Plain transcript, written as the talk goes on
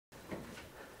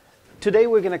today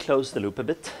we're going to close the loop a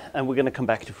bit, and we're going to come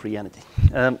back to free energy.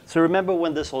 So remember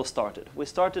when this all started. We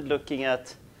started looking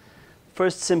at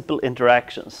first simple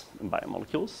interactions in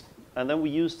biomolecules, and then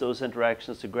we used those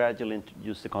interactions to gradually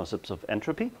introduce the concepts of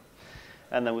entropy.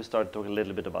 And then we started talking a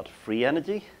little bit about free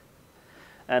energy.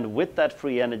 And with that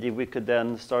free energy, we could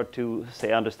then start to,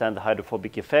 say, understand the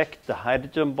hydrophobic effect, the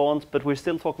hydrogen bonds, but we're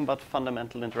still talking about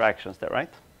fundamental interactions there, right?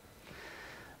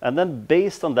 And then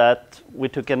based on that, we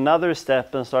took another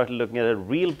step and started looking at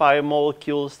real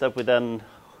biomolecules that we then,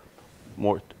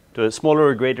 more to a smaller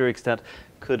or greater extent,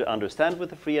 could understand with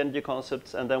the free energy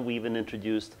concepts. And then we even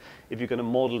introduced, if you're going to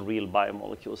model real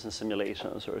biomolecules in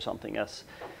simulations or something, as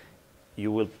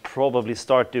you will probably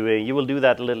start doing, you will do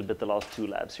that a little bit the last two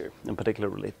labs here, in particular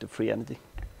related to free energy.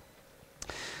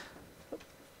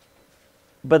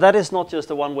 But that is not just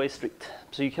a one-way street.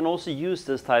 So you can also use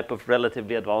this type of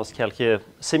relatively advanced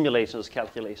calculations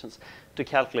to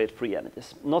calculate free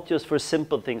energies. Not just for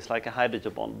simple things like a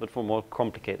hydrogen bond, but for more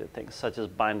complicated things, such as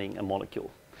binding a molecule.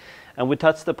 And we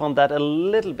touched upon that a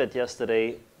little bit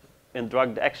yesterday in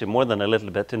actually more than a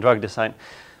little bit in drug design.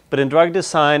 But in drug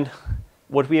design,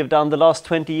 what we have done the last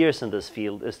 20 years in this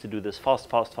field is to do this fast.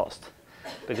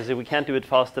 Because if we can't do it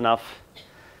fast enough,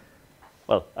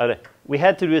 well, we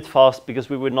had to do it fast because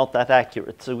we were not that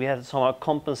accurate. So we had to somehow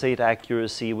compensate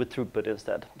accuracy with throughput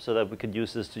instead, so that we could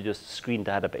use this to just screen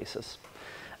databases.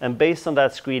 And based on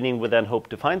that screening, we then hope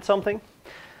to find something.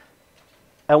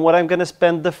 And what I'm going to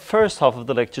spend the first half of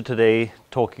the lecture today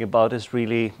talking about is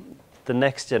really the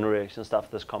next generation stuff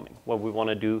that's coming. What we want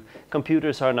to do,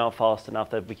 computers are now fast enough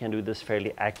that we can do this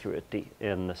fairly accurately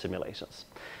in the simulations.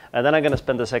 And then I'm going to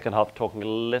spend the second half talking a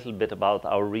little bit about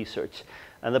our research.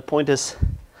 And the point is,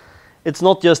 it's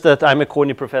not just that I'm a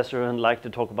corny professor and like to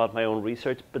talk about my own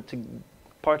research, but to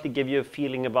partly give you a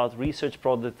feeling about research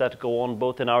projects that go on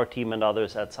both in our team and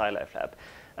others at SciLife Lab.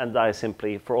 And I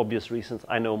simply, for obvious reasons,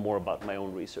 I know more about my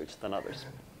own research than others.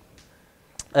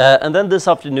 And then this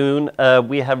afternoon,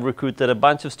 we have recruited a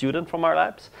bunch of students from our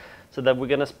labs, so that we're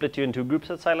going to split you into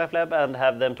groups at SciLife Lab and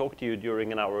have them talk to you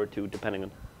during an hour or two, depending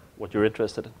on what you're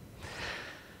interested in.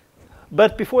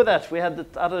 But before that, we had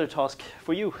the other task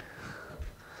for you,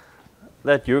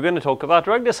 that you're going to talk about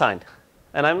drug design.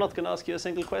 And I'm not going to ask you a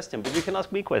single question, but you can ask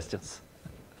me questions.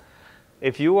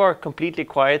 If you are completely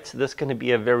quiet, this is going to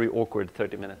be a very awkward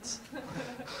 30 minutes.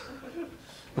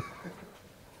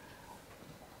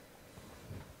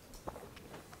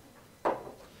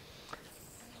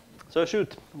 So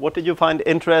shoot, what did you find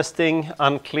interesting,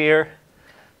 unclear?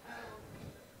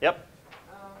 Yep.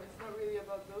 It's not really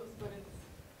about those, but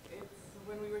it's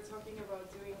when we were talking about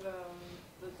doing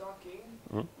the docking,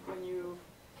 when you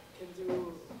can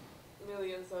do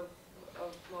millions of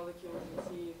molecules and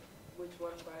see which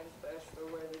one binds best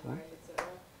or where they bind, etc.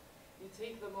 You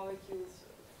take the molecules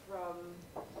from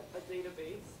a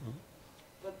database,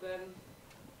 but then,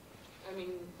 I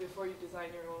mean, before you design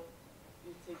your own,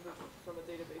 you take them from a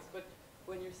database. But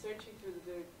when you're searching through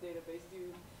the database,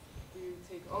 do you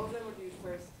take all of them, or do you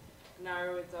first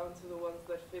narrow it down to the ones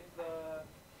that fit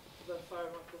the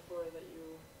pharmacophore that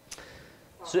you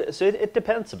found? So it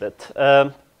depends a bit.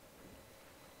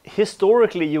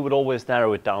 Historically, you would always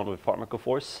narrow it down with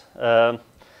pharmacophores.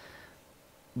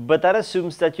 But that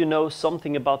assumes that you know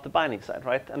something about the binding site,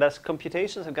 right? And as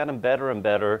computations have gotten better and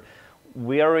better,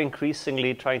 we are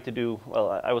increasingly trying to do,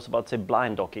 well, I was about to say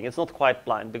blind docking. It's not quite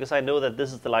blind, because I know that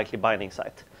this is the likely binding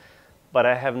site. But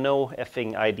I have no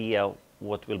effing idea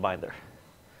what will bind there.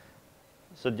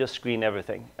 So just screen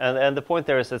everything. And the point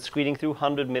there is that screening through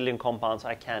 100 million compounds,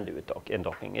 I can do it in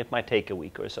docking. It might take a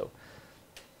week or so.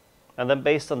 And then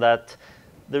based on that,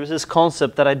 there is this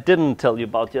concept that I didn't tell you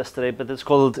about yesterday, but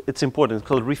it's important. It's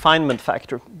called refinement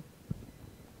factor.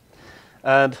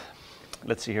 And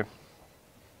let's see here.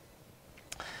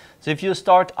 So if you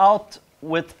start out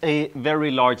with a very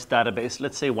large database,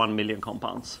 let's say 1 million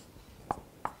compounds,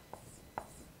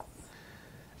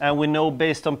 and we know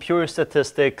based on pure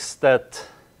statistics that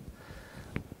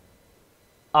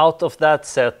out of that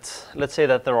set, let's say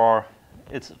that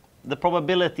it's the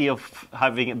probability of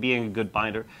being a good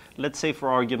binder, let's say for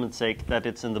argument's sake that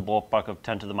it's in the ballpark of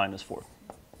 10 to the minus 4.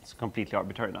 It's completely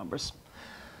arbitrary numbers.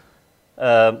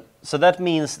 So that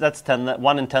means that's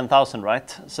 1 in 10,000,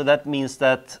 right? So that means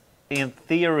that in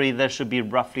theory, there should be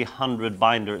roughly 100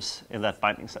 binders in that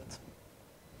binding set.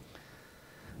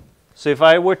 So if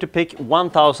I were to pick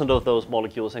 1,000 of those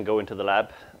molecules and go into the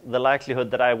lab, the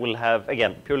likelihood that I will have,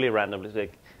 again, purely randomly,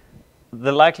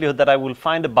 the likelihood that I will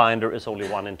find a binder is only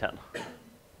 1 in 10.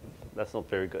 That's not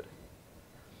very good.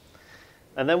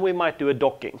 And then we might do a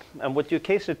docking. And what you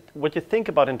think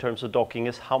about in terms of docking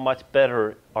is how much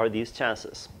better are these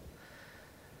chances.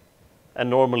 And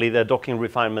normally the docking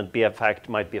refinement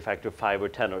might be a factor of 5 or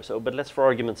 10 or so. But let's, for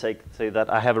argument's sake, say that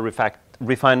I have a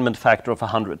refinement factor of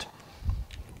 100.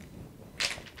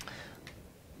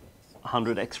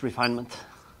 100x refinement.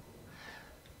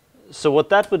 So what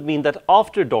that would mean that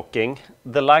after docking,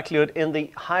 the likelihood in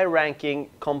the high-ranking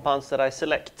compounds that I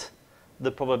select,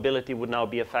 the probability would now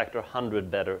be a factor 100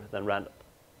 better than random.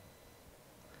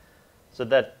 So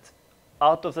that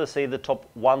out of, say, the top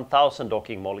 1,000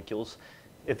 docking molecules,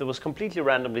 if it was completely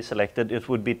randomly selected, it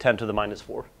would be 10 to the minus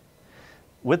 4.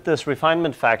 With this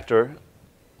refinement factor,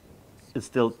 it's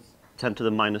still 10 to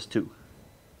the minus 2.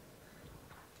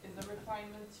 Is the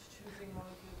refinement choosing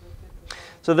molecules that fit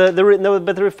the So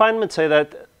but the refinements say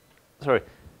that, sorry,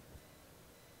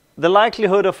 the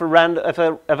likelihood of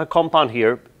a compound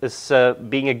here is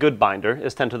being a good binder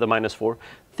is 10 to the minus 4.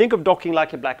 Think of docking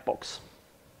like a black box.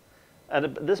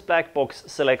 And this black box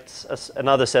selects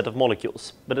another set of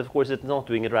molecules, but of course it's not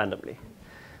doing it randomly.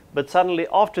 But suddenly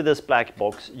after this black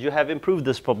box, you have improved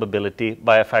this probability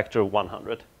by a factor of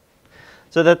 100.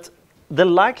 So that the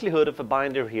likelihood of a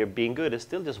binder here being good is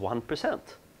still just 1%,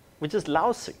 which is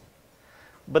lousy.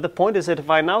 But the point is that if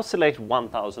I now select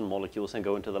 1,000 molecules and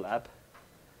go into the lab,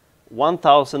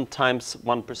 1,000 times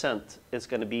 1% is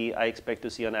going to be, I expect to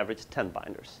see on average 10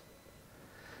 binders.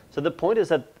 So the point is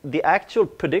that the actual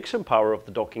prediction power of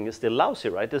the docking is still lousy,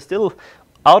 right? There's still,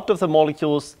 out of the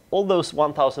molecules, all those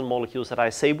 1,000 molecules that I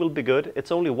say will be good,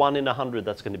 it's only 1 in 100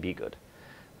 that's going to be good.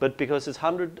 But because it's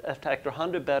a factor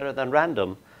 100 better than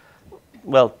random,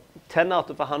 well, 10 out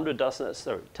of 100 doesn't,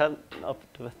 sorry, 10 out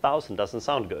of 1,000 doesn't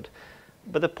sound good.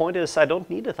 But the point is I don't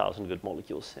need 1,000 good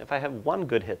molecules. If I have one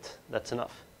good hit, that's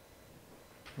enough.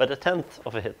 But a tenth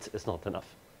of a hit is not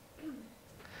enough.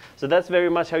 So that's very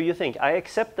much how you think. I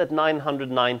accept that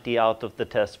 990 out of the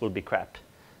test will be crap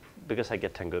because I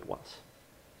get 10 good ones.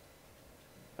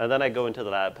 And then I go into the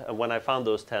lab, and when I found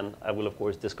those 10, I will of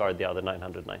course discard the other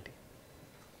 990.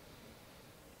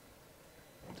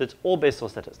 So it's all based on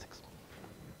statistics.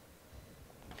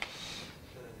 Is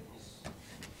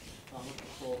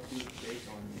pharmacophore based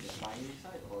on the binding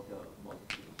side or the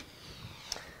molecule?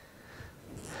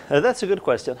 That's a good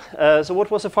question. So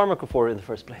what was a pharmacophore in the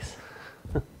first place?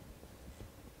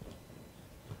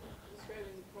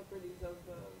 describing the properties of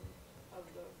the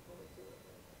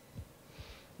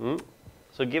molecule.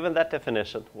 So given that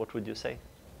definition, what would you say?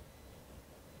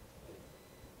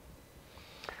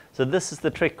 So this is the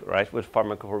trick, right, with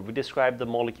pharmacophore. We describe the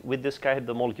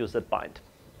molecules that bind,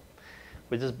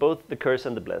 which is both the curse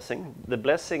and the blessing. The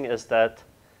blessing is that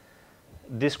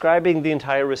describing the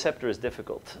entire receptor is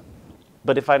difficult.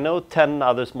 But if I know 10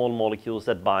 other small molecules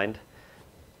that bind,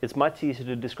 it's much easier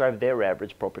to describe their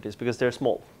average properties because they're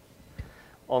small.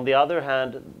 On the other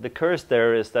hand, the curse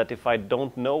there is that if I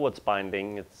don't know what's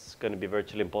binding, it's going to be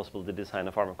virtually impossible to design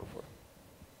a pharmacophore.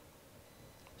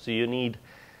 So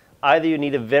either you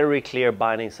need a very clear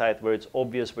binding site where it's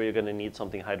obvious where you're going to need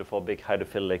something hydrophobic,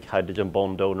 hydrophilic, hydrogen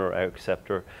bond donor,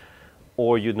 acceptor,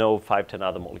 or you know 5, 10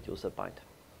 other molecules that bind.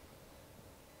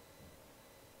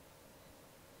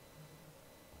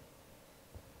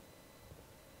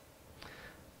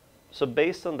 So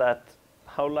based on that,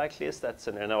 how likely is that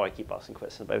scenario? Now I keep asking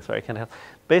questions, but sorry, I can't help.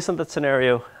 Based on that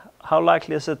scenario, how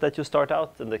likely is it that you start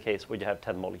out in the case where you have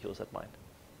 10 molecules that bind?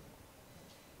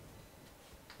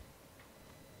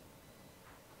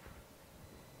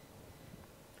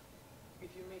 If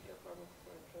you make a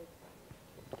pharmacophore and try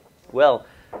to find it. Well,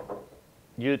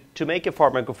 to make a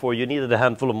pharmacophore, you needed a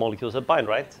handful of molecules that bind,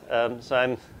 right?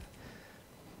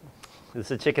 It's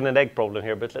a chicken and egg problem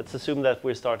here, but let's assume that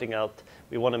we're starting out,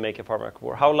 we want to make a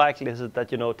pharmacophore. How likely is it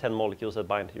that you know 10 molecules that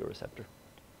bind to your receptor?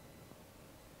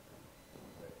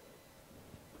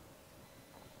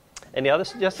 Any other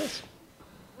suggestions?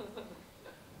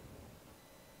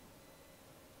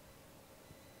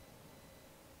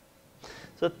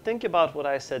 So think about what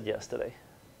I said yesterday.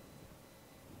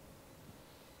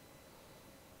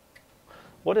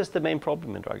 What is the main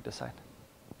problem in drug design?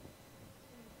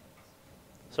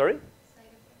 Sorry?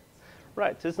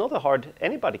 Right, so it's not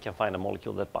anybody can find a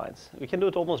molecule that binds. We can do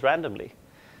it almost randomly.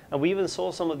 And we even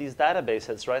saw some of these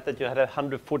database right, that you had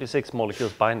 146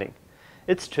 molecules binding.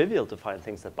 It's trivial to find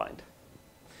things that bind.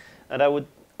 And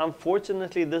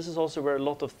unfortunately, this is also where a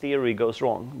lot of theory goes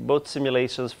wrong. Both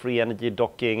simulations, free energy,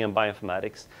 docking, and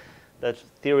bioinformatics. That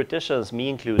theoreticians, me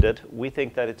included, we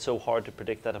think that it's so hard to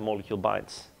predict that a molecule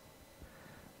binds.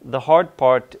 The hard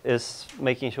part is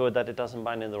making sure that it doesn't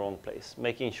bind in the wrong place,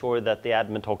 making sure that the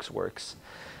admin tox works.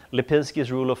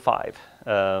 Lipinski's rule of 5.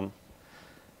 Yeah,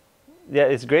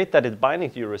 it's great that it's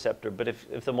binding to your receptor, but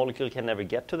if the molecule can never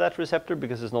get to that receptor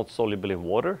because it's not soluble in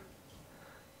water,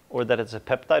 or that it's a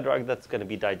peptide drug that's going to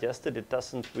be digested, it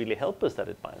doesn't really help us that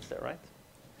it binds there, right?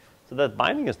 So that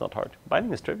binding is not hard.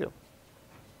 Binding is trivial.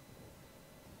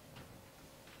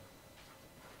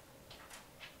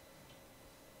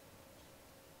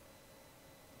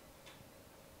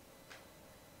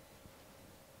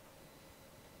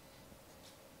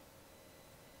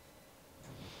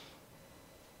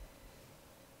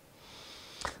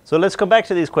 So let's come back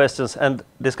to these questions and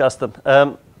discuss them.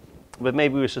 But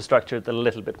maybe we should structure it a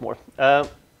little bit more.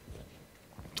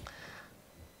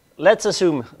 Let's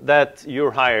assume that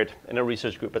you're hired in a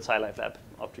research group at SciLife Lab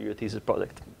after your thesis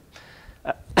project.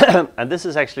 And this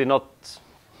is actually not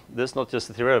just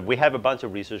a theoretical. We have a bunch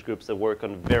of research groups that work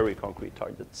on very concrete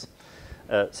targets,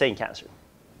 say in cancer.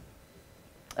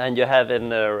 And you have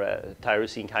in a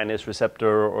tyrosine kinase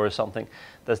receptor or something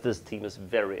that this team is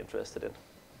very interested in.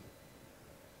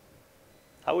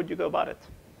 How would you go about it?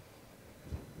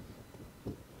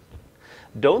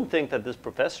 Don't think that this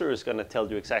professor is going to tell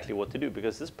you exactly what to do,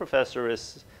 because this professor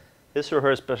his or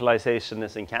her specialization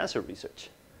is in cancer research.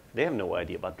 They have no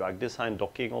idea about drug design,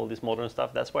 docking, all this modern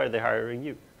stuff. That's why they're hiring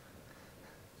you.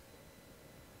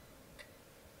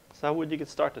 So how would you get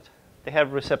started? They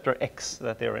have receptor X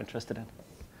that they're interested in.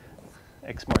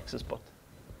 X marks the spot.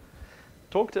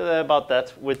 Talk to them about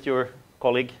that with your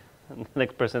colleague, and the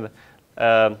next person.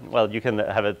 Well, you can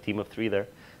have a team of 3 there.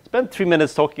 Spend 3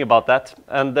 minutes talking about that,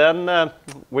 and then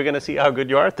we're going to see how good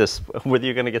you are at this, whether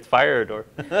you're going to get fired or...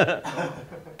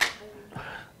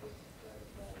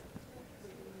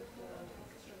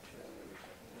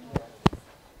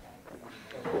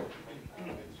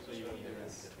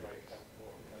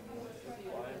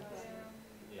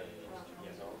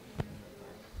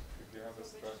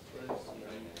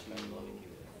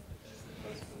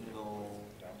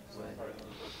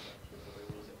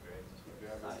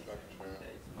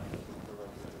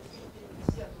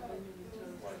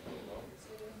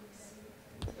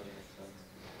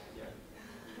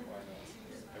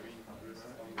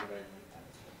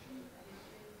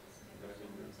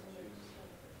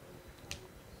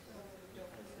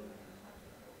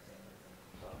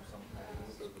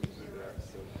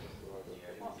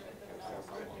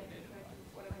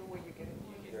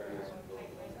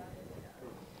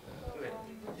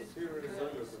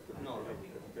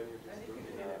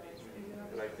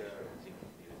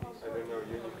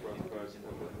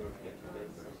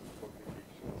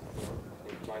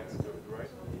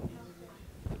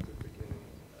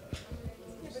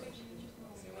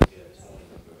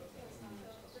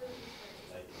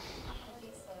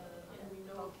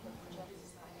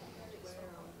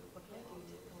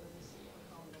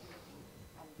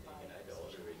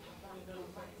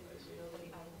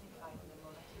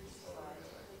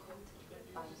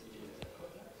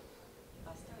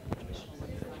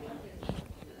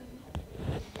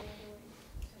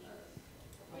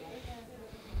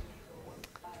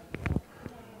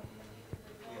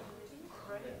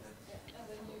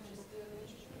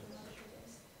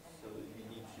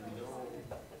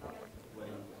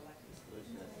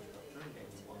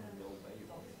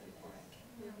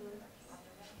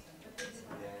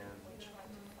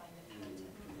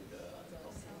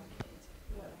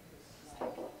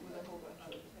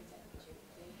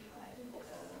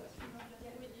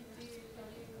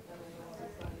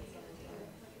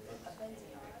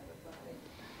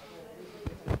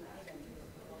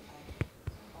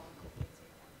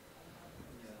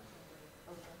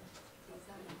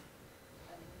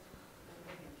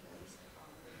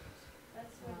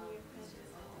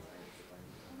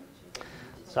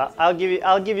 So I'll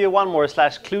give you one more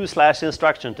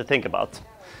 /clue/instruction to think about.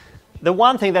 The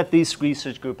one thing that this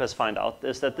research group has found out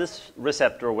is that this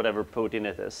receptor, or whatever protein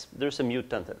it is, there's a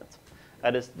mutant in it.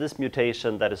 And it's this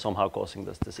mutation that is somehow causing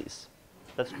this disease.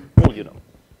 That's all you know.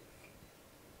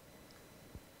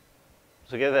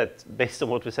 So get that, based on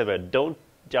what we said earlier, don't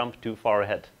jump too far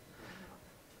ahead.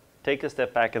 Take a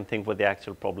step back and think what the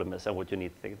actual problem is and what you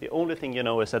need to think. The only thing you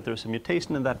know is that there's a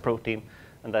mutation in that protein,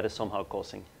 and that is somehow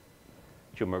causing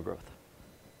tumor growth.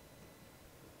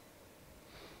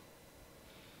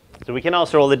 So we can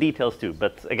answer all the details too,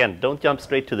 but again, don't jump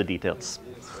straight to the details.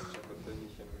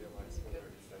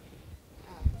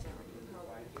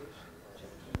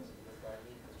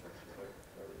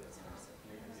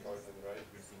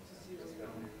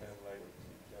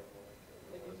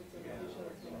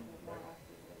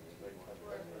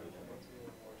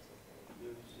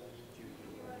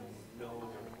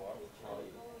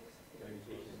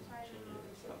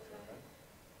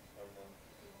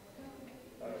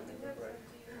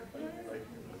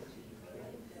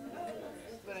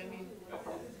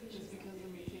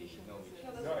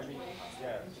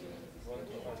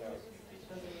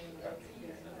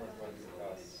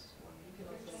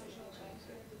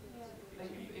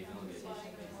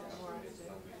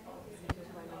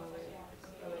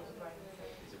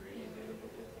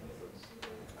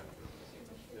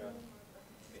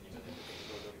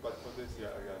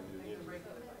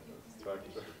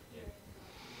 structure. Yeah.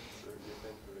 So you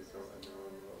can't really go anywhere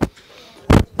without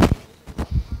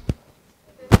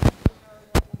yeah.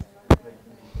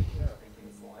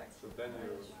 So then you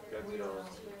get your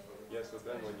so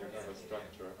then when you have a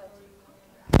structure.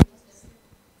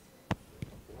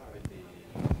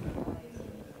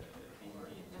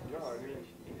 Yeah, I mean,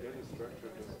 you get a structure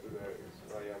just to the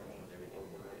triangle or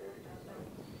whatever.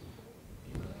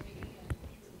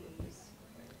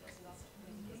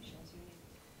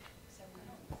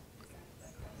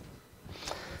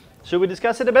 Should we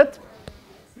discuss it a bit?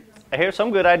 I hear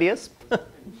some good ideas.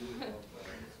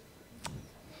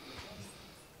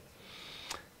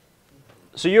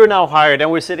 So you're now hired, and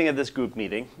we're sitting at this group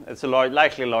meeting. It's a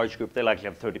likely a large group. They likely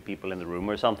have 30 people in the room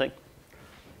or something.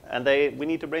 And we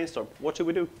need to brainstorm. What should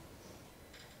we do?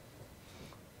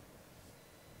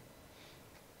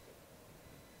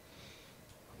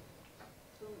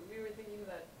 So we were thinking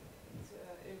that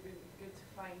it would be good to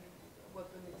find what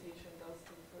the mutation does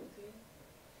to the protein.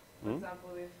 For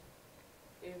example,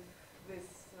 if this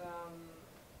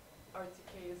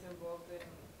RTK is involved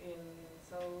in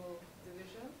cell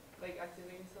division, like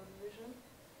activating cell division,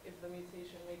 if the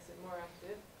mutation makes it more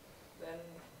active, then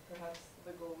perhaps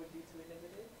the goal would be to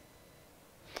inhibit it.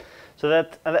 So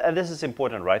and this is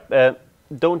important, right?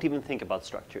 Don't even think about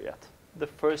structure yet. The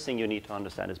first thing you need to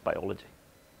understand is biology.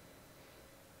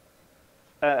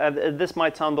 And this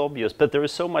might sound obvious, but there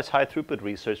is so much high throughput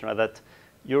research now that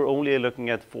you're only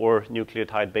looking at 4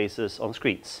 nucleotide bases on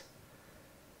screens.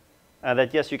 And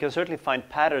that, yes, you can certainly find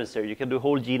patterns there. You can do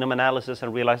whole genome analysis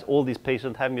and realize all these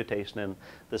patients have mutation in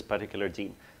this particular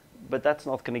gene. But that's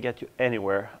not going to get you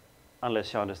anywhere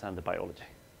unless you understand the biology.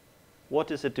 What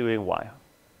is it doing? Why?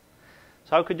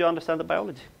 So how could you understand the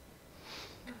biology?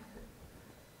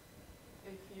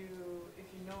 If you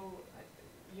know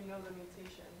the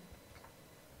mutation,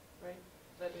 right?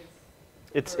 That is.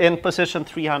 It's in position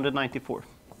 394.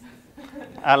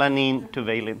 Alanine to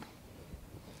valine.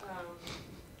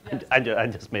 Yes. I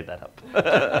just made that up.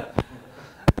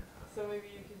 So maybe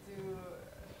you could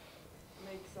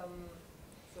make some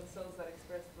cells that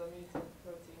express the mutant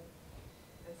protein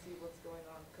and see what's going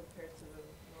on compared to the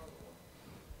normal one.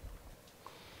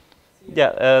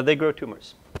 Yeah, they grow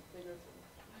tumors. They grow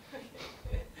tumors.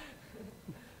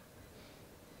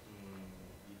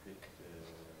 You could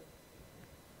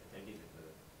take it with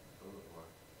the protocol,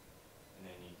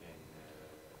 and then you can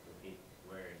locate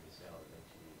where in the cell is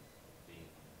actually being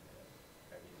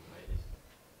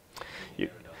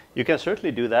You can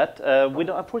certainly do that. We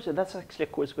don't, unfortunately, that's actually a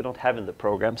course we don't have in the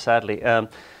program, sadly.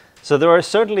 So there are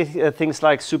certainly things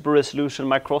like super resolution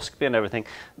microscopy and everything.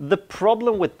 The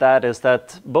problem with that is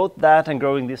that both that and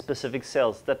growing these specific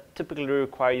cells that typically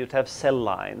require you to have cell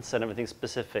lines and everything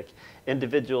specific,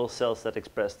 individual cells that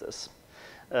express this.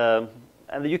 And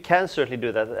you can certainly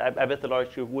do that. I bet the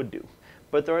large group would do.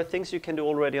 But there are things you can do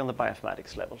already on the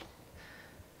bioinformatics level.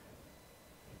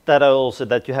 That are also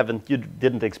that you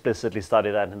didn't explicitly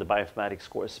study that in the bioinformatics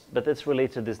course, but it's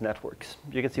related to these networks.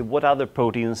 You can see what other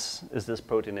proteins is this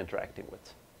protein interacting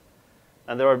with.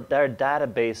 And there are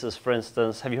databases, for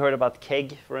instance. Have you heard about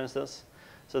KEGG, for instance?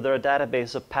 So there are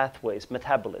databases of pathways,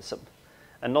 metabolism.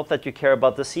 And not that you care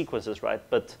about the sequences, right?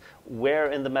 But where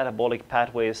in the metabolic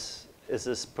pathways is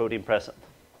this protein present?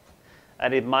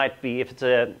 And it might be, if it's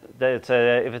a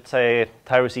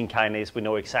tyrosine kinase, we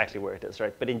know exactly where it is,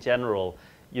 right? But in general,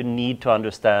 you need to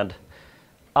understand,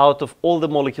 out of all the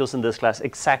molecules in this class,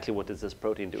 exactly what is this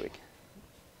protein doing.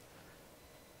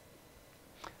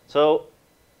 So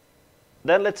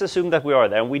then let's assume that we are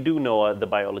there, and we do know the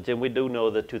biology, and we do know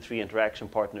the 2-3 interaction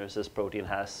partners this protein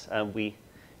has, and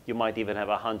you might even have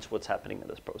a hunch what's happening in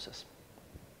this process.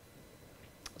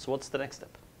 So what's the next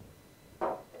step?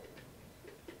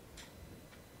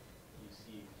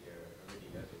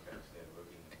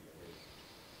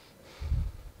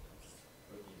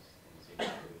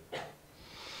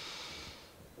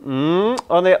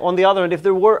 On the other hand, if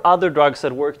there were other drugs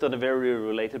that worked on a very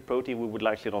related protein, we would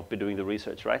likely not be doing the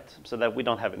research, right? So that we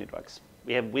don't have any drugs.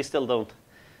 We still don't.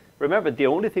 Remember, the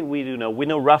only thing we do know, we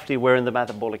know roughly where in the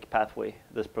metabolic pathway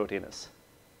this protein is.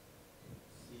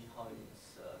 See how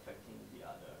it's affecting the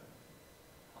other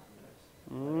partners.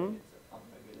 It's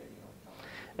upregulating or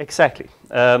downregulating. Exactly.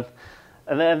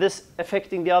 And then this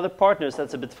affecting the other partners,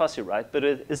 that's a bit fuzzy, right? But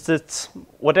it's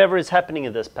whatever is happening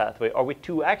in this pathway, are we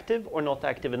too active or not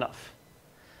active enough?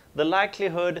 The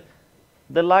likelihood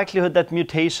that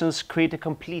mutations create a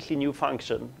completely new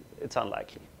function, it's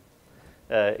unlikely.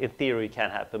 In theory, it can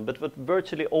happen. But what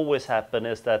virtually always happens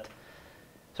is that,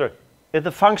 if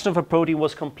the function of a protein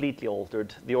was completely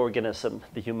altered, the organism,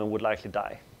 the human, would likely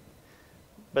die.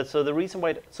 But so the reason why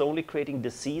it's only creating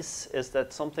disease is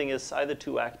that something is either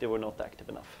too active or not active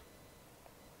enough.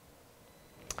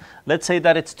 Let's say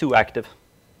that it's too active.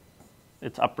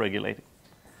 It's upregulating.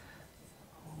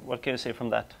 What can you say from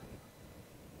that?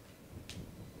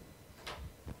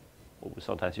 Well, we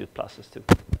sometimes use pluses too.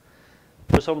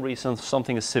 For some reason,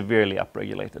 something is severely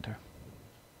upregulated here.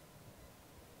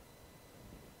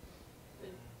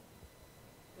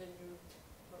 Then you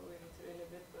probably need to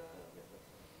inhibit the receptor.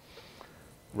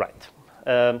 Right.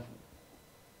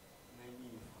 Maybe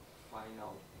find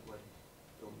out what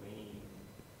domain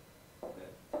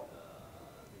that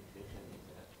mutation is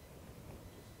at.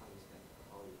 Just understand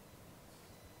how it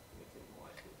makes it more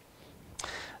active.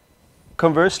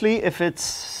 Conversely, if it's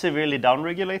severely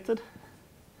downregulated,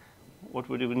 what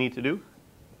would we need to do?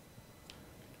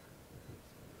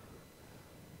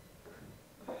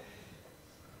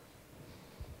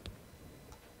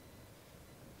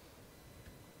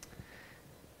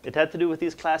 It had to do with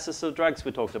these classes of drugs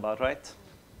we talked about, right?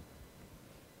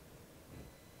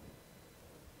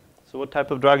 So what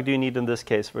type of drug do you need in this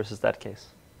case versus that case?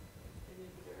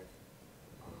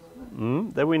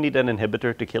 Then we need an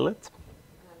inhibitor to kill it.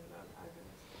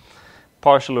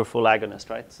 Partial or full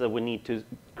agonist, right? So we need to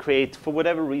create, for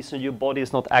whatever reason, your body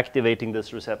is not activating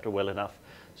this receptor well enough.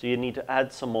 So you need to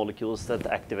add some molecules that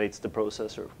activates the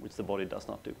processor, which the body does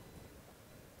not do.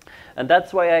 And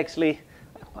that's why I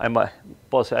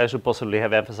should possibly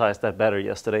have emphasized that better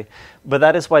yesterday. But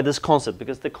that is why this concept,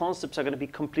 because the concepts are going to be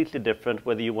completely different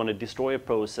whether you want to destroy a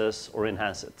process or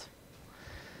enhance it.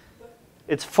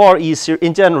 It's far easier,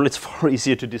 in general, it's far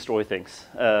easier to destroy things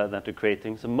than to create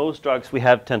things. And most drugs we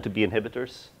have tend to be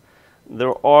inhibitors.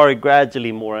 There are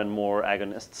gradually more and more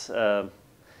agonists.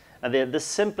 And the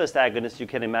simplest agonist you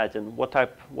can imagine, well,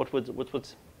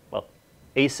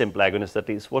 a simple agonist at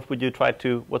least,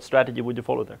 what strategy would you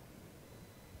follow there?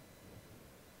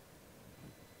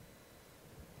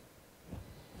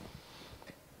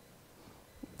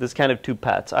 There's kind of two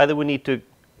paths. Either we need to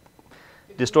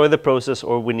destroy the process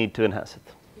or we need to enhance it.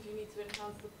 If you need to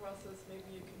enhance the process, maybe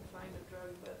you can find a drug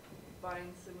that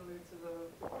binds similar to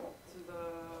the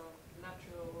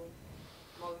natural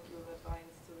molecule that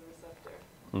binds to the receptor,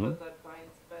 but that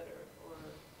binds better.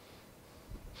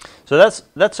 So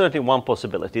that's certainly one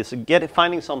possibility. So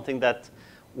finding something that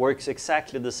works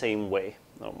exactly the same way.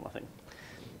 No, nothing.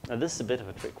 Now this is a bit of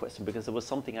a trick question because there was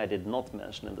something I did not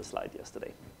mention in the slide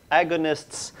yesterday.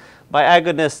 Agonists, by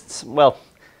agonists, well,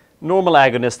 normal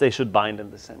agonists, they should bind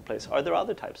in the same place. Are there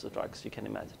other types of drugs you can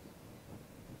imagine?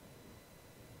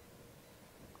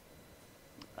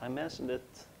 I mentioned it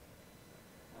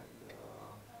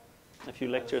a few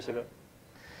lectures ago.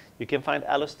 You can find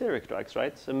allosteric drugs,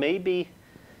 right? So maybe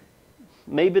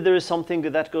there is something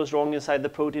that goes wrong inside the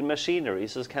protein machinery.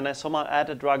 So can I somehow add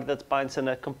a drug that binds in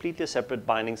a completely separate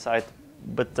binding site,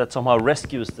 but that somehow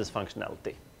rescues this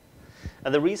functionality?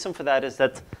 And the reason for that is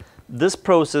that this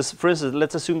process, for instance,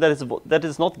 let's assume that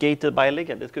it's not gated by a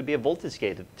ligand. It could be a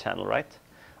voltage-gated channel, right?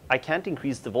 I can't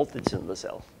increase the voltage in the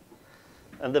cell.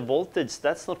 And the voltage,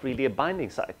 that's not really a binding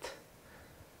site.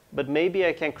 But maybe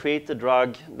I can create a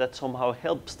drug that somehow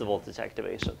helps the voltage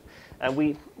activation.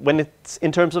 And when it's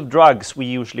in terms of drugs, we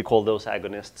usually call those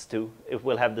agonists too. It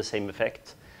will have the same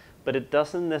effect. But it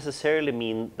doesn't necessarily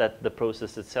mean that the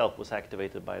process itself was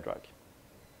activated by a drug.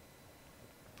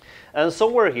 And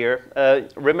somewhere here,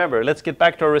 remember, let's get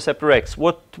back to our receptor X.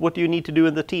 What do you need to do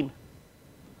in the team?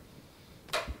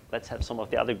 Let's have some of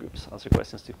the other groups answer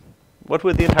questions too. What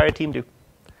would the entire team do?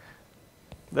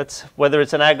 That's whether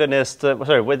it's an agonist,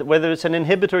 whether it's an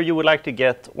inhibitor you would like to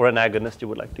get or an agonist you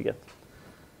would like to get.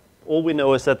 All we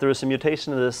know is that there is a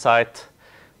mutation in this site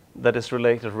that is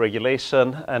related to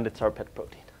regulation, and it's our PET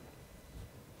protein.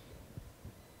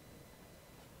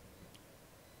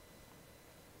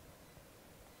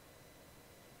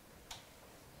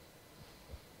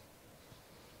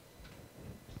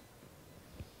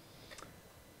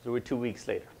 So we're 2 weeks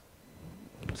later,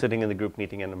 sitting in the group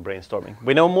meeting and brainstorming.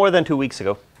 We know more than 2 weeks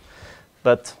ago,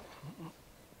 but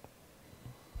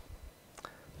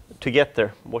to get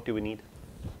there, what do we need?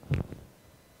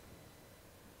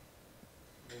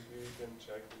 Maybe we can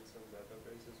check in some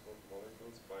databases what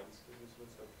molecules binds to this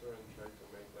receptor and try to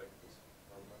make like this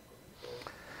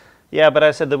pharmacology. Yeah, but I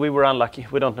said that we were unlucky.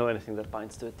 We don't know anything that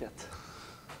binds to it yet.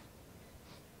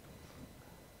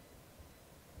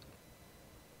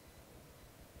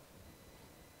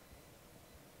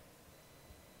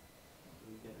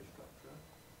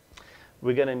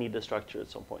 We're going to need a structure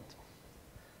at some point.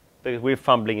 Because we're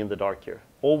fumbling in the dark here.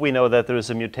 All we know that there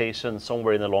is a mutation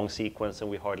somewhere in the long sequence,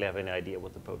 and we hardly have any idea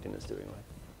what the protein is doing,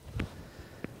 right?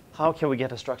 How can we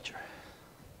get a structure?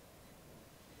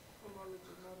 Homology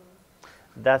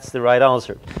That's the right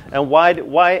answer. And why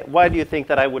do you think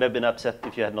that I would have been upset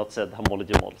if you had not said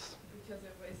homology models? Because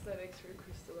if I said X-ray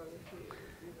crystallography, it would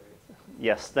be very expensive.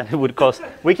 Yes, then it would cost.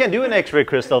 We can do an X-ray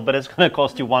crystal, but it's going to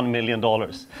cost you $1 million.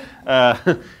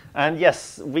 And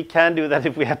yes, we can do that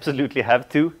if we absolutely have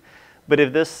to. But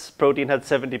if this protein had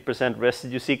 70%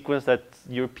 residue sequence, that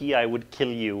your PI would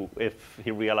kill you if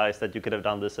he realized that you could have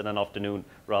done this in an afternoon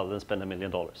rather than spend $1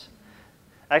 million.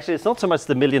 Actually, it's not so much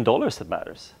the $1 million that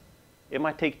matters. It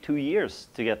might take 2 years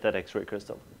to get that X-ray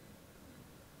crystal.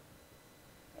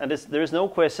 And there is no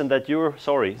question that your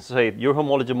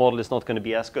homology model is not going to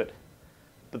be as good.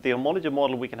 But the homology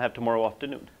model we can have tomorrow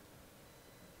afternoon.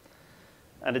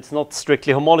 And it's not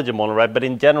strictly homology model, right? But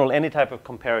in general, any type of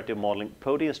comparative modeling,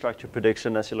 protein structure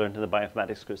prediction, as you learned in the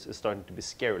bioinformatics course, is starting to be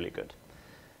scarily good.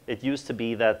 It used to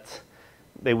be that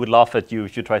they would laugh at you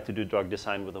if you tried to do drug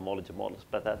design with homology models,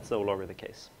 but that's no longer the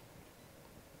case.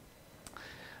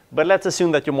 But let's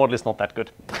assume that your model is not that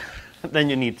good. Then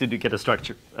you need to get a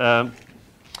structure. And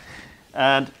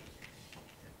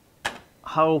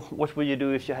what would you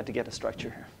do if you had to get a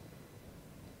structure here?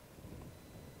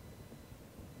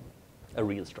 A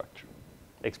real structure,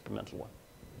 experimental one.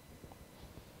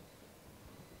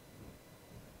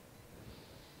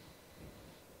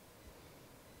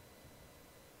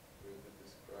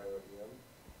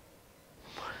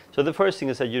 So the first thing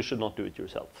is that you should not do it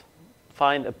yourself.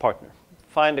 Find a partner.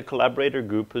 Find a collaborator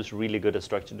group who's really good at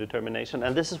structure determination.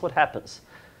 And this is what happens.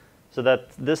 So that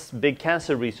this big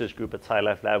cancer research group at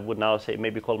SciLife Lab would now say,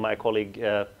 maybe call my colleague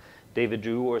David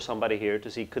Drew or somebody here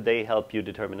to see, could they help you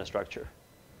determine a structure?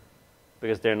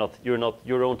 Because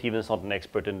your own team is not an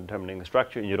expert in determining the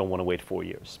structure, and you don't want to wait 4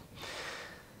 years.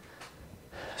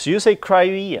 So you say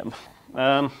cryo-EM.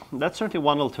 That's certainly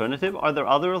one alternative. Are there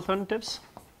other alternatives?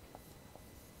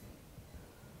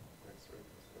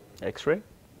 X-ray.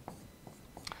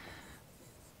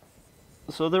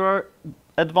 So there are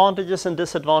advantages and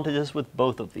disadvantages with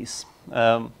both of these.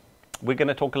 We're going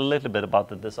to talk a little bit about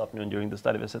that this afternoon during the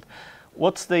study visit.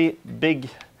 What's the big,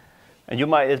 and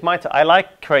I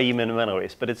like cryo-EM in many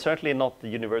ways, but it's certainly not the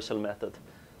universal method.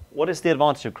 What is the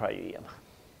advantage of cryo-EM?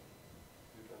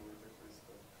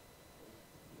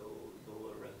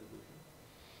 Lower resolution.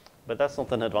 But that's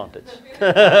not an advantage.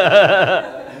 Cryo-EM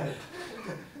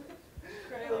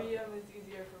is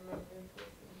easier for membrane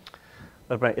processing.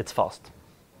 But right, it's fast.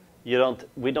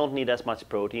 We don't need as much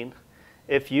protein.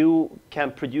 If you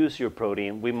can produce your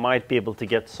protein, we might be able to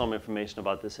get some information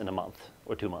about this in a month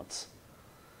or 2 months.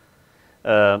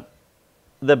 The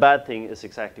bad thing is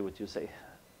exactly what you say.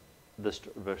 The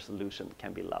resolution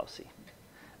can be lousy.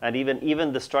 And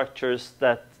even the structures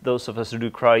that those of us who do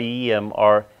cryo-EM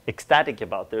are ecstatic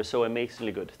about, they're so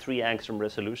amazingly good. 3 angstrom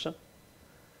resolution.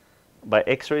 By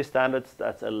X-ray standards,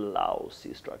 that's a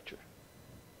lousy structure.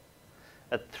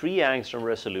 At 3 angstrom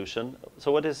resolution,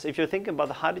 so if you're thinking about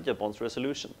the hydrogen bonds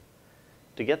resolution,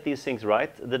 to get these things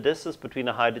right, the distance between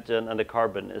a hydrogen and a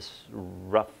carbon is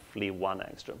roughly 1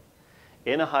 angstrom.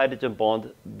 In a hydrogen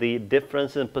bond, the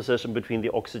difference in position between the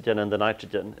oxygen and the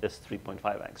nitrogen is 3.5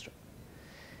 angstrom.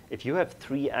 If you have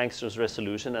 3 angstroms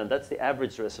resolution, and that's the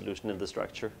average resolution in the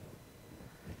structure,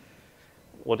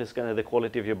 what is the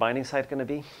quality of your binding site going to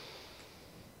be?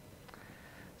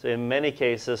 So in many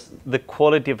cases, the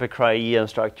quality of a cryo-EM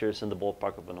structure is in the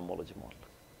ballpark of an homology model.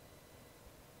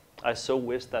 I so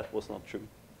wish that was not true,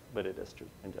 but it is true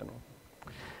in general.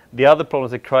 The other problem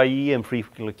is that cryo-EM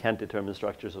frequently can't determine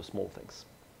structures of small things.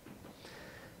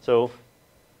 So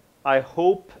I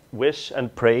hope, wish,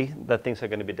 and pray that things are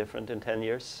going to be different in 10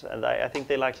 years, and I think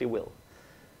they likely will.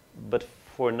 But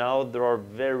for now, there are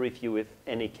very few, if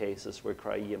any, cases where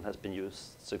cryo-EM has been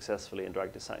used successfully in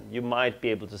drug design. You might be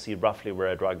able to see roughly where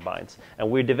a drug binds.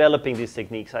 And we're developing these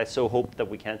techniques. I so hope that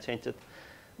we can change it.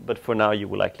 But for now, you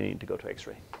will likely need to go to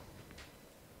X-ray.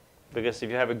 Because if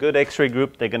you have a good X-ray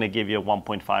group, they're going to give you a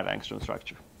 1.5 angstrom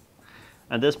structure.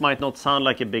 And this might not sound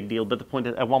like a big deal, but the point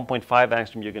is at 1.5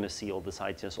 angstrom, you're going to see all the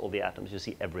side chains, all the atoms. You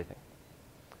see everything.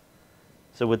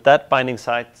 So with that binding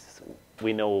site,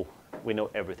 we know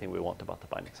everything we want about the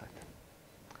binding site.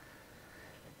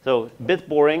 So a bit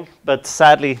boring, but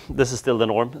sadly, this is still the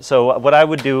norm. So what I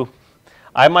would do,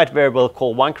 I might very well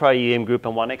call 1 cryo-EM group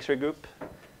and 1 X-ray group,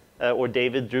 or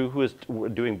David Drew, who is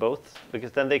doing both,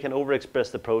 because then they can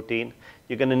overexpress the protein.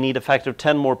 You're going to need a factor of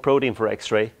 10 more protein for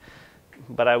X-ray.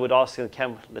 But I would ask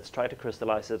them, let's try to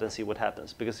crystallize it and see what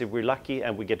happens. Because if we're lucky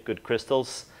and we get good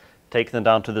crystals, take them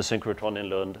down to the synchrotron in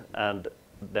Lund, and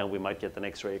then we might get an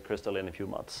X-ray crystal in a few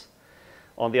months.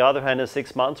 On the other hand, in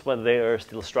 6 months, when they are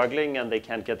still struggling and they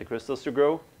can't get the crystals to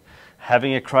grow,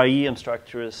 having a cryo-EM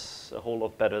structure is a whole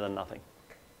lot better than nothing.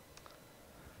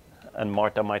 And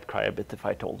Marta might cry a bit if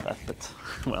I told that, but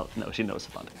well, no, she knows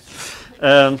about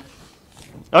it.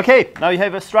 Okay, now you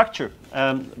have a structure.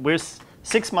 We're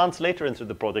 6 months later into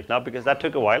the project now because that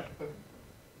took a while.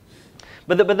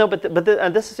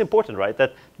 And this is important, right?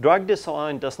 That drug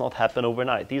design does not happen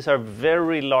overnight. These are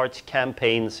very large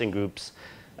campaigns in groups.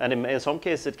 And in some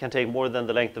cases, it can take more than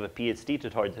the length of a PhD to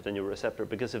target a new receptor.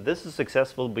 Because if this is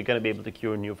successful, we're going to be able to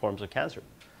cure new forms of cancer.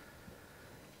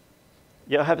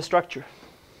 Yeah, have a structure.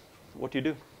 What do you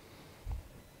do?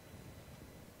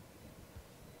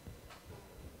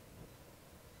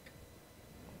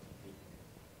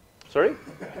 Sorry?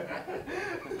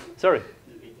 Sorry?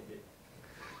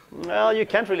 Well, you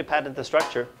can't really patent the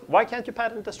structure. Why can't you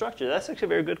patent the structure? That's actually a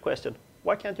very good question.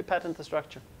 Why can't you patent the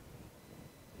structure?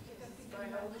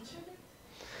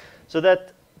 So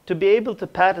that to be able to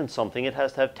patent something, it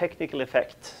has to have technical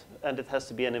effect, and it has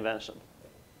to be an invention.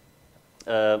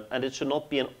 And it should not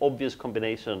be an obvious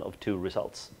combination of two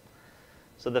results.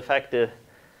 So the fact that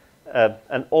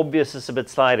an obvious is a bit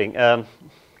sliding. I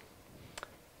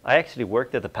actually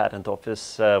worked at the patent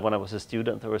office when I was a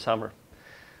student over summer.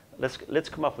 Let's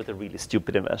come up with a really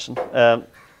stupid invention.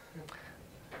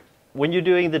 When you're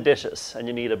doing the dishes and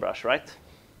you need a brush, right?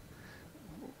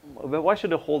 Well, why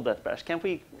should I hold that brush? Can't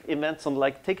we invent some,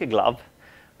 like, take a glove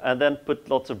and then put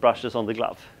lots of brushes on the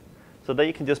glove? So then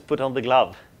you can just put on the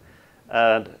glove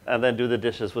and then do the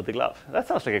dishes with the glove. That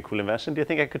sounds like a cool invention. Do you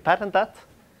think I could patent that?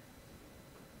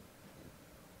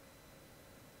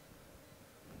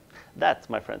 That,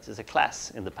 my friends, is a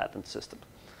class in the patent system.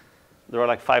 There are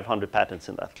like 500 patents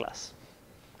in that class.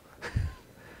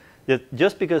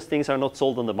 Just because things are not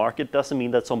sold on the market doesn't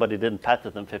mean that somebody didn't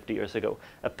patent them 50 years ago.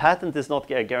 A patent is not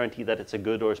a guarantee that it's a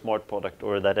good or a smart product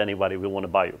or that anybody will want to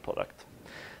buy your product.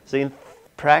 So in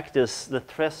practice, the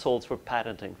thresholds for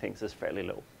patenting things is fairly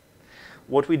low.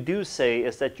 What we do say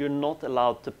is that you're not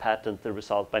allowed to patent the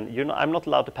result. I'm not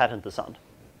allowed to patent the sun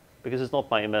because it's not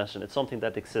my invention. It's something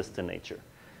that exists in nature.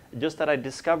 Just that I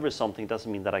discover something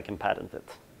doesn't mean that I can patent it.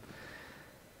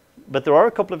 But there are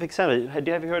a couple of examples. Have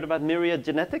you heard about myriad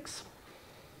genetics?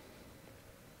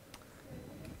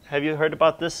 Have you heard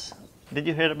about this? Did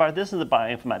you hear about this in the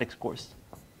bioinformatics course?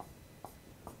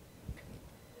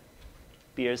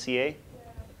 BRCA? Yeah.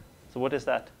 So what is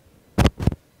that?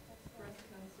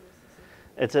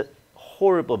 It's a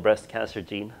horrible breast cancer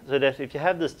gene. So that if you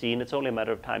have this gene, it's only a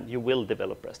matter of time. You will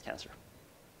develop breast cancer.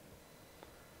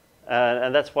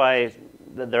 And that's why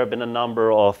there have been a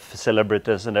number of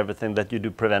celebrities and everything that you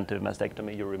do preventive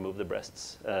mastectomy, you remove the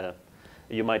breasts.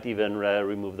 You might even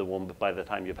remove the womb by the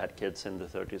time you've had kids in the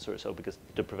 30s or so, because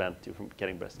to prevent you from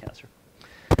getting breast cancer.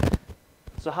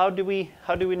 So how do we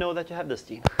know that you have this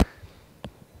gene?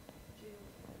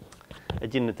 A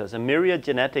gene test. And Myriad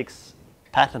Genetics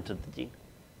patented the gene.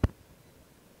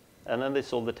 And then they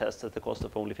sold the test at the cost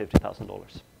of only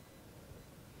 $50,000.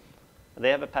 They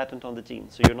have a patent on the gene,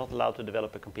 so you're not allowed to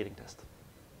develop a competing test.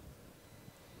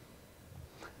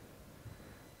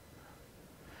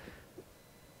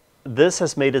 This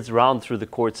has made its round through the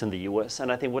courts in the US,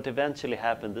 and I think what eventually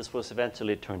happened, this was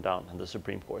eventually turned down in the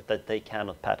Supreme Court, that they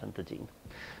cannot patent the gene.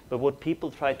 But what people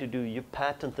try to do, you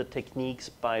patent the techniques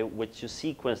by which you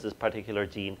sequence this particular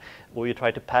gene, or you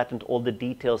try to patent all the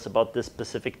details about this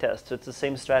specific test. So it's the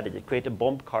same strategy. Create a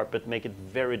bomb carpet, make it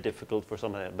very difficult for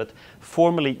somebody else. But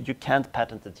formally, you can't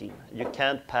patent the gene. You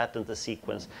can't patent the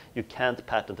sequence. You can't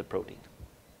patent the protein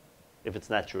if it's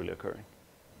naturally occurring.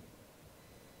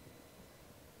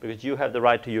 Because you have the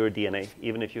right to your DNA,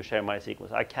 even if you share my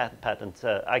sequence. I can't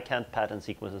patent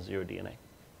sequences of your DNA.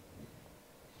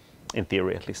 In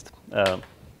theory, at least. So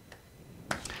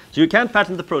you can't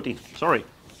patent the protein. Sorry.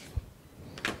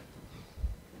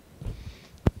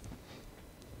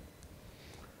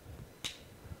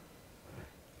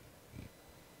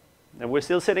 And we're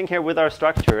still sitting here with our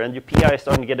structure, and your PI is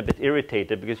starting to get a bit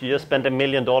irritated because you just spent $1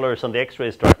 million on the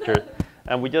X-ray structure,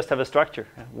 and we just have a structure.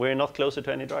 We're not closer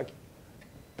to any drug.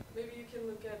 Maybe you can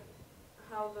look at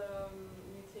how the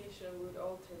mutation would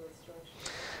alter the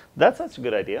structure. That's a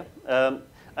good idea.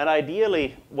 And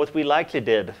ideally, what we likely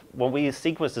did when we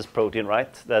sequenced this protein,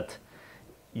 right, that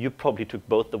you probably took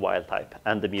both the wild type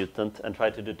and the mutant and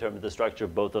tried to determine the structure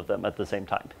of both of them at the same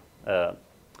time. So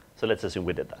let's assume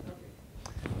we did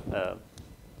that.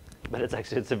 But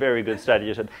it's a very good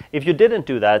strategy. If you didn't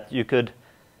do that, you could,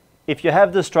 if you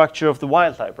have the structure of the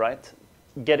wild type, right,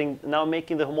 now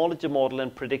making the homology model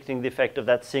and predicting the effect of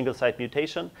that single site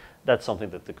mutation, that's something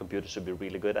that the computer should be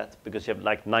really good at, because you have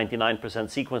like 99%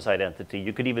 sequence identity.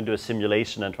 You could even do a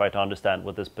simulation and try to understand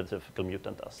what this specific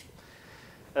mutant does.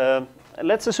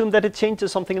 Let's assume that it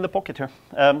changes something in the pocket here.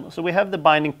 So we have the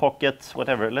binding pocket,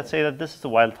 whatever. Let's say that this is the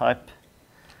wild type,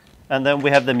 And then we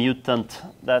have the mutant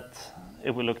that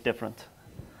it will look different.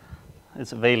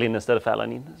 It's a valine instead of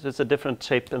alanine. So it's a different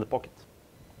shape in the pocket.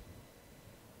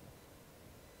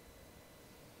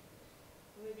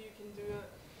 Maybe you can do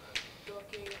a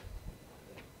docking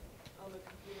on the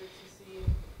computer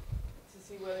to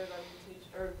see whether that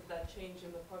mutation or that change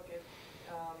in the pocket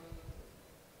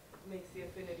makes the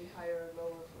affinity higher or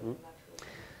lower for the natural.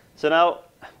 So now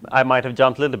I might have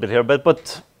jumped a little bit here,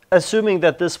 but assuming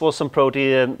that this was some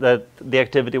protein that the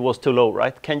activity was too low,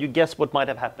 right? Can you guess what might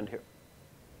have happened here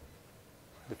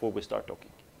before we start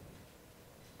docking?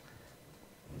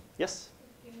 Yes?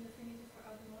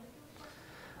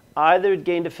 Either it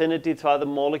gained affinity to other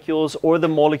molecules, or the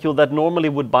molecule that normally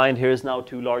would bind here is now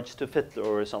too large to fit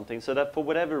or something. So that for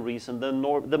whatever reason, the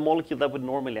molecule that would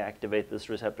normally activate this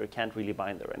receptor can't really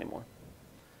bind there anymore,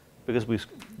 because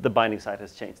the binding site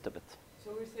has changed a bit.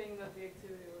 So we're saying that the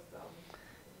activity was down.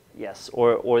 Yes,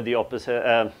 or the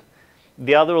opposite.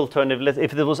 The other alternative,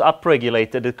 if it was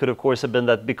upregulated, it could of course have been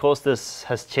that because this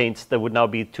has changed, there would now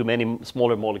be too many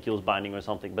smaller molecules binding or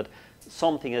something, but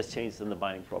something has changed in the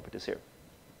binding properties here.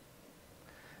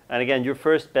 And again, your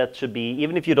first bet should be,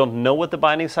 even if you don't know what the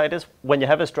binding site is, when you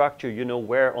have a structure, you know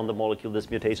where on the molecule this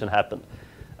mutation happened.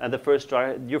 And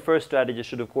your first strategy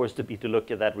should of course be to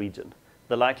look at that region.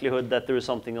 The likelihood that there is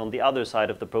something on the other side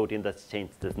of the protein that's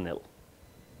changed is nil.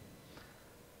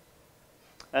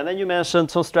 And then you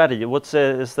mentioned some strategy. What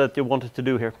is that you wanted to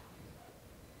do here?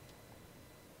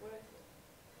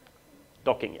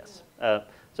 Docking, yes.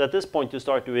 So at this point you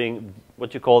start doing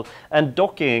what you call, and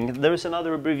docking, there is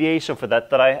another abbreviation for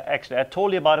that I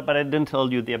told you about it, but I didn't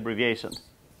tell you the abbreviation.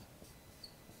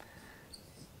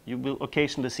 You will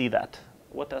occasionally see that.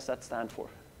 What does that stand for?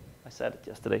 I said it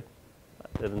yesterday.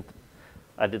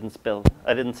 I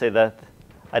didn't say that.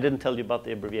 I didn't tell you about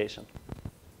the abbreviation.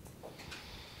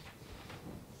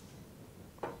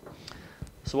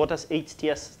 So what does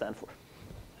HTS stand for?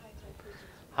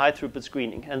 High throughput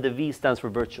screening, and the V stands for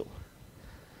virtual.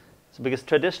 So because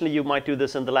traditionally you might do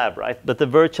this in the lab, right? But the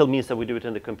virtual means that we do it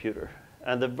in the computer.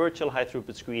 And the virtual high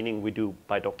throughput screening we do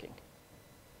by docking.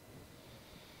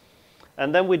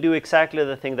 And then we do exactly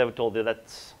the thing that we told you,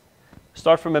 that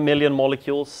start from 1 million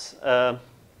molecules.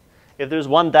 If there's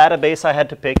one database I had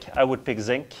to pick, I would pick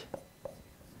zinc.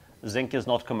 Zinc is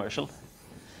not commercial.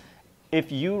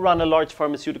 If you run a large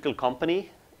pharmaceutical company,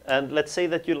 and let's say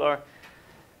that you are,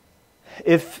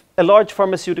 if a large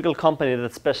pharmaceutical company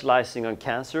that's specializing on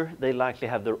cancer, they likely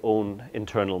have their own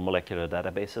internal molecular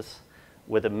databases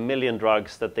with 1 million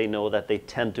drugs that they know that they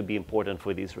tend to be important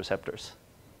for these receptors.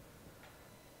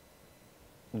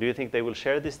 Do you think they will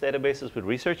share these databases with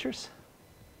researchers?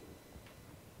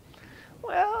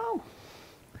 Well,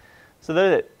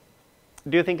 so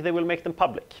do you think they will make them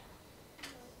public?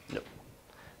 No.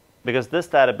 Because this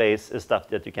database is stuff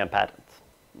that you can patent.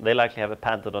 They likely have a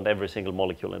patent on every single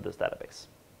molecule in this database.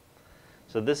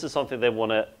 So this is something they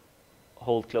want to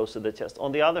hold close to the chest.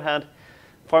 On the other hand,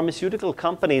 pharmaceutical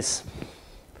companies,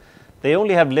 they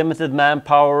only have limited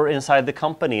manpower inside the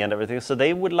company and everything, so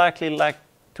they would likely like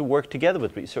to work together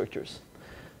with researchers.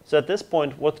 So at this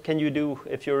point, what can you do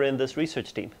if you're in this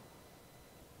research team?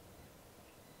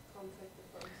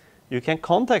 You can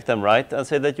contact them, right, and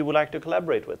say that you would like to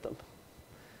collaborate with them.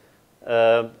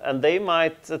 And they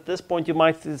might, at this point, you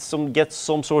might get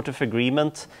some sort of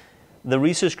agreement. The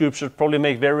research group should probably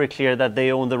make very clear that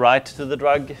they own the right to the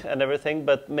drug and everything,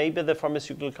 but maybe the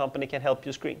pharmaceutical company can help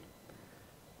you screen.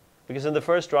 Because in the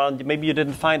first round, maybe you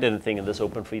didn't find anything in this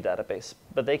open free database,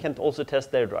 but they can also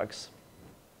test their drugs.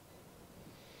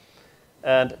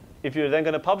 And if you're then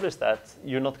going to publish that,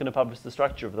 you're not going to publish the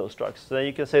structure of those drugs. So then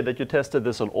you can say that you tested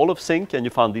this on all of zinc and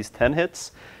you found these 10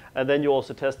 hits, and then you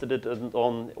also tested it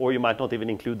on, or you might not even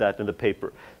include that in the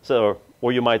paper. So,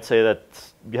 or you might say that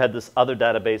you had this other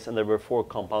database and there were 4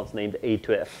 compounds named A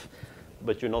to F,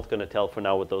 but you're not going to tell for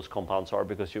now what those compounds are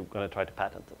because you're going to try to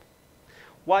patent them.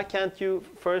 Why can't you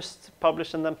first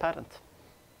publish and then patent?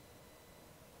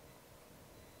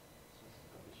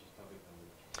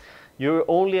 You're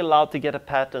only allowed to get a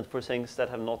patent for things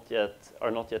that are not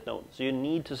yet known. So you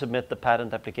need to submit the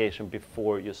patent application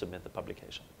before you submit the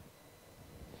publication.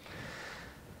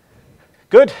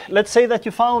 Good. Let's say that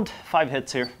you found 5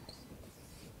 hits here,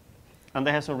 and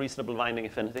they have some reasonable binding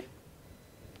affinity.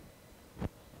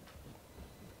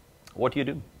 What do you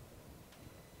do?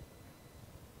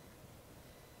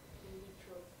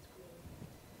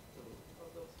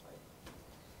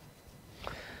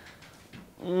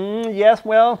 Yes,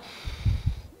 well,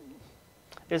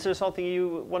 is there something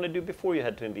you want to do before you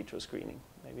head to in vitro screening,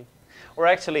 maybe? Or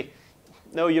actually,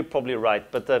 no, you're probably right,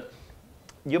 but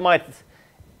you might,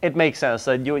 it makes sense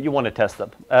that you want to test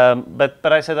them.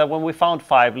 But I said that when we found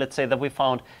 5, let's say that we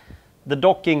found the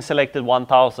docking selected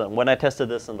 1,000. When I tested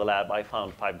this in the lab, I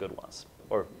found 5 good ones,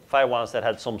 or 5 ones that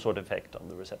had some sort of effect on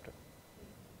the receptor.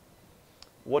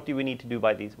 What do we need to do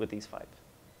with these 5?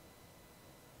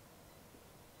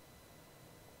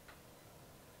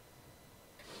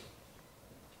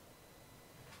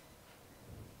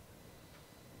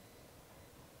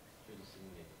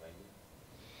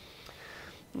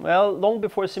 Well, long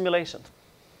before simulation.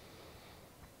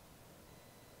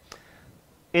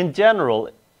 In general,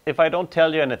 if I don't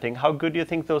tell you anything, how good do you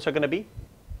think those are going to be?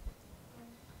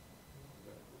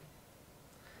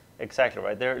 Exactly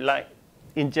right. They're like,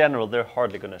 in general, they're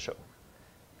hardly going to show.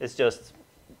 It's just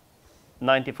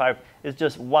 95. It's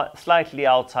just slightly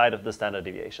outside of the standard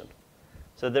deviation.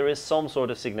 So there is some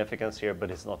sort of significance here, but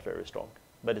it's not very strong.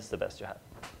 But it's the best you have.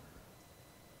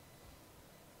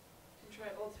 Try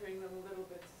altering them a little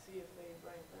bit to see if they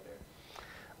rank better.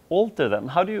 Alter them.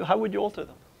 How would you alter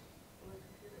them? On the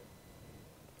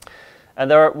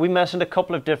computer. And we mentioned a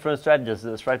couple of different strategies,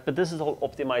 this, right? But this is all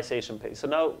optimization phase. So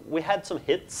now we had some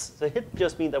hits. The hit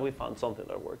just means that we found something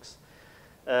that works.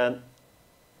 And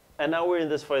now we're in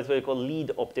this phase what we call lead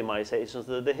optimization.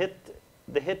 So the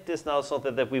hit is now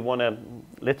something that we want to,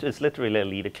 it's literally a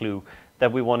lead, a clue,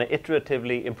 that we want to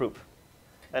iteratively improve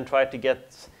and try to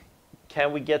get,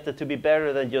 can we get it to be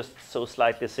better than just so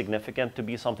slightly significant to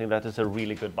be something that is a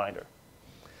really good binder?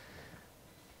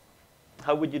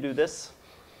 How would you do this?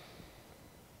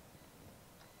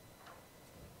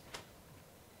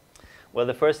 Well,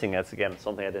 the first thing is, again,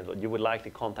 something I didn't, you would like to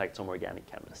contact some organic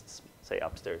chemists, say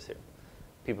upstairs here.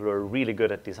 People who are really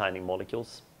good at designing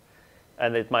molecules.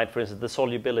 And it might, for instance, the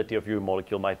solubility of your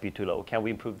molecule might be too low. Can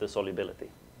we improve the solubility?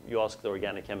 You ask the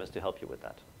organic chemist to help you with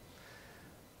that.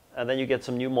 And then you get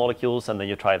some new molecules, and then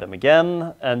you try them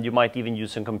again. And you might even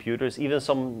use some computers. Even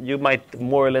some, you might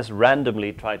more or less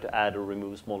randomly try to add or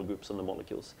remove small groups on the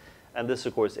molecules. And this,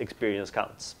 of course, experience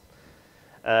counts.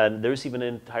 And there's even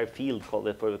an entire field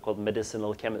called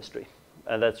medicinal chemistry.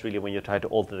 And that's really when you try to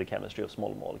alter the chemistry of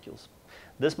small molecules.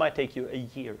 This might take you a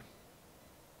year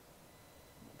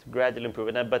to gradually improve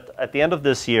it. But at the end of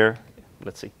this year,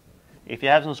 let's see, if you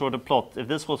have some sort of plot, if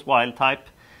this was wild type,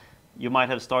 you might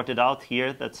have started out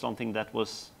here. That's something that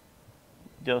was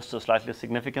just so slightly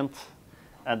significant.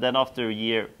 And then after a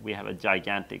year, we have a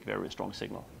gigantic, very strong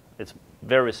signal. It's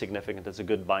very significant. It's a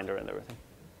good binder and everything.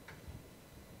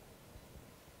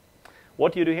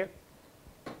 What do you do here?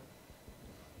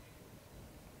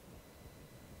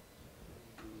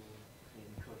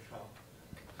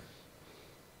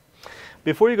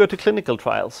 Before you go to clinical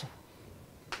trials,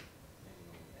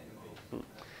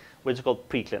 which is called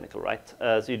preclinical, right?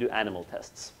 So you do animal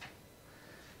tests.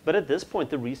 But at this point,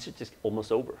 the research is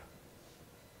almost over.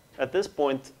 At this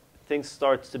point, things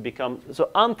start to become, so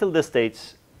until this stage,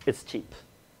 it's cheap.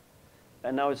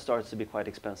 And now it starts to be quite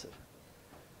expensive.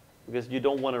 Because you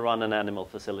don't want to run an animal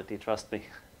facility, trust me.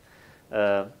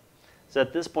 So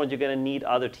at this point, you're going to need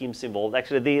other teams involved.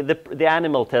 Actually, the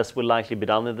animal test will likely be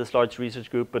done in this large research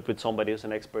group, but with somebody who's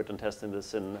an expert on testing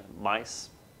this in mice.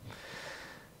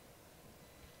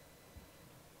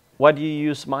 Why do you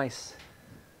use mice?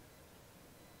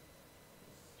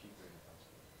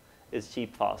 It's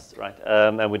cheap, fast, right?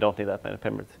 And we don't need that many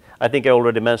parameters. I think I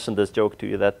already mentioned this joke to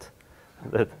you that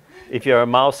if you're a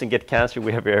mouse and get cancer,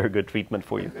 we have a very good treatment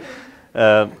for you.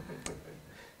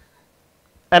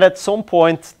 And at some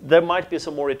point, there might be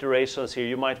some more iterations here.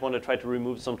 You might want to try to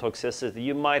remove some toxicity.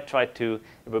 You might try to,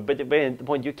 but at the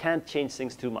point, you can't change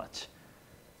things too much.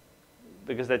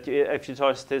 Because if you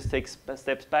take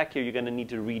steps back here, you're going to need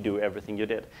to redo everything you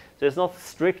did. So it's not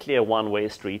strictly a one-way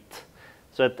street.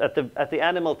 So at the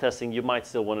animal testing, you might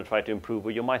still want to try to improve,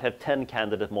 or you might have 10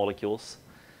 candidate molecules.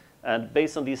 And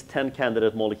based on these 10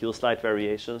 candidate molecules, slight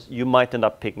variations, you might end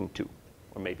up picking 2,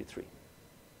 or maybe 3,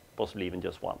 possibly even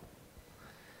just 1.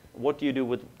 What do you do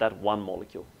with that one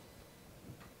molecule?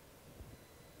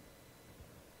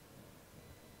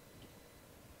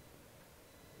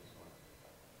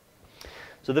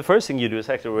 So the first thing you do is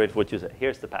actually write what you say.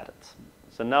 Here's the patent.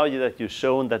 So now that you've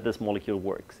shown that this molecule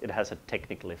works, it has a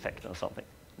technical effect on something.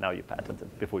 Now you patent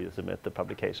it before you submit the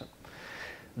publication.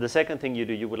 The second thing you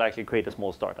do, you would likely create a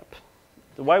small startup.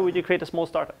 So why would you create a small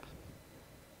startup?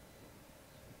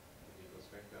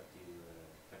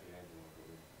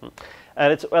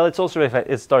 And it's also,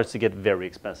 it starts to get very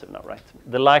expensive now, right?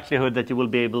 The likelihood that you will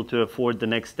be able to afford the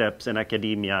next steps in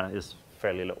academia is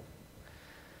fairly low.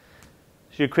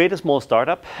 So you create a small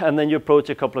startup, and then you approach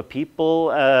a couple of people,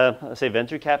 say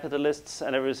venture capitalists,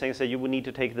 and everything, say you would need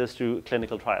to take this through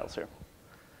clinical trials here.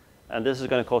 And this is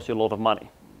going to cost you a lot of money.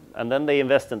 And then they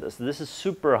invest in this. This is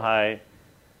super high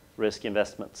risk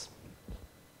investments.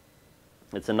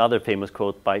 It's another famous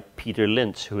quote by Peter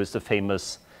Lynch, who is the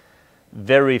famous,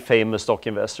 very famous stock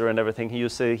investor and everything. He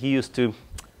used to,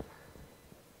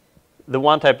 the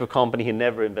one type of company he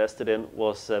never invested in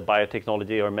was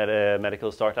biotechnology or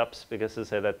medical startups, because he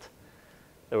said that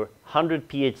there were 100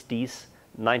 PhDs,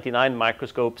 99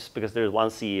 microscopes, because there's one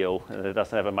CEO that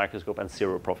doesn't have a microscope, and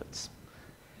 0 profits.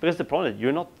 Because the problem is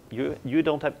you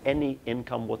don't have any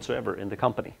income whatsoever in the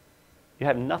company. You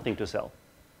have nothing to sell.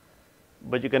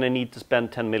 But you're going to need to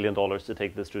spend $10 million to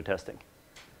take this through testing.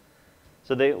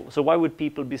 So why would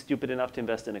people be stupid enough to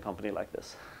invest in a company like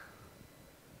this?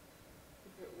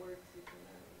 If it works, you can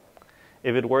earn a lot.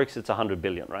 If it works, it's 100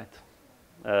 billion,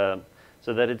 right?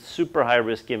 So that it's super high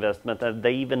risk investment, and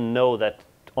they even know that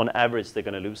on average they're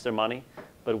going to lose their money,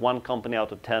 but one company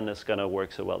out of 10 is going to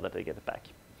work so well that they get it back.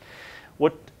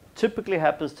 What typically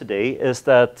happens today is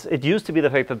that it used to be the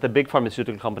fact that the big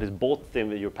pharmaceutical companies bought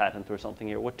your patent or something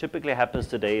here. What typically happens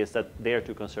today is that they are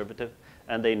too conservative,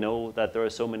 and they know that there are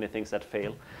so many things that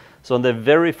fail. So in the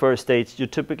very first stage, you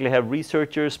typically have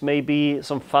researchers, maybe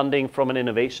some funding from an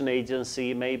innovation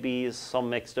agency, maybe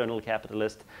some external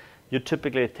capitalist. You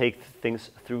typically take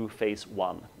things through phase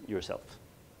 1 yourself,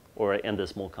 or in the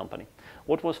small company.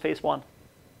 What was phase 1?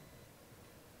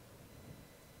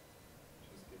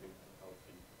 Just giving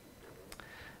healthy people.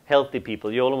 Healthy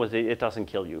people. You always, it doesn't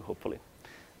kill you, hopefully.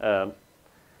 And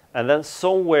then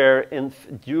somewhere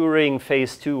during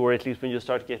phase 2, or at least when you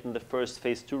start getting the first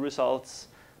phase 2 results,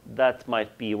 that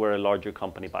might be where a larger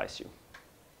company buys you.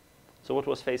 So what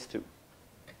was phase 2? To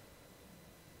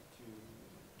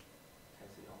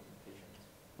test it on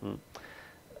patients.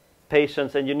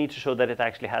 Patients, and you need to show that it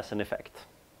actually has an effect.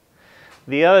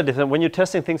 The other difference, when you're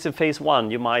testing things in phase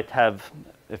 1, you might have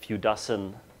a few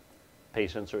dozen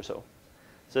patients or so.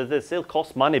 So it still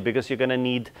costs money, because you're going to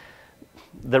need,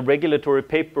 the regulatory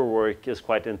paperwork is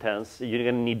quite intense. You're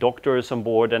going to need doctors on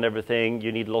board and everything.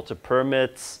 You need lots of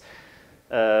permits.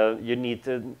 You need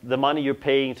the money you're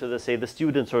paying to, say, the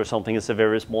students or something is a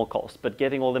very small cost. But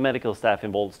getting all the medical staff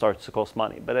involved starts to cost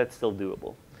money, but that's still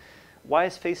doable. Why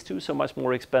is phase 2 so much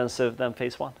more expensive than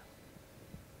phase 1?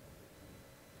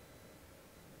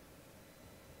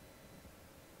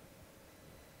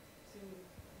 Because you need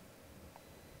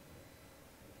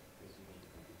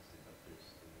to convince the doctors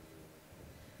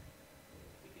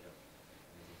to pick it up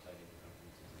and apply it in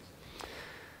the companies.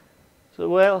 So,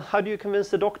 well, how do you convince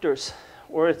the doctors,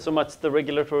 or so much the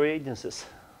regulatory agencies?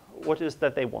 What is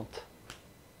that they want?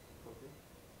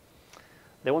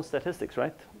 They want statistics,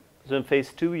 right? So in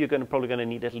phase 2, you're probably going to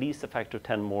need at least a factor of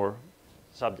 10 more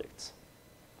subjects,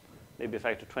 maybe a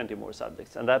factor of 20 more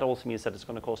subjects. And that also means that it's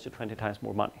going to cost you 20 times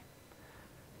more money.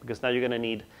 Because now you're going to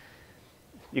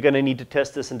need to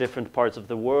test this in different parts of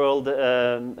the world.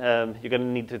 You're going to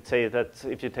need to say that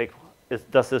if you take,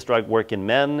 does this drug work in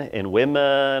men, in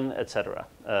women, etc.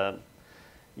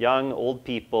 Young, old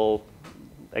people.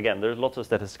 Again, there's lots of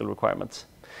statistical requirements.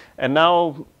 And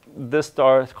now this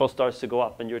cost starts to go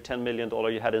up, and your $10 million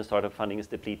you had in startup funding is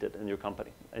depleted in your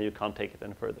company, and you can't take it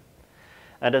any further.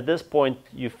 And at this point,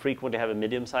 you frequently have a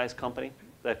medium-sized company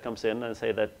that comes in and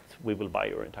say that we will buy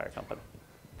your entire company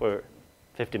for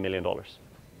 $50 million.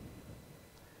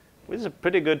 Which is a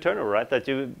pretty good turnover, right? That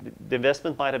the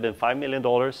investment might have been $5 million,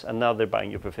 and now they're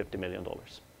buying you for $50 million.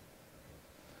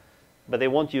 But they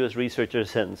want you as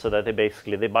researchers in, so that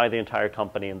they buy the entire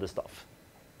company and the stuff.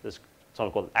 This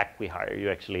something called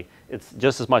acqui-hire. It's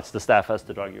just as much the staff as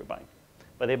the drug you're buying.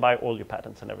 But they buy all your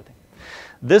patents and everything.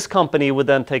 This company would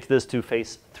then take this to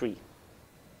phase 3.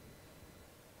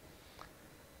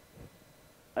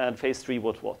 And phase 3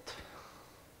 was what?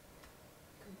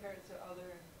 Compared to other.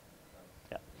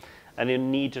 Yeah. And you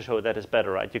need to show that it's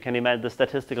better, right? You can imagine the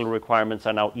statistical requirements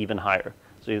are now even higher.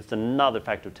 So it's another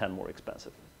factor of 10 more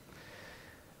expensive.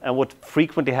 And what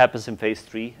frequently happens in phase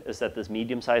 3 is that this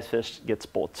medium-sized fish gets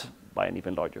bought by an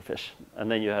even larger fish. And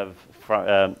then you have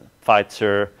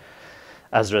Pfizer,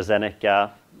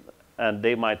 AstraZeneca, and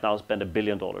they might now spend $1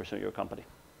 billion on your company,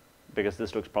 because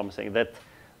this looks promising. That,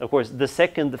 of course, the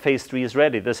second the phase 3 is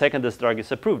ready, the second this drug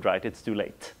is approved, right, it's too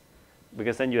late,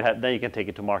 because then you can take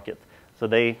it to market. So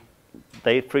they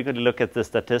frequently look at the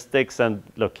statistics and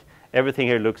look, everything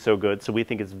here looks so good, so we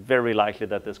think it's very likely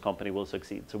that this company will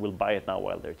succeed. So we'll buy it now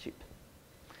while they're cheap.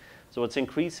 So it's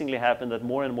increasingly happened that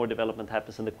more and more development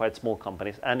happens in the quite small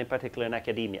companies, and in particular in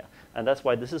academia. And that's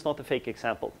why this is not a fake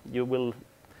example.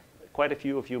 Quite a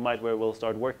few of you might very well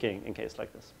start working in case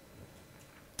like this.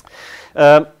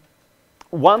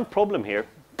 One problem here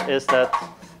is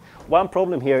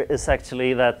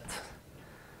actually that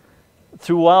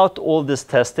throughout all this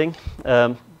testing,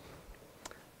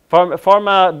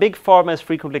 Big pharma is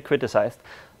frequently criticized.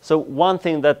 So one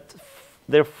thing that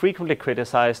they're frequently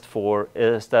criticized for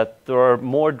is that there are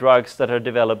more drugs that are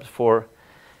developed for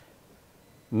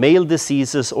male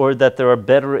diseases, or that there are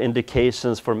better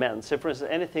indications for men. So for instance,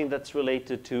 anything that's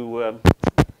related to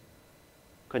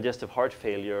congestive heart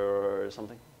failure or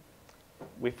something,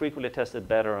 we frequently test it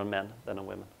better on men than on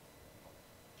women.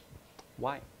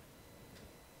 Why?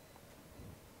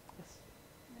 Yes.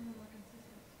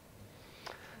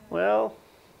 Well,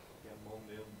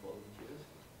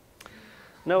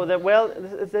 no, well,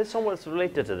 there's somewhat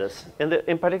related to this.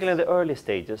 In particular in the early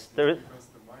stages, there is. Because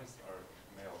the mice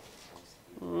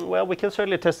are male. Well, we can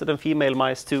certainly test it on female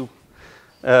mice too.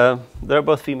 There are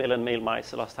both female and male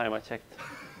mice. The last time I checked.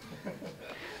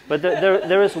 But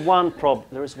there is one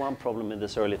problem in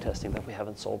this early testing that we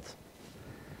haven't solved.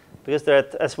 Because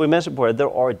as we mentioned before, there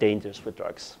are dangers with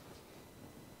drugs.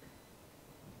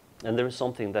 And there is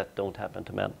something that don't happen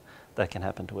to men that can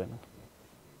happen to women.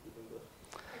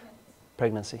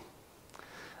 Pregnancy.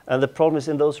 And the problem is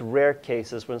in those rare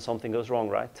cases when something goes wrong,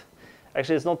 right?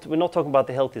 Actually, we're not talking about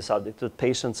the healthy subject, with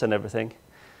patients and everything.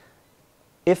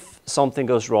 If something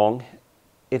goes wrong,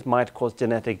 it might cause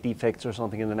genetic defects or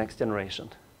something in the next generation.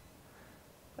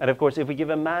 And of course, if we give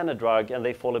a man a drug and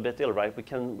they fall a bit ill, right, we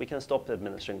can stop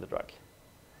administering the drug.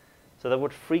 So that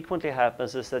what frequently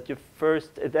happens is that you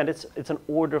first, and it's an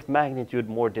order of magnitude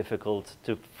more difficult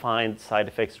to find side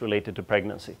effects related to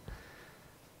pregnancy,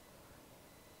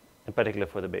 in particular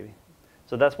for the baby.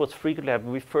 So that's what's frequently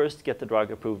happening. We first get the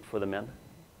drug approved for the men.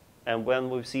 And when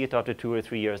we see it after 2 or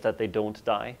 3 years that they don't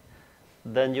die,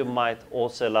 then you might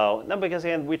also allow, now because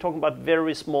again, we're talking about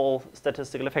very small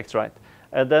statistical effects, right?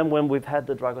 And then when we've had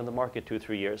the drug on the market 2 or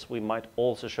 3 years, we might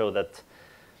also show that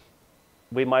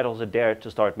we might also dare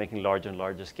to start making larger and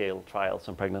larger scale trials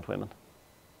on pregnant women.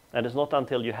 And it's not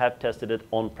until you have tested it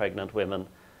on pregnant women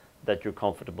that you're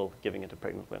comfortable giving it to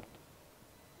pregnant women.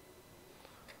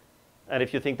 And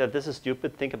if you think that this is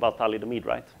stupid, think about thalidomide,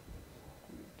 right?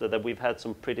 So that we've had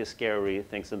some pretty scary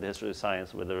things in the history of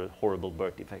science with the horrible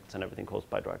birth defects and everything caused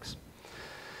by drugs.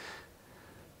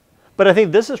 But I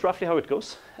think this is roughly how it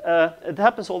goes. It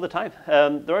happens all the time.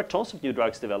 There are tons of new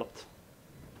drugs developed.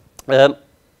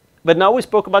 But now we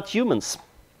spoke about humans.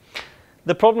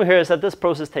 The problem here is that this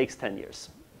process takes 10 years.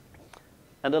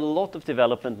 And a lot of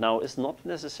development now is not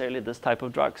necessarily this type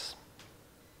of drugs.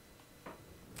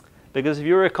 Because if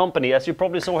you're a company, as you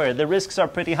probably saw here, the risks are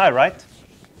pretty high, right?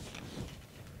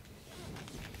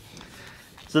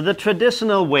 So the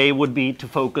traditional way would be to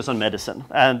focus on medicine.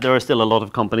 And there are still a lot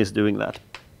of companies doing that.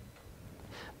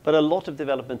 But a lot of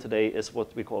development today is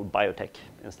what we call biotech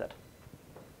instead.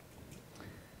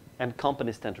 And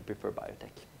companies tend to prefer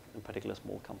biotech, in particular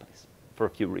small companies, for a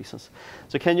few reasons.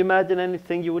 So can you imagine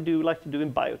anything you would like to do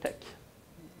in biotech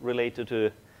related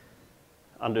to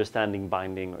understanding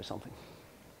binding or something?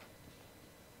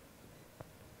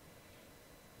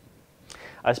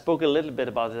 I spoke a little bit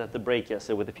about it at the break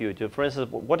yesterday with a few of you. For instance,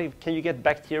 can you get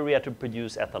bacteria to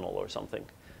produce ethanol or something?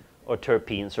 Or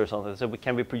terpenes or something? So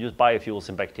can we produce biofuels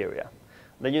in bacteria?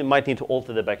 Then you might need to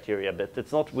alter the bacteria a bit.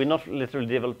 We're not literally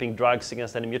developing drugs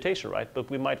against any mutation, right? But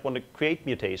we might want to create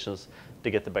mutations to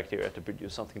get the bacteria to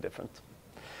produce something different.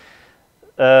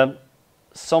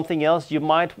 Something else, you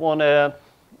might want to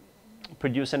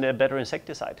produce a better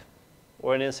insecticide,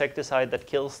 or an insecticide that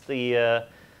kills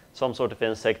some sort of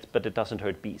insect, but it doesn't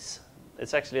hurt bees.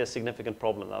 It's actually a significant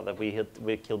problem now that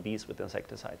we kill bees with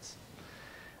insecticides.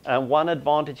 And one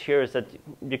advantage here is that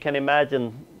you can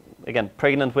imagine, again,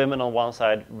 pregnant women on one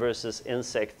side versus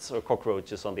insects or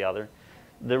cockroaches on the other.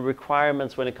 The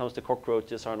requirements when it comes to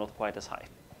cockroaches are not quite as high.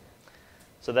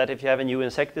 So that if you have a new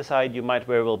insecticide, you might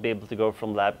very well be able to go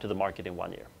from lab to the market in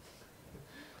 1 year,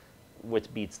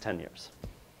 which beats 10 years.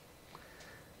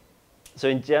 So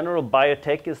in general,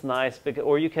 biotech is nice,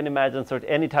 or you can imagine sort of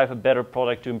any type of better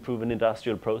product to improve an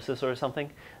industrial process or something.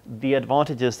 The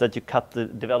advantage is that you cut the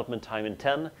development time in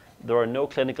 10. There are no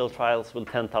clinical trials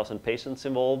with 10,000 patients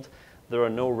involved. There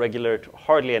are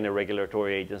hardly any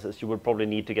regulatory agencies. You would probably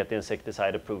need to get the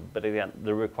insecticide approved. But again,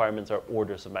 the requirements are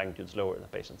orders of magnitudes lower than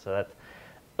patients. So that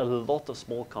a lot of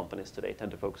small companies today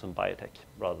tend to focus on biotech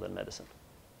rather than medicine.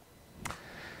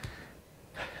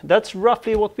 That's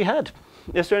roughly what we had.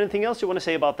 Is there anything else you want to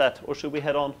say about that? Or should we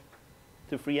head on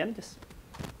to free energies?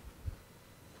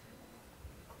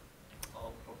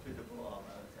 How profitable are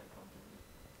biotech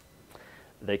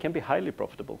companies? They can be highly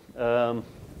profitable.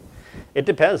 It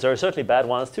depends. There are certainly bad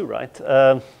ones too, right?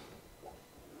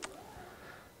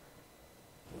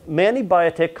 Many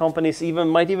biotech companies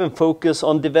might even focus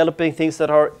on developing things that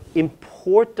are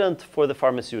important for the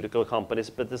pharmaceutical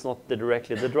companies, but it's not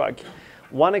directly the drug.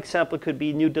 One example could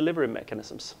be new delivery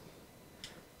mechanisms.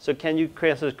 So can you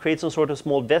create some sort of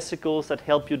small vesicles that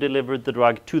help you deliver the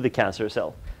drug to the cancer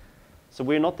cell? So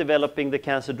we're not developing the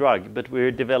cancer drug, but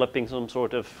we're developing some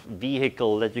sort of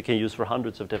vehicle that you can use for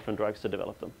hundreds of different drugs to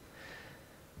develop them.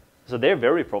 So they're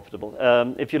very profitable.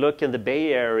 If you look in the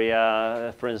Bay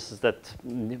Area, for instance, that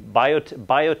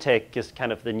biotech is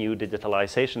kind of the new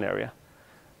digitalization area.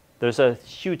 There's a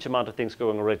huge amount of things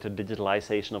going related to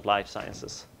digitalization of life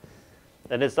sciences.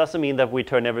 And it doesn't mean that we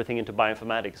turn everything into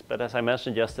bioinformatics, but as I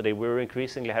mentioned yesterday, we're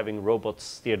increasingly having robots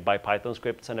steered by Python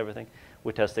scripts and everything.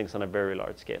 We test things on a very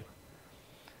large scale.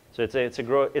 So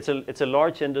it's a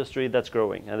large industry that's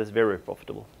growing, and it's very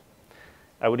profitable.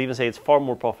 I would even say it's far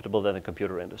more profitable than the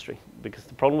computer industry, because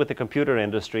the problem with the computer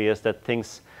industry is that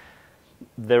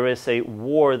there is a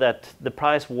war that the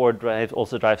price war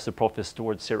also drives the profits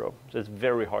towards zero. So it's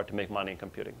very hard to make money in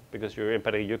computing, because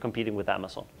you're competing with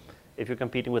Amazon. If you're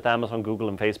competing with Amazon, Google,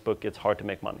 and Facebook, it's hard to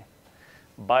make money.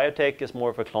 Biotech is more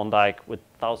of a Klondike with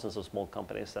thousands of small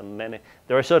companies, and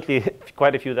there are certainly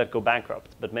quite a few that go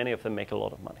bankrupt, but many of them make a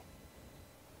lot of money.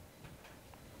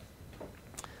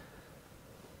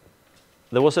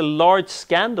 There was a large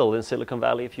scandal in Silicon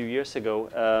Valley a few years ago.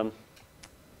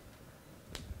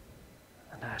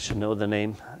 And I should know the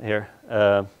name here,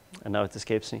 and now it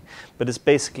escapes me. But it's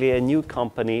basically a new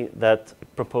company that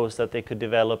proposed that they could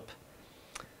develop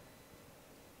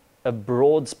a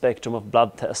broad spectrum of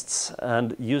blood tests,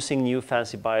 and using new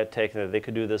fancy biotech, they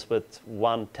could do this with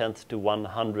 1/10 to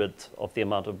 100th of the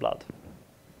amount of blood.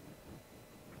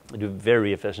 They do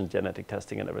very efficient genetic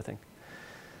testing and everything.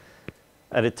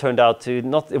 And it turned out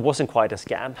it wasn't quite a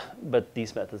scam, but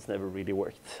these methods never really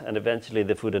worked. And eventually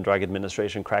the Food and Drug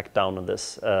Administration cracked down on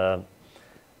this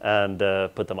and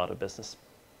put them out of business.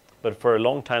 But for a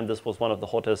long time, this was one of the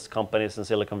hottest companies in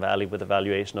Silicon Valley with a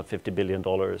valuation of $50 billion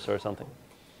or something.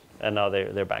 And now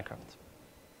they're bankrupt.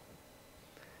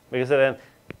 Because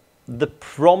the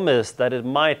promise that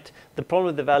the problem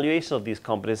with the valuation of these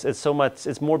companies is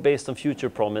it's more based on future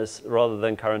promise rather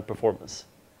than current performance.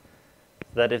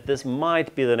 That if this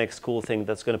might be the next cool thing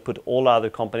that's going to put all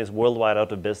other companies worldwide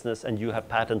out of business, and you have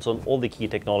patents on all the key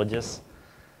technologies,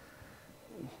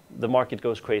 the market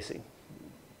goes crazy.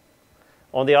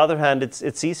 On the other hand,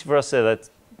 it's easy for us to say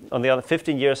that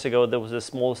 15 years ago, there was a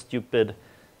small, stupid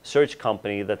search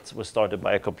company that was started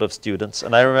by a couple of students.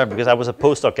 And I remember, because I was a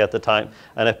postdoc at the time,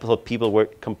 and I thought people were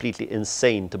completely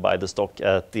insane to buy the stock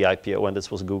at the IPO, and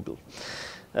this was Google.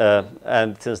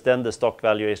 And since then, the stock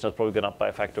valuation has probably gone up by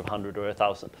a factor of 100 or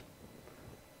 1,000.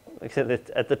 Except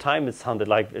at the time, it sounded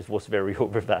like it was very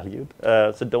overvalued.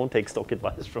 So don't take stock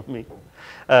advice from me.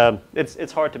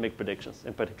 It's hard to make predictions,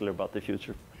 in particular about the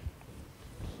future.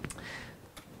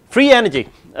 Free energy.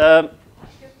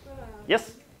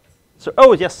 Yes? So,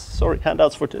 oh, yes, sorry,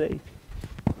 handouts for today.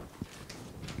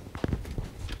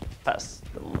 Pass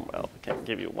them. Well, I can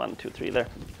give you 1, 2, 3 there.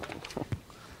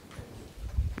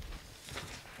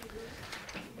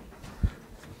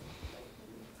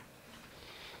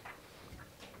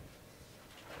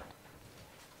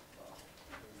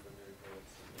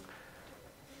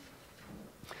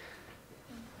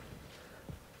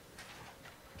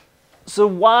 So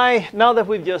why, now that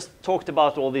we've just talked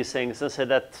about all these things and said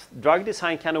that drug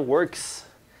design kind of works,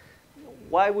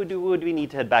 why would we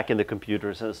need to head back into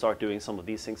computers and start doing some of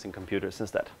these things in computers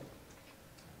instead?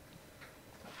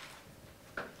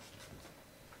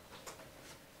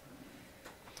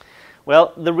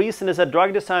 Well, the reason is that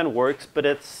drug design works, but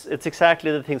it's exactly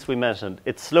the things we mentioned.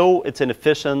 It's slow, it's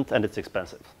inefficient, and it's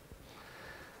expensive.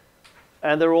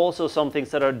 And there are also some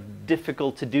things that are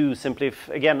difficult to do simply if,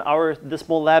 again, the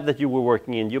small lab that you were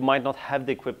working in, you might not have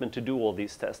the equipment to do all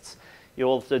these tests. You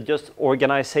also, just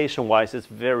organization-wise, it's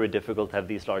very difficult to have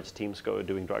these large teams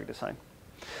doing drug design.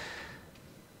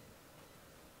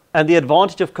 And the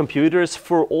advantage of computers,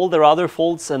 for all their other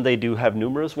faults, and they do have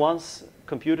numerous ones,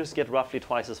 computers get roughly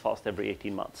twice as fast every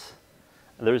 18 months.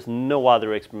 And there is no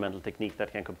other experimental technique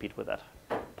that can compete with that.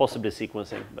 Possibly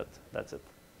sequencing, but that's it.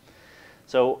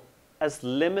 So, as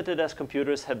limited as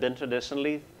computers have been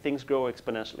traditionally, things grow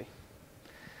exponentially.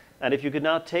 And if you could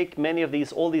now take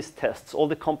all these tests, all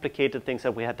the complicated things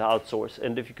that we had to outsource,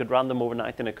 and if you could run them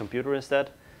overnight in a computer instead,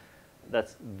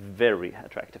 that's very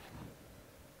attractive.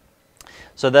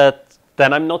 So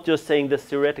then I'm not just saying this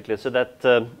theoretically, so that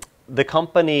the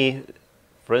company,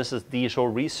 for instance, the Shaw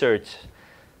Research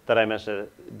that I mentioned,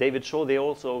 David Shaw, they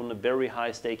also own a very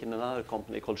high stake in another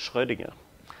company called Schrödinger.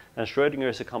 And Schrödinger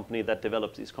is a company that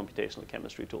develops these computational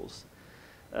chemistry tools.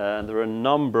 And there are a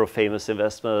number of famous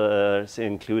investors,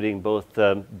 including both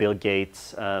Bill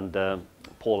Gates and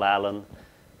Paul Allen,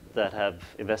 that have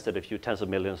invested a few tens of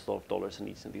millions of dollars in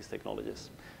each of these technologies.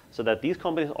 So that these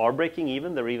companies are breaking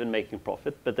even, they're even making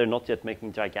profit, but they're not yet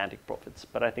making gigantic profits.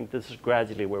 But I think this is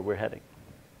gradually where we're heading.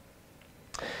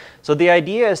 So the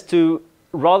idea is to,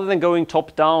 rather than going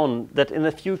top down, that in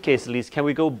a few cases at least, can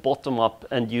we go bottom up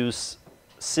and use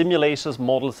simulations,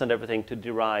 models and everything to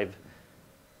derive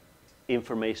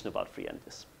information about free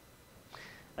energies.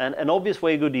 And an obvious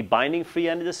way would be binding free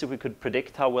energies, if we could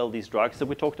predict how well these drugs that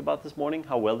we talked about this morning,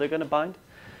 how well they're going to bind.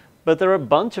 But there are a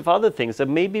bunch of other things that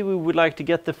maybe we would like to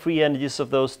get the free energies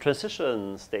of those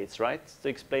transition states, right? To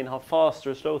explain how fast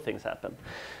or slow things happen.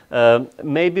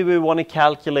 Maybe we want to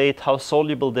calculate how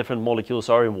soluble different molecules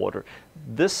are in water.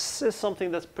 This is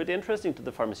something that's pretty interesting to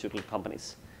the pharmaceutical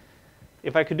companies.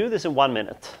 If I could do this in 1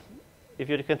 minute, if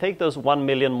you can take those 1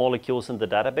 million molecules in the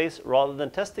database, rather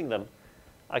than testing them,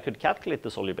 I could calculate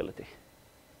the solubility.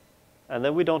 And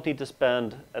then we don't need to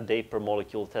spend a day per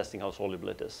molecule testing how soluble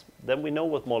it is. Then we know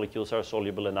what molecules are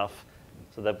soluble enough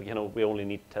so that we only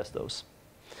need to test those.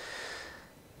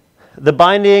 The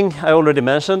binding, I already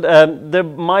mentioned. There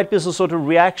might be some sort of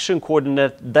reaction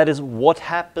coordinate. That is what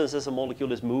happens as a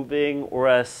molecule is moving or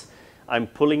as I'm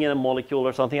pulling in a molecule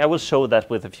or something. I will show that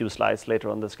with a few slides later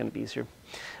on. That's going to be easier.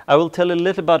 I will tell you a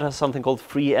little about something called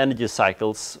free energy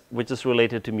cycles, which is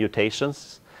related to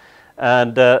mutations.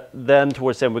 And then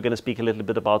towards the end, we're going to speak a little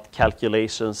bit about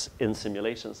calculations in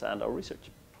simulations and our research.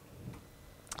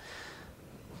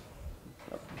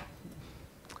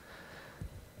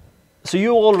 So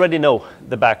you already know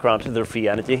the background to the free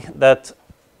energy, that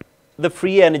the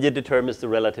free energy determines the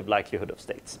relative likelihood of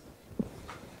states.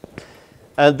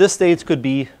 And this states could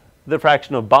be the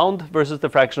fraction of bound versus the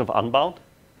fraction of unbound.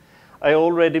 I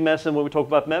already mentioned when we talk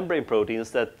about membrane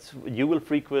proteins that you will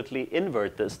frequently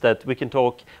invert this, that we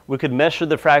could measure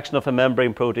the fraction of a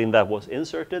membrane protein that was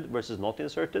inserted versus not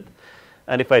inserted.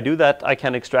 And if I do that, I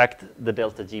can extract the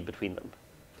delta G between them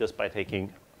just by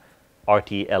taking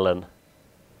RT ln,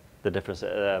 the difference,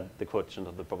 the quotient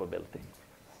of the probability.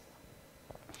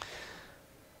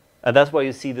 And that's why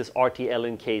you see this RT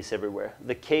ln case everywhere.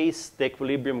 The case, the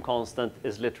equilibrium constant,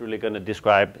 is literally going to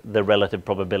describe the relative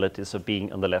probabilities of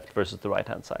being on the left versus the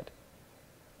right-hand side.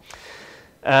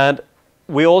 And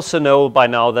we also know by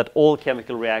now that all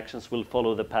chemical reactions will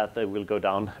follow the path that will go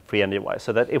down free energy-wise.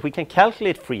 So that if we can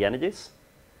calculate free energies,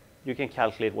 you can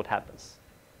calculate what happens.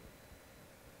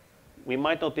 We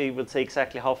might not be able to say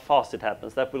exactly how fast it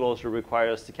happens. That will also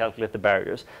require us to calculate the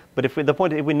barriers. But if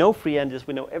we know free energies,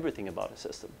 we know everything about a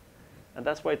system. And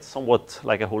that's why it's somewhat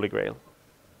like a holy grail.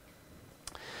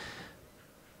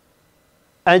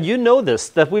 And you know this,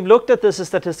 that we've looked at this in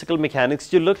statistical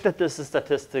mechanics. You looked at this in in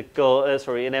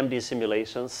MD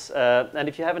simulations. And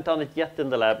if you haven't done it yet in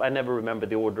the lab, I never remember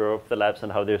the order of the labs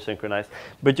and how they're synchronized.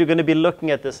 But you're going to be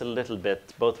looking at this a little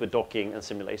bit, both with docking and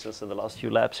simulations in the last few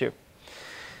labs here.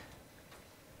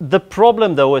 The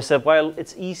problem, though, is that while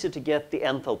it's easy to get the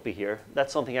enthalpy here,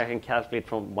 that's something I can calculate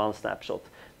from one snapshot.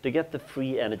 To get the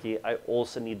free energy, I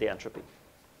also need the entropy.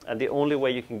 And the only way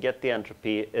you can get the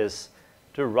entropy is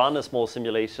to run a small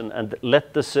simulation and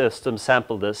let the system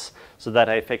sample this so that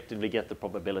I effectively get the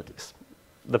probabilities,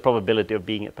 the probability of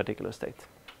being a particular state.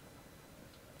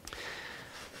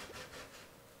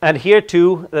 And here,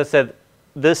 too, as I said,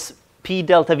 this P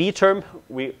delta V term,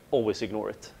 we always ignore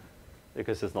it,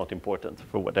 because it's not important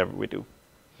for whatever we do.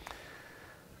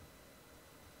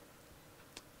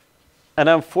 And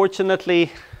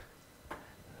unfortunately,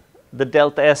 the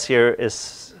delta S here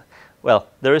is, well,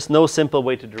 there is no simple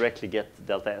way to directly get the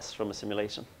delta S from a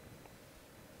simulation.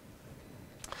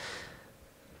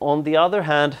 On the other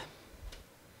hand,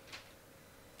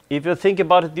 if you think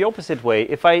about it the opposite way,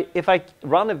 if I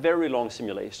run a very long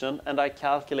simulation and I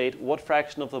calculate what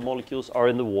fraction of the molecules are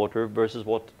in the water versus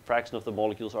what fraction of the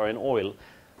molecules are in oil,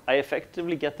 I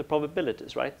effectively get the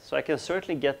probabilities, right? So I can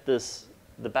certainly get this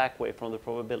the back way from the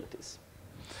probabilities.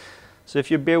 So if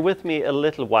you bear with me a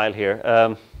little while here,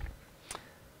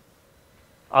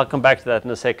 I'll come back to that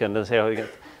in a second and say how you get.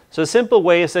 So a simple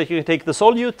way is that you can take the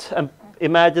solute and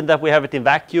imagine that we have it in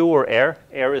vacuum or air.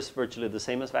 Air is virtually the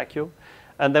same as vacuum.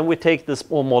 And then we take this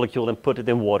small molecule and put it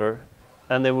in water.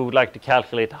 And then we would like to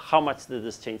calculate how much did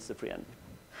this change the free energy.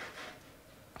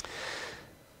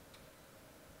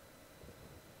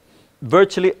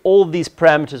 Virtually all these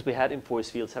parameters we had in force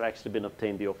fields have actually been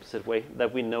obtained the opposite way.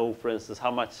 That we know, for instance,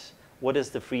 what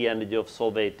is the free energy of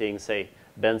solvating, say,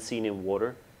 benzene in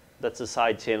water. That's a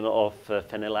side chain of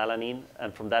phenylalanine.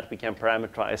 And from that, we can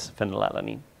parameterize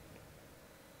phenylalanine.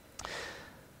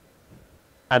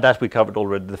 And that we covered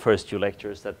already the first two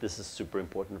lectures, that this is super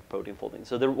important for protein folding.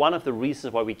 So one of the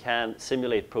reasons why we can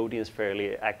simulate proteins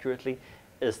fairly accurately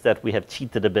is that we have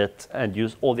cheated a bit and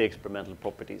used all the experimental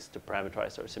properties to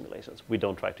parameterize our simulations. We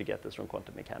don't try to get this from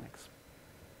quantum mechanics.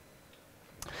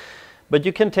 But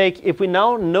you can take, if we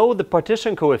now know the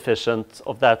partition coefficient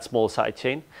of that small side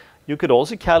chain, you could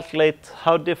also calculate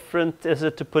how different is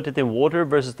it to put it in water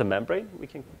versus the membrane. We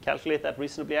can calculate that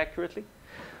reasonably accurately.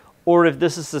 Or if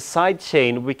this is a side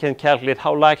chain, we can calculate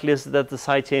how likely is it that the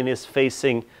side chain is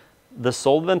facing the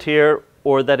solvent here,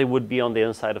 or that it would be on the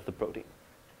inside of the protein.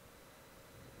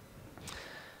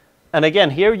 And again,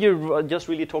 here you're just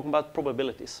really talking about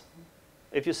probabilities.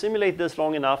 If you simulate this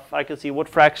long enough, I can see what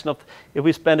fraction of, if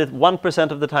we spend it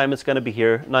 1% of the time it's going to be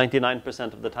here,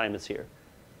 99% of the time it's here.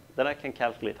 Then I can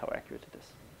calculate how accurate it is.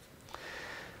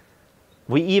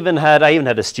 I even had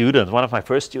a student, one of my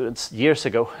first students years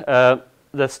ago,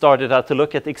 that started out to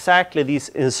look at exactly these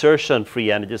insertion-free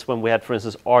energies when we had, for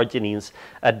instance, arginines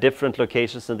at different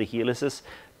locations in the helices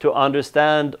to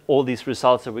understand all these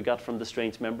results that we got from the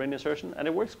strange membrane insertion, and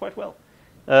it works quite well.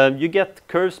 You get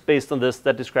curves based on this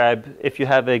that describe if you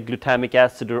have a glutamic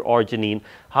acid or arginine,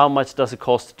 how much does it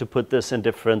cost to put this in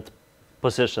different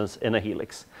positions in a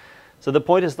helix. So the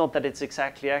point is not that it's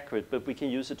exactly accurate, but we can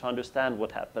use it to understand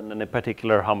what happened, and in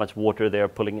particular how much water they are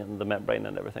pulling in the membrane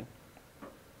and everything.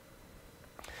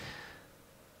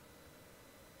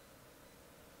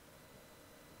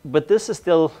 But this is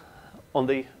still on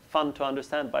the fun to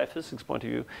understand biophysics point of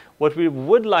view. What we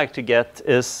would like to get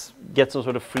is some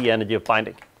sort of free energy of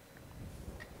binding.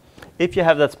 If you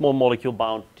have that small molecule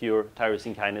bound to your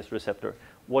tyrosine kinase receptor,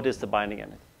 what is the binding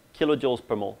energy? Kilojoules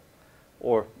per mole.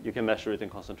 Or you can measure it in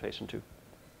concentration too.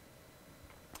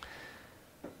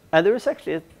 And there is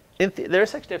actually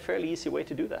a fairly easy way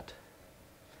to do that.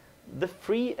 The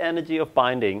free energy of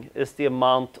binding is the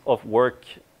amount of work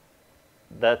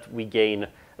that we gain.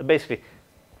 Basically,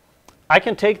 I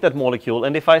can take that molecule,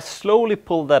 and if I slowly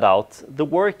pull that out, the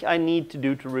work I need to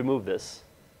do to remove this,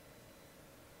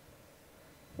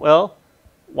 well,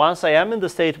 once I am in the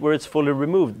state where it's fully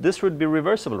removed, this would be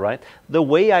reversible, right? The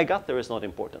way I got there is not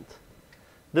important.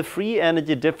 The free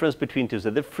energy difference between two, so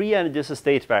the free energy is a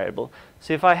state variable.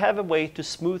 So if I have a way to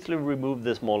smoothly remove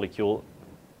this molecule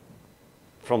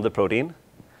from the protein,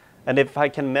 and if I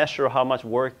can measure how much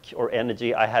work or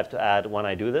energy I have to add when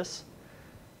I do this,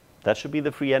 that should be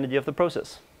the free energy of the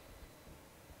process.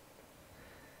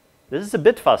 This is a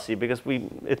bit fussy because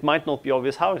it might not be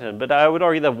obvious how it is, but I would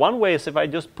argue that one way is if I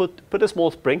just put a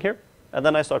small spring here, and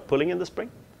then I start pulling in the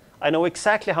spring. I know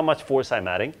exactly how much force I'm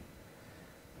adding,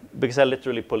 because I'm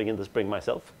literally pulling in the spring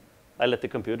myself. I let the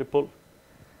computer pull.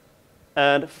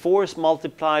 And force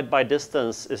multiplied by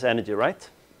distance is energy, right?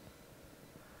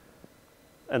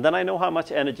 And then I know how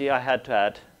much energy I had to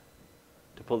add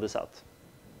to pull this out.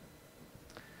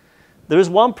 There is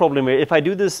one problem here. If I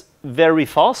do this very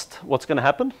fast, what's going to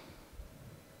happen?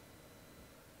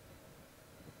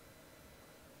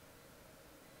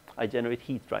 I generate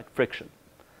heat, right? Friction.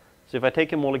 So if I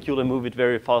take a molecule and move it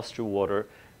very fast through water,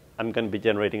 I'm going to be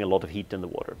generating a lot of heat in the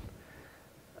water.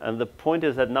 And the point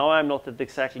is that now I'm not at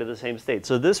exactly the same state.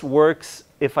 So this works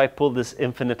if I pull this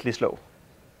infinitely slow.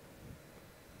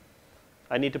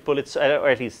 I need to pull it, or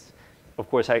at least, of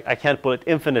course, I can't pull it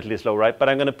infinitely slow, right? But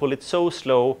I'm going to pull it so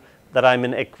slow that I'm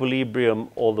in equilibrium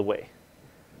all the way,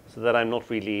 so that I'm not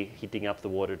really heating up the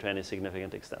water to any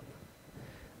significant extent.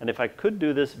 And if I could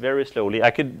do this very slowly,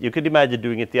 you could imagine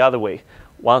doing it the other way.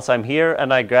 Once I'm here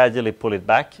and I gradually pull it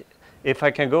back, if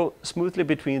I can go smoothly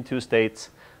between two states,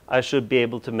 I should be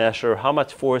able to measure how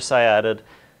much force I added.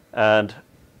 And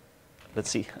let's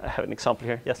see, I have an example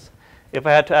here. Yes. If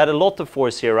I had to add a lot of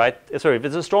force here, right? Sorry, if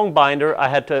it's a strong binder, I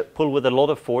had to pull with a lot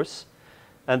of force.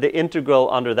 And the integral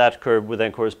under that curve would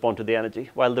then correspond to the energy,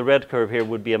 while the red curve here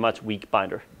would be a much weak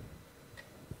binder.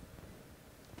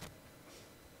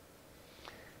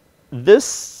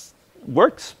 This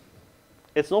works.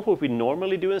 It's not what we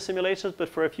normally do in simulations, but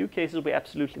for a few cases, we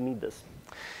absolutely need this.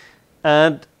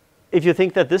 And if you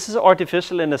think that this is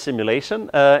artificial in a simulation,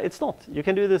 it's not. You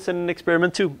can do this in an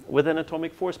experiment too, with an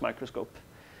atomic force microscope.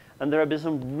 And there have been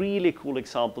some really cool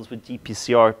examples with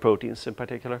GPCR proteins in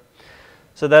particular.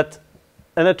 So that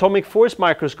an atomic force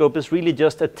microscope is really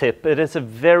just a tip. It is a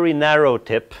very narrow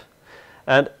tip.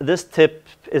 And this tip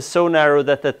is so narrow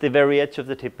that at the very edge of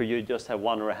the tip here, you just have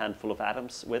one or a handful of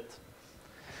atoms width.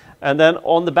 And then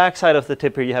on the back side of the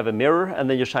tip here, you have a mirror, and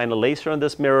then you shine a laser on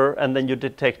this mirror, and then you're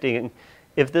detecting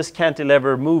if this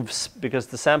cantilever moves, because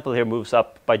the sample here moves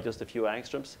up by just a few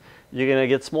angstroms, you're going to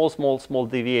get small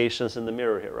deviations in the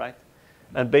mirror here, right?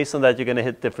 And based on that, you're going to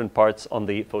hit different parts on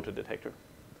the photodetector.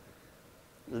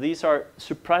 These are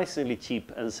surprisingly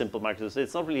cheap and simple microscopes.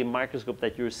 It's not really a microscope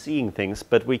that you're seeing things,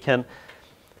 but we can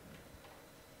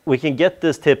we can get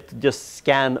this tip to just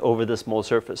scan over the small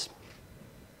surface.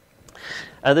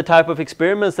 And the type of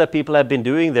experiments that people have been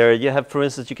doing there, you have, for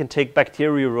instance, you can take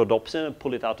bacterial rhodopsin and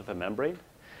pull it out of a membrane.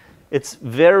 It's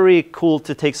very cool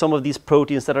to take some of these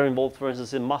proteins that are involved, for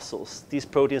instance, in muscles, these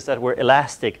proteins that were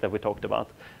elastic that we talked about.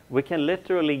 We can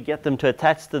literally get them to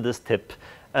attach to this tip,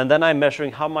 and then I'm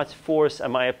measuring how much force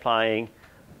am I applying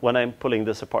when I'm pulling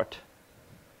this apart.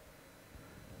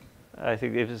 I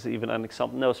think this is even an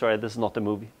example. No, sorry, this is not a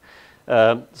movie.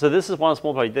 So this is one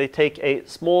small part. They take a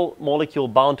small molecule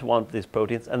bound to one of these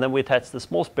proteins, and then we attach the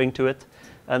small spring to it,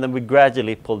 and then we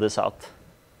gradually pull this out.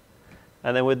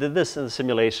 And then we did this in the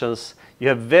simulations. You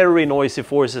have very noisy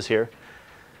forces here.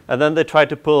 And then they tried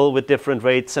to pull with different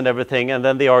rates and everything, and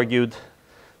then they argued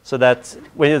so that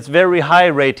when it's very high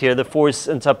rate here, the force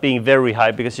ends up being very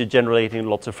high because you're generating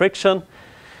lots of friction.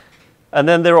 And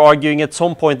then they're arguing at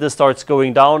some point this starts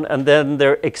going down, and then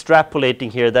they're extrapolating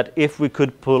here that if we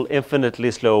could pull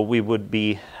infinitely slow, we would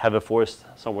have a force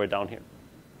somewhere down here.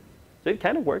 So it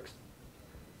kind of works.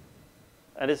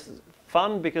 And it's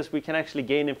fun because we can actually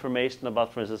gain information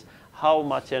about, for instance, how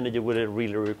much energy would it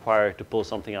really require to pull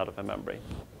something out of a membrane.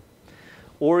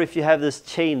 Or if you have this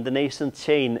chain, the nascent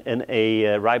chain in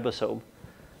a ribosome,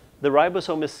 the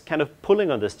ribosome is kind of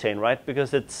pulling on this chain, right?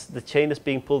 Because the chain is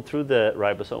being pulled through the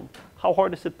ribosome. How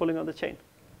hard is it pulling on the chain?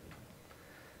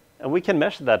 And we can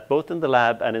measure that both in the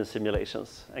lab and in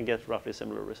simulations and get roughly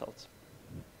similar results.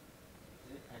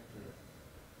 Is it accurate?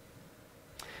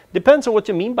 Depends on what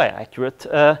you mean by accurate.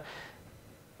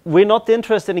 We're not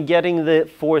interested in getting the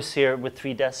force here with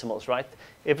 3 decimals, right?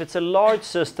 If it's a large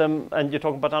system and you're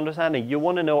talking about understanding, you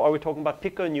want to know, are we talking about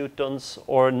piconewtons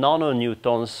or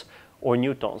nanonewtons or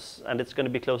newtons? And it's going to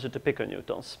be closer to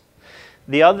piconewtons.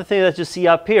 The other thing that you see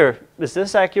up here, is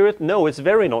this accurate? No, it's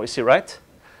very noisy, right?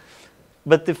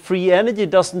 But the free energy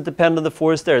doesn't depend on the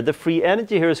force there. The free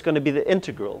energy here is going to be the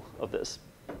integral of this.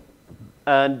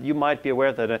 And you might be aware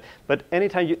of that. But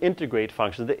anytime you integrate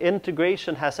functions, the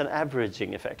integration has an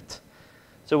averaging effect.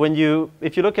 So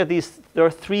if you look at these, there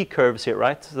are 3 curves here,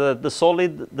 right? The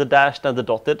solid, the dashed, and the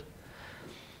dotted.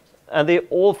 And they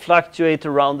all fluctuate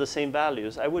around the same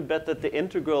values. I would bet that the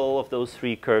integral of those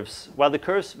 3 curves, while the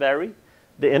curves vary,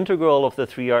 the integral of the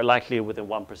 3 are likely within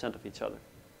 1% of each other.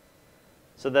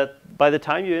 So that by the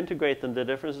time you integrate them, the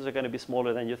differences are going to be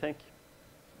smaller than you think.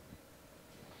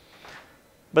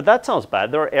 But that sounds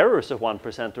bad. There are errors of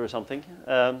 1% or something.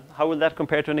 How will that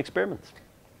compare to an experiment?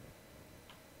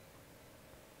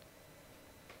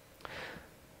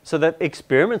 So that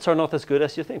experiments are not as good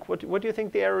as you think. What do you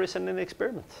think the error is in an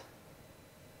experiment?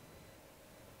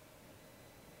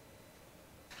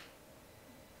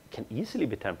 It can easily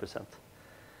be 10%.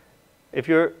 If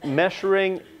you're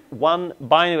measuring one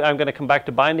binding, I'm going to come back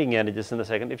to binding energies in a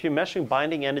second. If you're measuring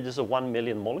binding energies of 1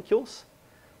 million molecules,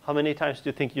 how many times do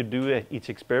you think you do each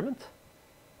experiment?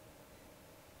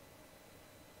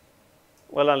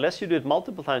 Well, unless you do it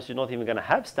multiple times, you're not even going to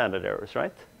have standard errors,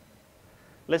 right?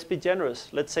 Let's be generous.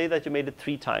 Let's say that you made it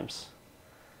 3 times.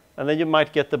 And then you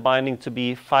might get the binding to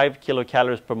be 5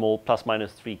 kilocalories per mole plus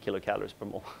minus 3 kilocalories per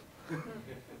mole.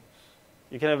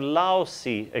 You can have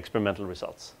lousy experimental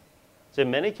results. So in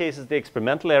many cases, the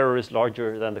experimental error is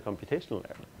larger than the computational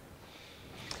error.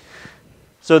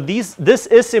 So this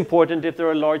is important if there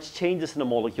are large changes in a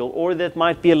molecule, or that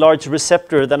might be a large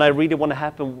receptor. Then I really want to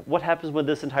happen. What happens when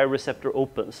this entire receptor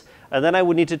opens? And then I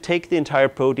would need to take the entire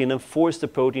protein and force the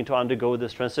protein to undergo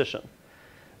this transition.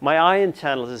 My ion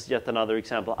channels is yet another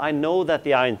example. I know that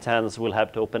the ion channels will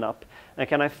have to open up. And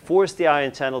can I force the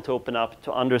ion channel to open up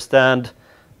to understand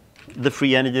the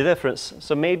free energy difference?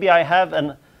 So maybe I have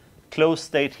a closed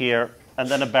state here, and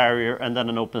then a barrier, and then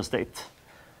an open state.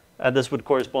 And this would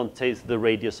correspond to the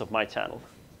radius of my channel.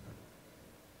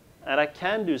 And I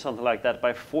can do something like that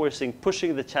by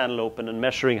pushing the channel open and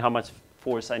measuring how much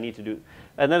force I need to do.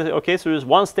 And then, okay, so there's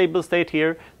one stable state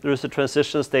here, there's a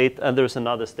transition state, and there's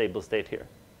another stable state here.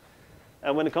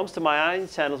 And when it comes to my ion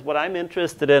channels, what I'm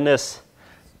interested in is,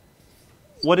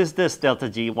 what is this delta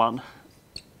G1?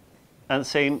 And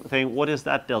same thing, what is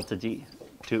that delta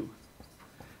G2?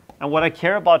 And what I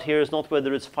care about here is not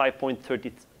whether it's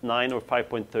 5.39 or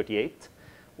 5.38.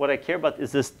 What I care about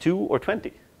is this 2 or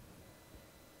 20.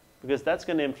 Because that's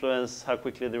going to influence how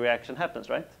quickly the reaction happens,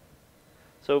 right?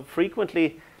 So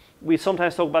frequently, we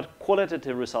sometimes talk about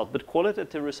qualitative results, but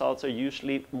qualitative results are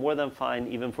usually more than fine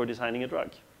even for designing a drug.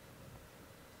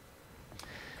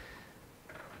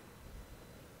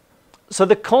 So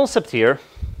the concept here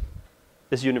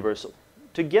is universal.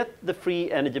 To get the free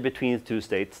energy between the 2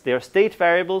 states, they are state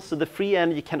variables, so the free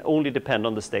energy can only depend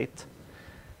on the state.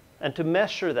 And to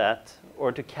measure that,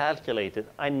 or to calculate it,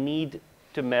 I need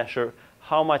to measure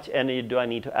how much energy do I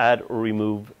need to add or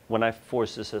remove when I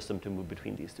force the system to move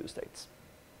between these two states.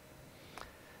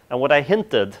 And what I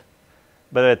hinted,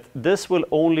 but this will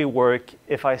only work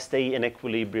if I stay in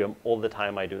equilibrium all the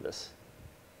time I do this.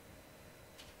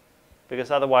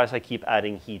 Because otherwise I keep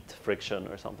adding heat, friction,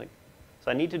 or something.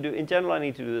 So I need to do, in general, I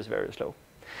need to do this very slow.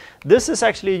 This is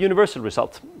actually a universal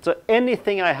result. So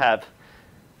anything I have,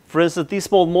 for instance, these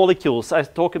small molecules, I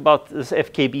talked about this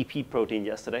FKBP protein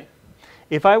yesterday.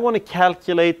 If I want to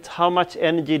calculate how much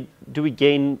energy do we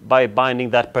gain by binding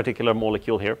that particular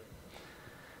molecule here,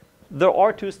 there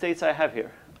are two states I have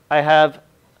here. I have,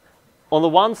 on the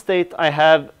one state, I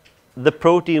have the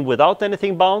protein without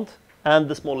anything bound and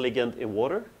the small ligand in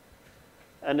water.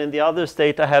 And in the other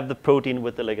state, I have the protein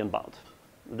with the ligand bound.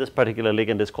 This particular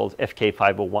ligand is called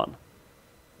FK501.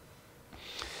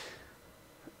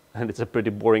 And it's a pretty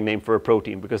boring name for a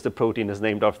protein because the protein is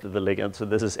named after the ligand. So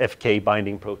this is FK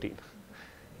binding protein.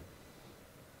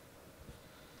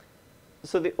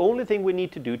 So the only thing we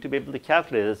need to do to be able to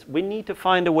calculate is we need to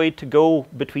find a way to go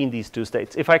between these two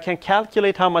states. If I can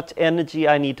calculate how much energy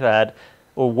I need to add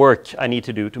or work I need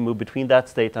to do to move between that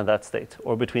state and that state,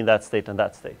 or between that state and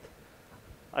that state,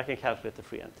 I can calculate the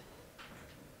free energy.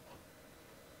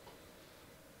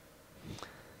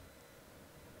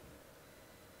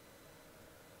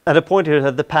 And the point here is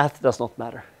that the path does not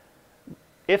matter.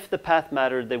 If the path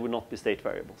mattered, they would not be state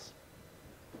variables.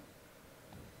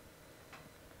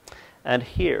 And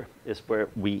here is where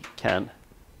we can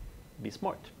be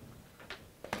smart.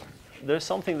 There's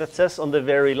something that says on the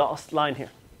very last line here.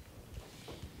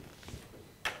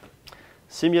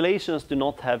 Simulations do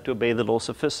not have to obey the laws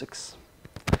of physics.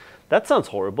 That sounds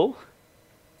horrible.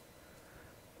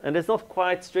 And it's not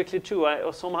quite strictly true. I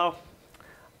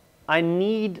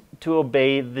need to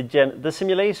obey the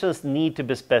simulations need to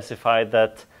be specified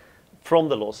that from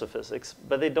the laws of physics,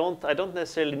 but I don't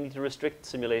necessarily need to restrict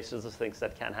simulations to things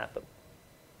that can happen.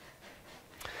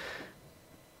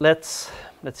 Let's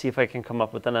see if I can come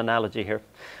up with an analogy here.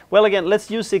 Well, again, let's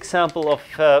use the example of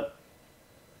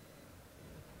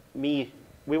me.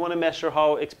 We want to measure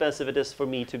how expensive it is for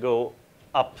me to go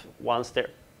up one stair.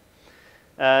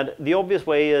 And the obvious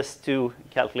way is to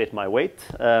calculate my weight,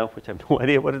 which I have no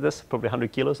idea what it is, probably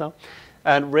 100 kilos now,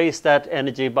 and raise that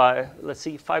energy by, let's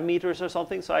see, 5 meters or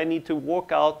something. So I need to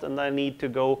walk out and I need to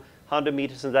go 100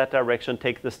 meters in that direction,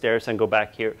 take the stairs and go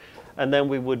back here. And then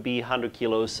we would be 100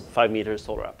 kilos, 5 meters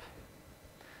taller up.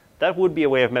 That would be a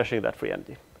way of measuring that free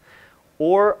energy.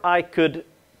 Or I could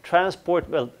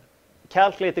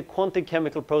calculate the quantum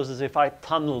chemical process if I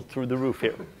tunnel through the roof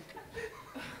here.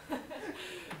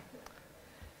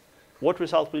 What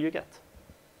result will you get?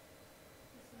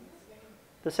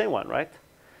 The same one, right?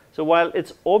 So while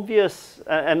it's obvious,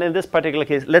 and in this particular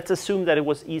case, let's assume that it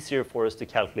was easier for us to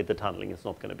calculate the tunneling. It's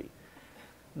not going to be.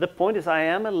 The point is I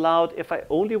am allowed, if I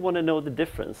only want to know the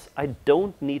difference, I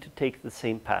don't need to take the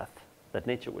same path that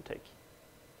nature would take.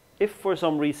 If for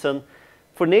some reason,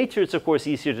 for nature it's of course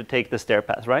easier to take the stair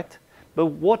path, right? But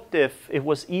what if it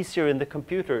was easier in the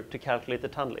computer to calculate the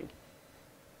tunneling?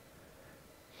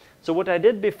 So what I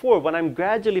did before, when I'm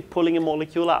gradually pulling a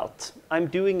molecule out, I'm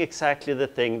doing exactly the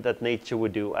thing that nature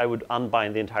would do. I would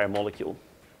unbind the entire molecule.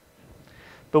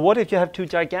 But what if you have two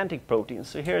gigantic proteins?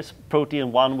 So here's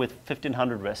protein 1 with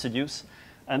 1,500 residues.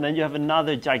 And then you have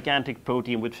another gigantic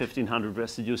protein with 1,500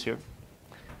 residues here.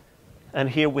 And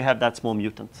here we have that small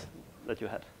mutant that you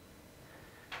had.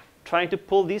 Trying to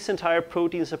pull these entire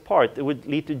proteins apart, it would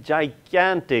lead to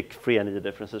gigantic free energy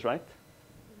differences, right?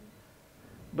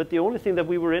 But the only thing that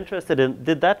we were interested in,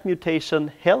 did that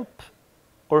mutation help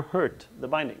or hurt the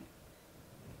binding?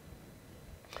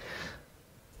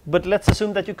 But let's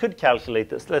assume that you could calculate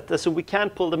this. Let's assume we can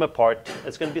pull them apart.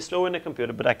 It's going to be slow in a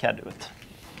computer, but I can do it.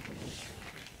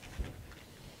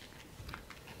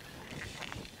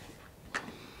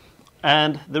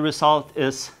 And the result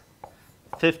is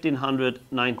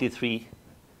 1,593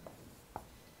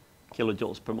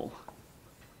 kilojoules per mole.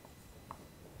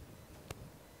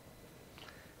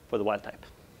 For the wild type.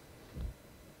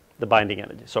 The binding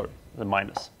energy, sorry, the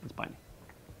minus is binding.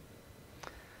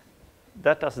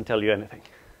 That doesn't tell you anything.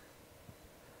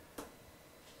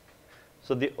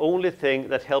 So the only thing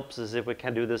that helps is if we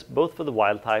can do this both for the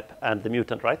wild type and the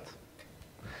mutant, right?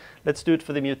 Let's do it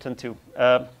for the mutant too.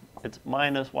 It's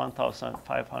minus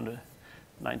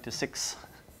 1,596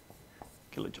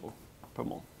 kilojoule per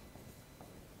mole.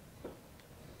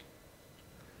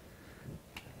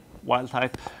 Wild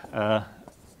type,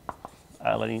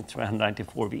 alanine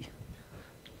 394V.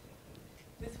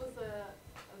 This was the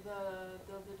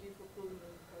delta G for pooling,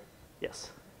 right?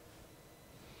 Yes.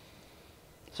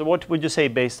 So what would you say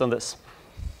based on this?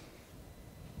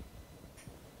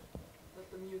 That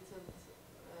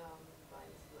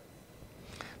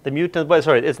The mutant, well,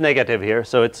 sorry, it's negative here,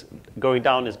 so it's going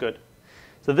down is good.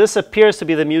 So this appears to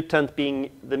be the mutant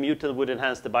would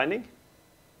enhance the binding,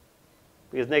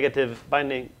 because negative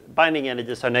binding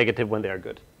energies are negative when they are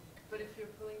good. But if you're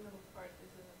pulling them apart,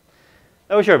 isn't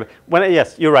it? Oh, sure.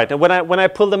 Yes, you're right. And when I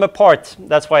pull them apart,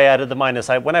 that's why I added the minus.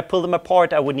 When I pull them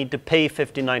apart, I would need to pay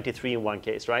 1593 in one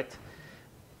case, right?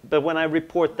 But when I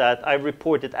report that, I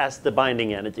report it as the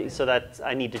binding energy, so that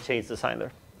I need to change the sign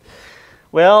there.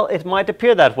 Well, it might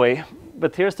appear that way,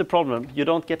 but here's the problem. You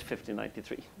don't get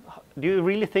 1593. Do you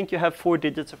really think you have 4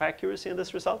 digits of accuracy in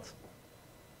this result?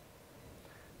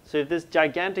 So if there's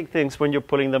gigantic things when you're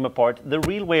pulling them apart, the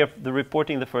real way of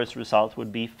reporting the first result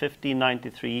would be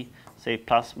 1593, say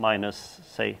plus minus,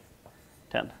 say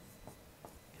 10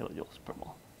 kilojoules per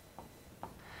mole.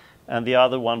 And the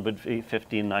other one would be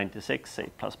 1596, say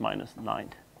plus minus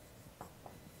 9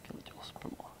 kilojoules per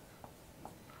mole.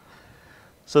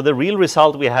 So the real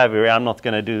result we have here, I'm not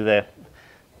going to do the,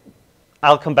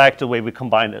 I'll come back to the way we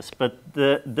combine this, but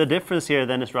the difference here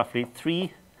then is roughly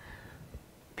 3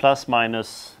 plus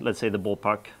minus, let's say the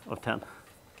ballpark of 10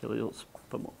 kilojoules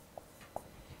per mole.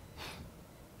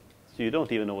 So you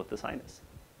don't even know what the sign is.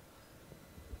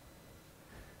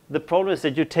 The problem is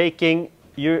that you're taking,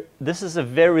 this is a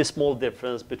very small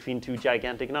difference between 2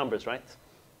 gigantic numbers, right?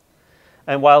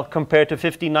 And while compared to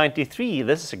 1593,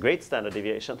 this is a great standard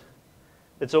deviation.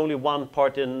 It's only one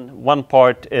part in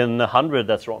 100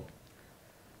 that's wrong.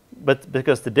 But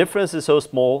because the difference is so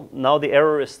small, now the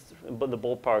error is in the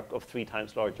ballpark of 3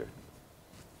 times larger.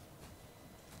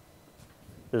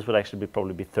 This would actually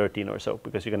probably be 13 or so,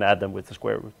 because you're going to add them with the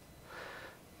square root.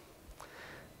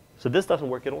 So this doesn't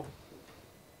work at all.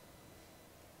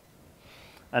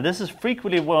 And this is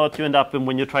frequently what you end up in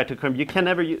when you try to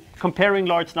comparing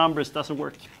large numbers doesn't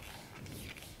work.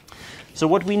 So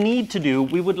what we need to do,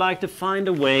 we would like to find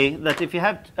a way that if you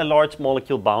have a large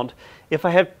molecule bound, if I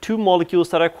have 2 molecules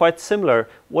that are quite similar,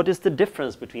 what is the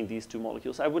difference between these 2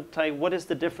 molecules? I would tell you, what is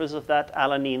the difference of that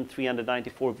alanine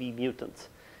 394V mutant?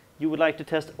 You would like to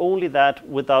test only that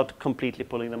without completely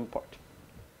pulling them apart.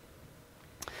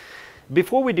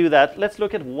 Before we do that, let's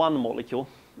look at one molecule.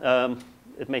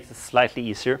 It makes it slightly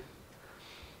easier.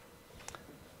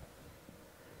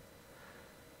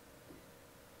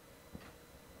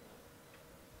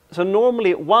 So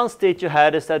normally, one state you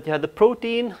had is that you had the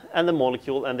protein and the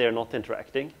molecule, and they are not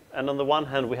interacting. And on the one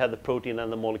hand, we had the protein and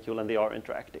the molecule, and they are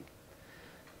interacting.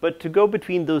 But to go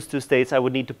between those 2 states, I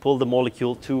would need to pull the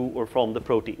molecule to or from the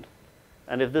protein.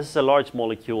 And if this is a large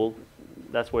molecule,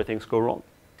 that's where things go wrong.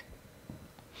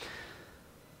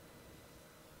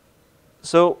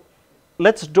 So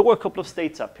let's draw a couple of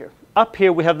states up here. Up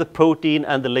here, we have the protein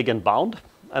and the ligand bound.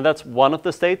 And that's one of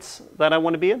the states that I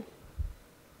want to be in.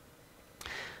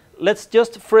 Let's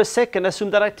just for a second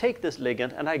assume that I take this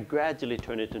ligand and I gradually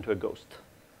turn it into a ghost.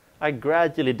 I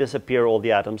gradually disappear all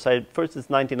the atoms. First it's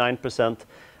 99%,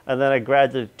 and then I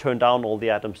gradually turn down all the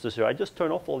atoms to 0. I just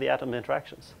turn off all the atom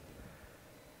interactions.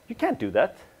 You can't do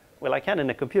that. Well, I can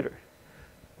in a computer.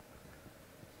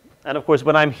 And of course,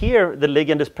 when I'm here, the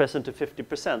ligand is present to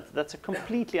 50%. That's a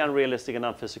completely unrealistic and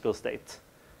unphysical state.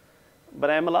 But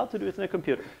I am allowed to do it in a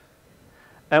computer.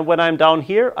 And when I'm down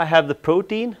here, I have the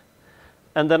protein.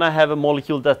 And then I have a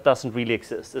molecule that doesn't really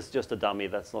exist. It's just a dummy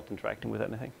that's not interacting with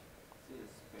anything.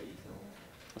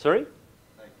 Sorry?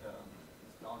 Like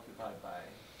it's occupied by.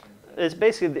 It's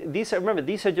basically remember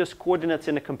these are just coordinates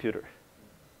in a computer.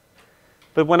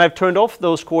 But when I've turned off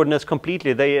those coordinates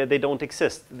completely, they don't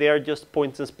exist. They are just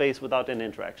points in space without any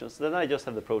interactions. Then I just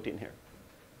have the protein here.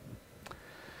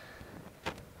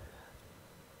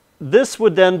 This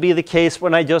would then be the case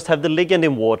when I just have the ligand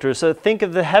in water. So think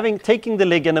of taking the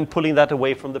ligand and pulling that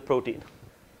away from the protein.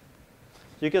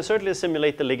 You can certainly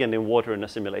simulate the ligand in water in a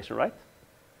simulation, right?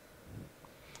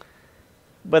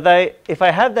 But if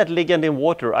I have that ligand in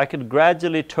water, I could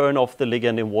gradually turn off the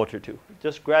ligand in water too.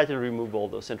 Just gradually remove all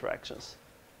those interactions.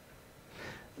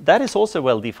 That is also a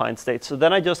well-defined state. So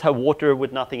then I just have water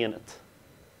with nothing in it.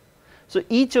 So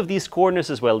each of these corners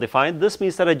is well-defined. This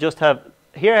means that I just have,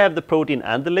 here I have the protein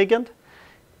and the ligand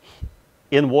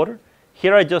in water.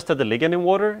 Here I just have the ligand in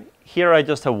water. Here I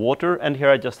just have water. And here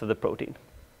I just have the protein.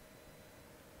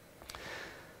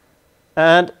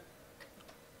 And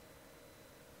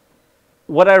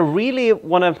what I really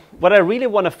want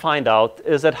to find out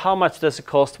is that how much does it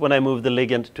cost when I move the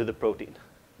ligand to the protein?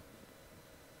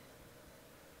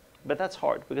 But that's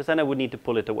hard, because then I would need to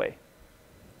pull it away.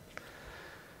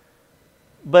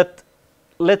 But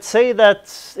let's say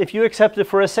that if you accept it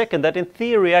for a second, that in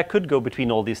theory I could go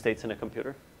between all these states in a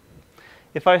computer.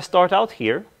 If I start out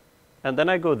here, and then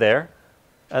I go there,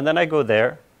 and then I go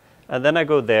there, and then I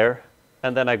go there,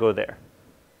 and then I go there.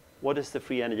 what is the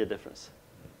free energy difference?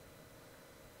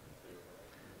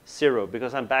 0,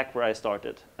 because I'm back where I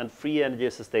started, and free energy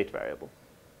is a state variable.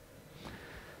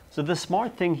 So the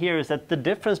smart thing here is that the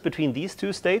difference between these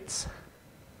two states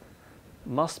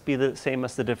must be the same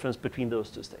as the difference between those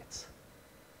two states.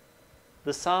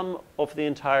 The sum of the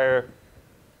entire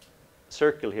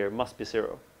circle here must be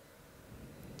 0.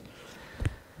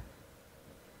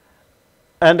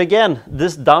 And again,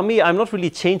 this dummy, I'm not really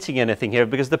changing anything here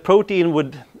because the protein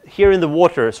would, here in the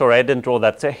water, sorry, I didn't draw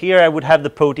that. So here I would have the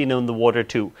protein in the water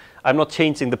too. I'm not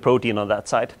changing the protein on that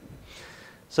side.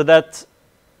 So that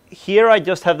here I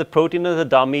just have the protein in the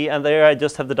dummy, and there I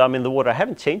just have the dummy in the water. I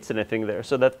haven't changed anything there.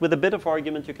 So that with a bit of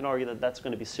argument, you can argue that that's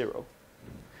going to be 0.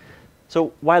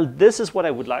 So while this is what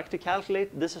I would like to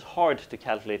calculate, this is hard to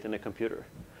calculate in a computer.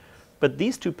 But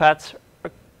these two paths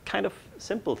are kind of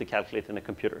simple to calculate in a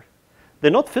computer.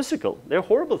 They're not physical. They're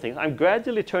horrible things. I'm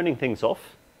gradually turning things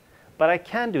off, but I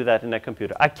can do that in a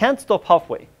computer. I can't stop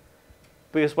halfway,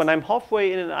 because when I'm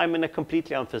halfway in, I'm in a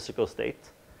completely unphysical state.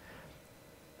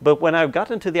 But when I've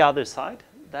gotten to the other side,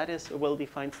 that is a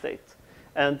well-defined state.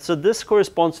 And so this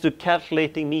corresponds to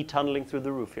calculating me tunneling through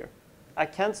the roof here. I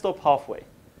can't stop halfway.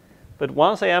 But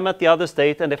once I am at the other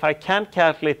state, and if I can't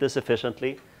calculate this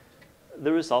efficiently,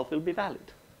 the result will be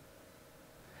valid.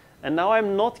 And now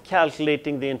I'm not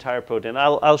calculating the entire protein.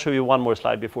 I'll show you one more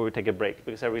slide before we take a break,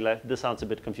 because I realize this sounds a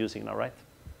bit confusing now, right?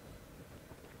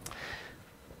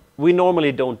 We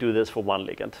normally don't do this for one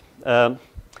ligand.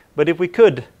 But if we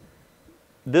could,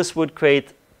 this would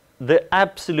create the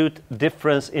absolute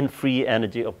difference in free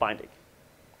energy of binding.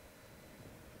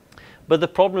 But the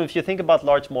problem, if you think about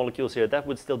large molecules here, that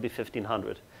would still be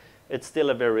 1500. It's still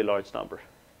a very large number.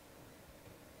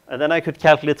 And then I could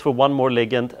calculate for one more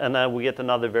ligand, and then we get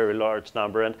another very large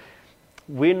number. And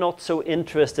we're not so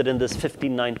interested in this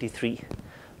 1593.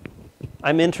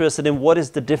 I'm interested in what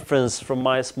is the difference from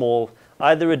my small,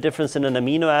 either a difference in an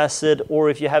amino acid, or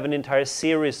if you have an entire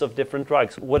series of different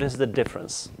drugs, what is the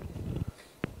difference?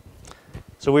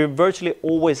 So we're virtually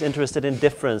always interested in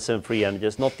difference in free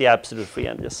energies, not the absolute free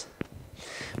energies.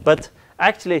 But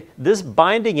actually, this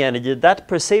binding energy, that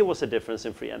per se was a difference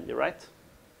in free energy, right?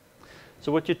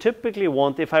 So what you typically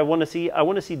want, if I want to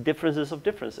see differences of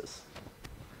differences.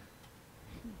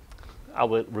 I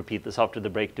will repeat this after the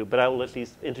break too, but I will at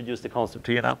least introduce the concept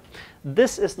to you now.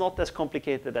 This is not as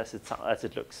complicated as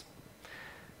it looks.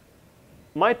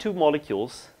 My two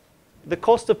molecules, the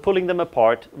cost of pulling them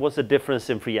apart was a difference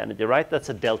in free energy, right? That's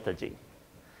a delta G.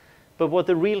 But what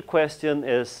the real question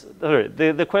is,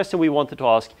 the question we wanted to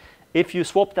ask, if you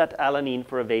swap that alanine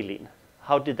for a valine,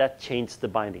 how did that change the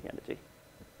binding energy?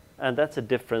 And that's a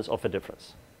difference of a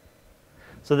difference.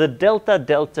 So the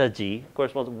delta G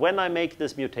corresponds, when I make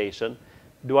this mutation,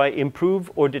 do I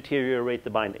improve or deteriorate the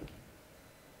binding?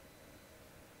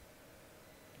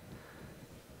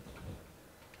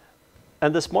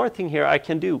 And the smart thing here I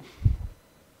can do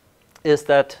is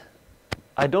that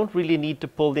I don't really need to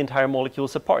pull the entire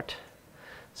molecules apart.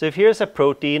 So if here's a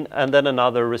protein and then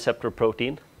another receptor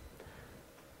protein,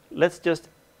 let's just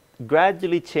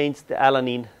gradually change the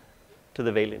alanine to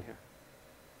the valine here.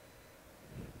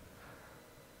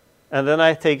 And then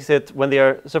I take it when they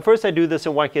are, so first I do this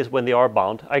in one case when they are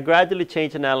bound. I gradually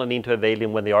change an alanine to a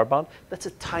valine when they are bound. That's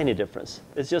a tiny difference.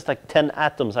 It's just like 10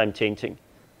 atoms I'm changing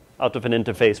out of an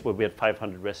interface where we had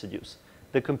 500 residues.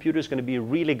 The computer is going to be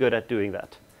really good at doing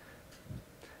that.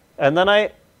 And then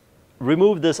I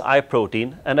remove this I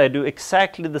protein and I do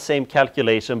exactly the same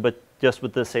calculation, but just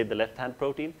with the, say, the left-hand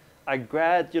protein. I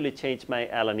gradually change my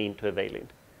alanine to a valine.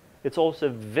 It's also a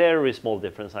very small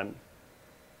difference I'm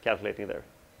calculating there.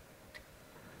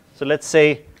 So let's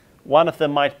say one of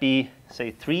them might be,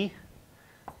 say, 3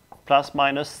 plus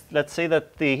minus. Let's say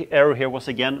that the error here was,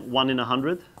 again, 1 in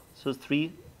 100. So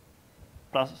 3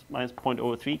 plus minus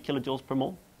 0.03 kilojoules per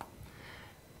mole.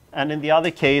 And in the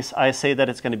other case, I say that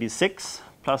it's going to be 6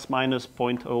 plus minus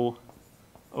 0.06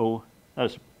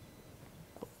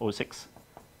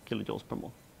 kilojoules per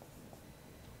mole.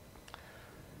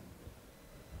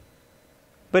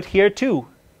 But here too,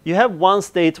 you have one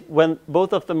state when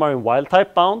both of them are in wild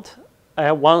type bound. I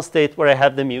have one state where I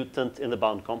have the mutant in the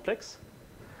bound complex.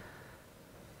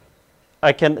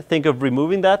 I can think of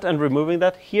removing that and removing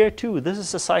that. Here too, this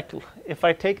is a cycle. If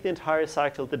I take the entire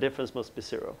cycle, the difference must be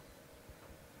 0.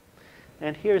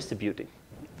 And here's the beauty.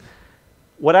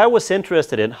 What I was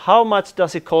interested in, how much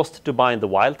does it cost to bind the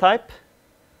wild type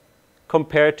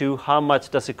compared to how much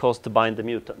does it cost to bind the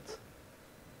mutant?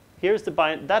 Here's the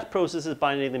that process is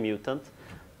binding the mutant.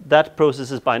 That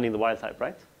process is binding the wild type,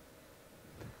 right?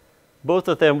 Both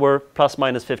of them were plus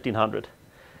minus 1500.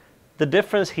 The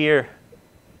difference here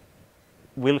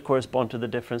will correspond to the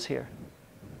difference here.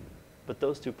 But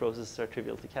those two processes are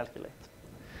trivial to calculate.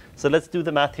 So let's do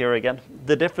the math here again.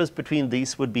 The difference between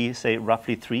these would be, say,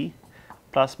 roughly 3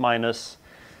 plus minus,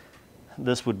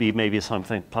 this would be maybe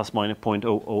something plus minus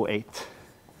 0.008.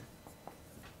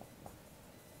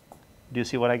 Do you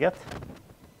see what I get?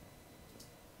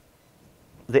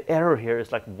 The error here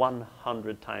is like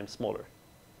 100 times smaller.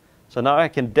 So now I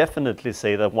can definitely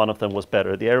say that one of them was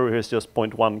better. The error here is just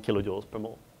 0.1 kilojoules per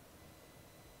mole.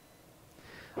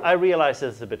 I realize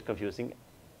this is a bit confusing.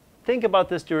 Think about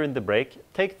this during the break.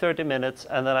 Take 30 minutes,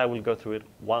 and then I will go through it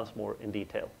once more in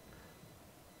detail.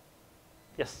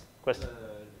 Yes, question?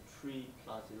 3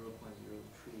 plus 0.03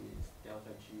 is delta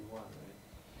G1, right?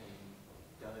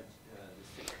 And delta,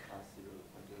 the 6 plus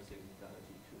 0.06 is delta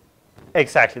G2.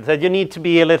 Exactly. So you need to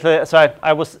be a little, so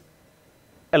I was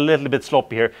a little bit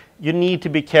sloppy here. You need to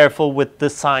be careful with the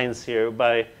signs here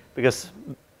because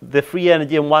the free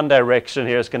energy in one direction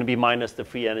here is going to be minus the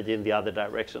free energy in the other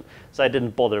direction. So I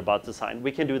didn't bother about the sign.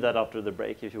 We can do that after the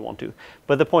break if you want to.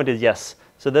 But the point is, yes.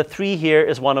 So the 3 here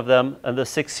is one of them, and the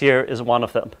 6 here is one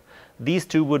of them. These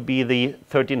two would be the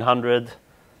 1300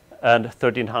 and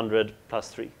 1300 plus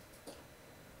 3.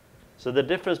 So the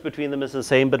difference between them is the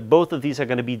same, but both of these are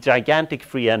going to be gigantic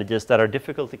free energies that are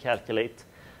difficult to calculate.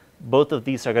 Both of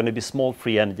these are going to be small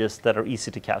free energies that are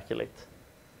easy to calculate.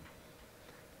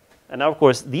 And now, of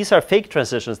course, these are fake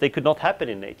transitions. They could not happen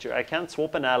in nature. I can't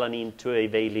swap an alanine to a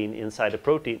valine inside a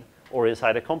protein or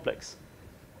inside a complex.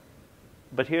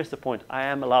 But here's the point. I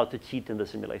am allowed to cheat in the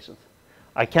simulations.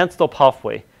 I can't stop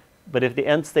halfway. But if the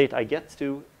end state I get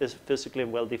to is physically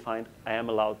well-defined, I am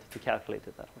allowed to calculate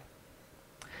it that way.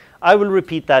 I will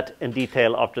repeat that in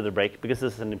detail after the break, because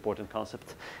this is an important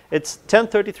concept. It's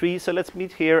 10:33, so let's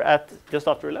meet here at just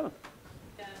after 11.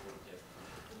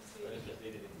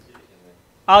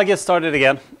 I'll get started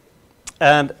again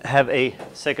and have a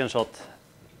second shot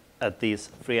at these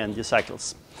free energy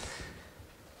cycles.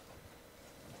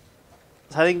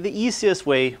 So I think the easiest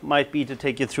way might be to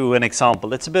take you through an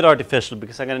example. It's a bit artificial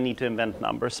because I'm going to need to invent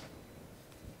numbers.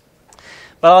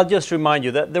 But I'll just remind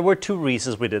you that there were 2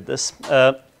 reasons we did this.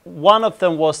 One of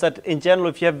them was that in general,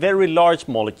 if you have very large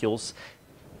molecules,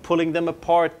 pulling them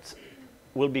apart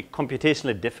will be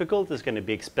computationally difficult. It's going to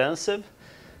be expensive.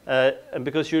 And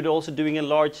because you're also doing a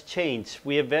large change,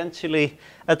 we eventually,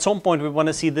 at some point, we want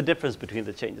to see the difference between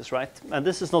the changes, right? And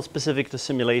this is not specific to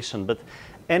simulation, but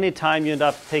anytime you end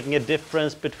up taking a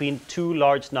difference between 2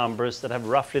 large numbers that have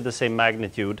roughly the same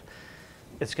magnitude,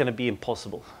 it's going to be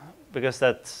impossible. Because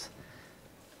that's,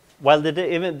 while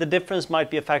even the difference might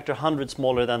be a factor 100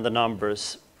 smaller than the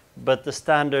numbers, but the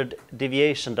standard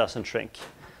deviation doesn't shrink.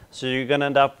 So you're going to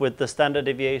end up with the standard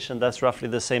deviation that's roughly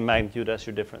the same magnitude as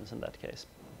your difference in that case.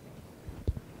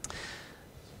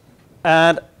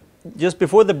 And just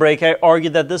before the break, I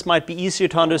argued that this might be easier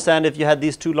to understand if you had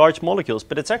these 2 large molecules,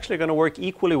 but it's actually going to work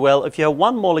equally well if you have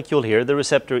one molecule here, the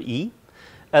receptor E,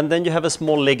 and then you have a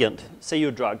small ligand, say your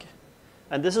drug.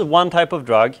 And this is one type of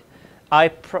drug. I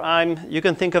prime, you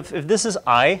can think of, if this is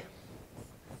I,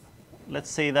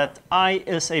 let's say that I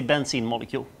is a benzene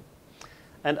molecule,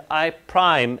 and I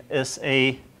prime is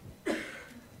a,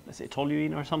 let's say,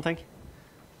 toluene or something.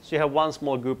 So you have one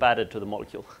small group added to the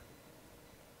molecule.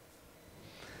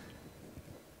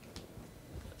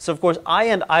 So of course, I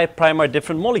and I prime are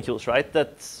different molecules, right?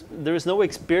 There is no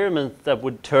experiment that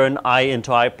would turn I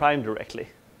into I prime directly.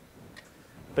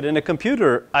 But in a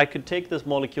computer, I could take this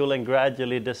molecule and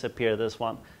gradually disappear this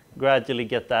one, gradually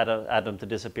get that atom to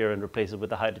disappear and replace it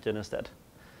with a hydrogen instead.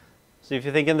 So if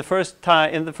you think in the first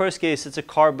case, it's a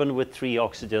carbon with 3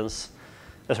 oxygens,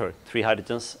 3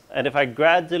 hydrogens. And if I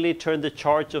gradually turn the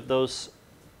charge of those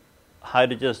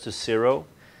hydrogens to 0,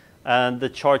 and the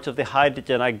charge of the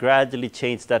hydrogen, I gradually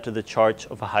change that to the charge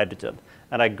of a hydrogen.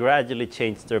 And I gradually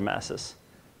change their masses.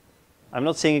 I'm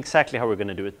not saying exactly how we're going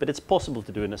to do it, but it's possible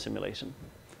to do in a simulation.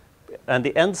 And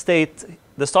the end state,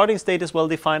 the starting state is well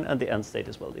defined, and the end state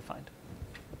is well defined.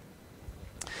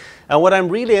 And what I'm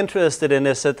really interested in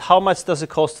is that how much does it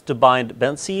cost to bind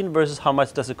benzene versus how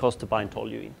much does it cost to bind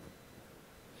toluene?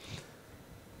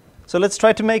 So let's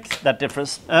try to make that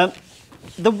difference.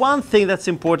 The one thing that's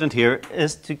important here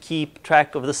is to keep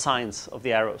track of the signs of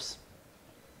the arrows.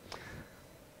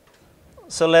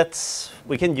 So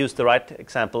we can use the right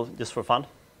example just for fun.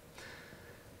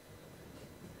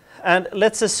 And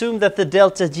let's assume that the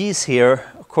delta G's here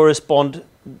correspond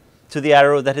to the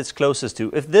arrow that it's closest to.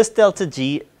 If this delta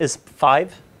G is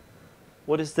 5,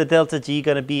 what is the delta G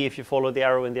going to be if you follow the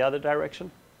arrow in the other direction?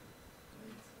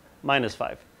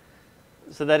 -5.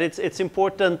 So that it's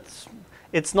important.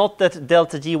 It's not that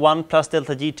delta G1 plus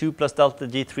delta G2 plus delta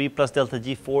G3 plus delta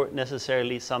G4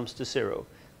 necessarily sums to 0.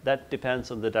 That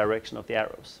depends on the direction of the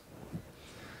arrows.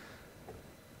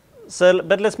 So,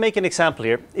 but let's make an example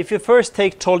here. If you first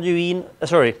take benzene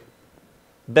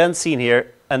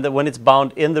here, and then when it's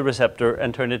bound in the receptor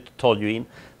and turn it to toluene,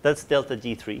 that's delta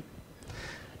G3.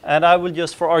 And I will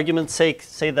just, for argument's sake,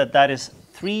 say that that is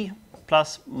 3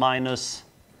 plus minus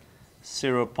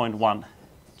 0.1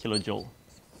 kilojoule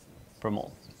per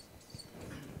mole.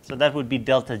 So that would be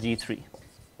delta G3.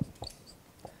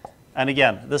 And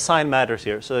again, the sign matters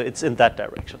here, so it's in that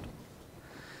direction.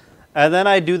 And then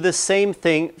I do the same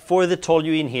thing for the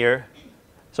toluene here.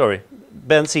 Sorry,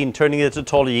 benzene, turning it to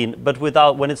toluene, but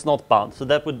without, when it's not bound. So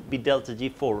that would be delta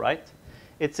G4, right?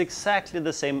 It's exactly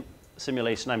the same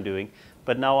simulation I'm doing,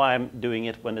 but now I'm doing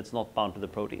it when it's not bound to the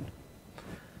protein.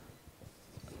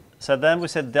 So then we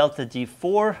said delta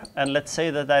G4, and let's say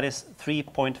that that is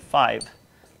 3.5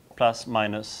 plus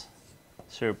minus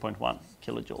 0.1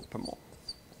 kilojoule per mole.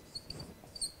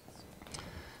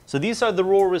 So these are the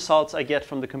raw results I get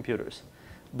from the computers.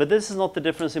 But this is not the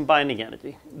difference in binding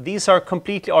energy. These are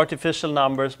completely artificial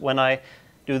numbers when I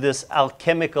do this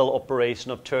alchemical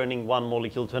operation of turning one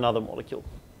molecule to another molecule.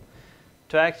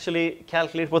 To actually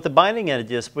calculate what the binding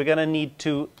energy is, we're going to need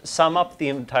to sum up the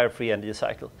entire free energy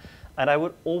cycle. And I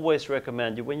would always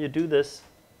recommend you, when you do this,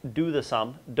 do the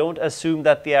sum. Don't assume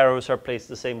that the arrows are placed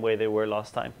the same way they were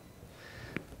last time.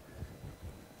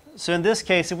 So in this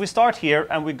case, if we start here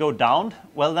and we go down,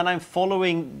 well, then I'm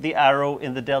following the arrow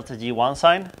in the delta G1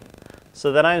 sign.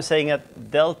 So then I'm saying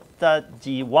at delta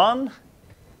G1,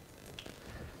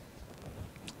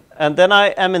 and then I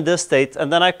am in this state,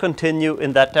 and then I continue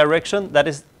in that direction. That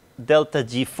is delta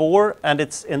G4, and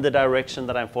it's in the direction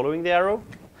that I'm following the arrow.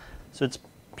 So it's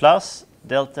plus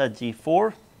delta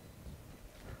G4.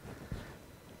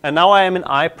 And now I am in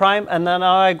I prime, and then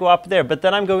now I go up there. But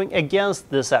then I'm going against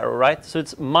this arrow, right? So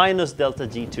it's minus delta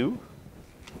G2,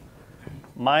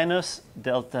 minus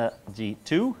delta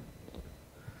G2.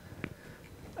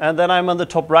 And then I'm on the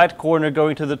top right corner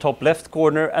going to the top left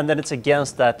corner, and then it's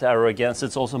against that arrow again. So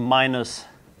it's also minus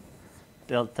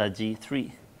delta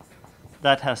G3.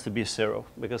 That has to be 0,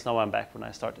 because now I'm back when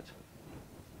I started.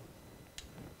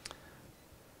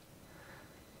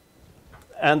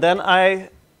 And then I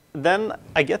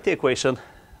get the equation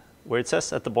where it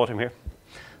says at the bottom here.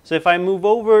 So if I move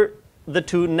over the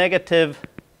two negative,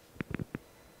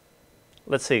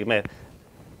 let's see,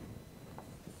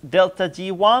 delta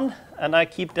G1, and I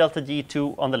keep delta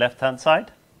G2 on the left-hand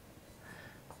side.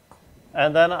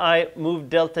 And then I move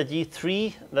delta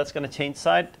G3, that's going to change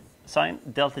sign,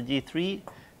 delta G3,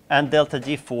 and delta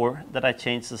G4, that I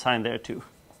change the sign there too.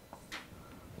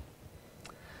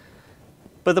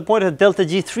 But the point of delta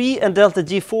G3 and delta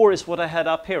G4 is what I had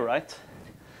up here, right?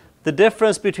 The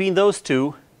difference between those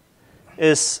two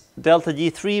is delta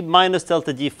G3 minus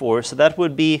delta G4. So that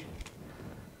would be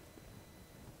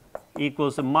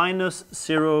equals to minus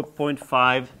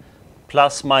 0.5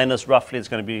 plus minus roughly it's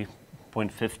going to be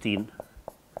 0.15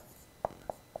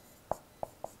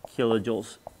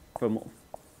 kilojoules per mole.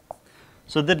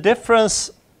 So the difference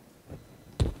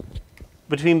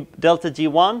between delta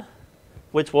G1,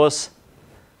 which was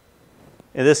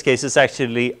in this case, it's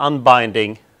actually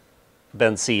unbinding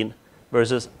benzene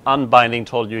versus unbinding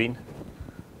toluene.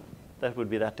 That would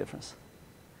be that difference.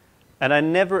 And I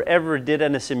never ever did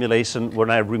any simulation when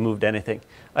I removed anything.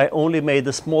 I only made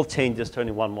the small changes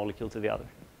turning one molecule to the other.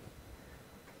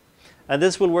 And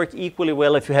this will work equally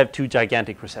well if you have two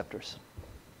gigantic receptors.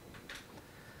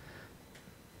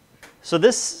 So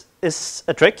this is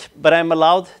a trick, but I'm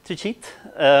allowed to cheat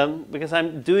because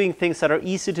I'm doing things that are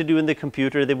easy to do in the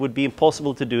computer. They would be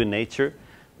impossible to do in nature.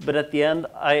 But at the end,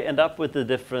 I end up with the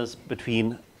difference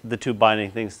between the two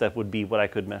binding things that would be what I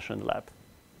could measure in the lab.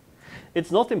 It's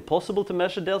not impossible to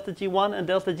measure delta G1 and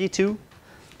delta G2,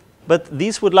 but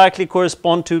these would likely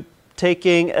correspond to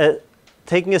taking a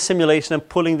simulation and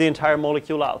pulling the entire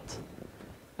molecule out.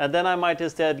 And then I might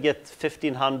instead get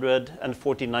 1500 and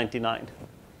 1499.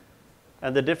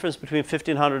 And the difference between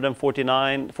 1500 and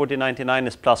 1499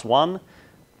 is +1.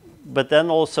 But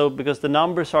then also, because the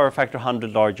numbers are a factor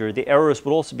 100 larger, the errors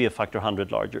would also be a factor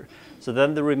 100 larger. So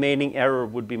then the remaining error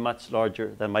would be much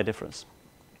larger than my difference.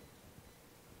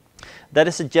 That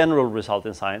is a general result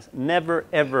in science. Never,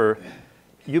 ever,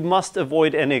 you must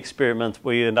avoid any experiment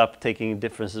where you end up taking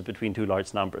differences between two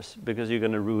large numbers, because you're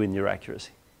going to ruin your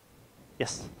accuracy.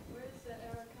 Yes? Where does the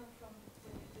error come from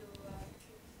when you do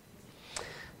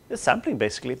It's sampling,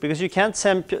 basically, because you can't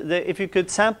sample. If you could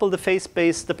sample the phase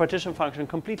space, the partition function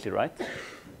completely, right?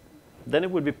 Then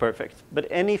it would be perfect. But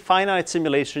any finite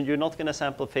simulation, you're not going to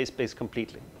sample phase space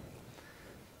completely.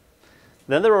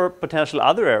 Then there are potential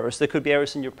other errors. There could be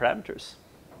errors in your parameters.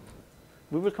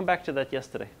 We will come back to that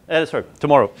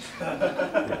tomorrow.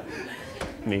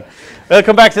 Me. We'll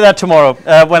come back to that tomorrow.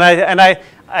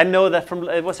 I know that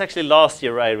it was actually last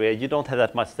year, right? You don't have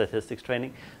that much statistics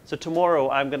training. So tomorrow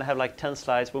I'm going to have like 10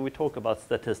 slides when we talk about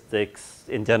statistics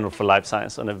in general for life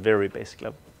science on a very basic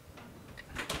level.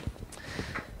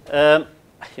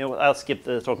 I'll skip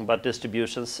talking about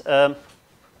distributions.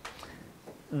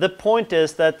 The point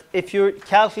is that if you're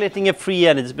calculating a free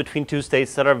energy between two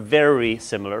states that are very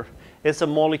similar, it's a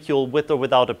molecule with or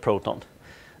without a proton.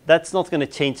 That's not going to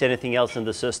change anything else in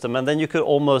the system. And then you could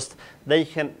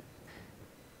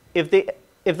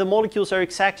if the molecules are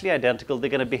exactly identical, they're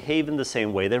going to behave in the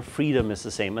same way. Their freedom is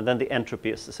the same, and then the entropy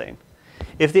is the same.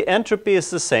 If the entropy is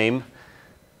the same,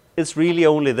 it's really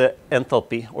only the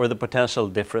enthalpy or the potential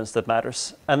difference that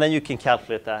matters. And then you can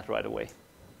calculate that right away.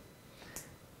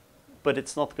 But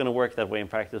it's not going to work that way in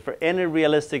practice. For any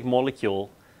realistic molecule,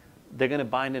 they're going to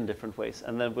bind in different ways,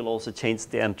 and then we'll also change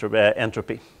the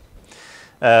entropy.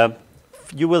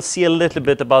 You will see a little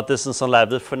bit about this in some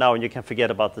labs. For now, you can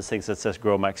forget about these things that says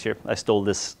GROMAX here. I stole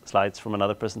these slides from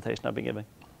another presentation I've been giving.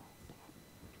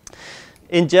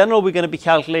 In general, we're going to be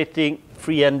calculating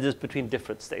free energies between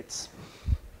different states.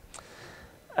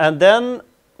 And then,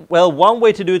 well, one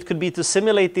way to do it could be to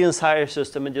simulate the entire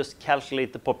system and just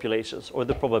calculate the populations or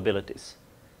the probabilities.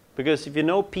 Because if you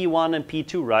know P1 and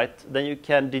P2 right, then you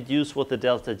can deduce what the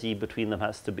delta G between them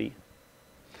has to be.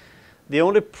 The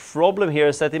only problem here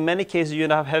is that in many cases you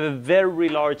now have a very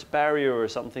large barrier or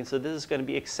something, so this is going to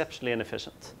be exceptionally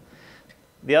inefficient.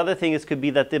 The other thing could be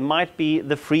that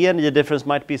the free energy difference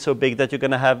might be so big that you're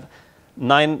going to have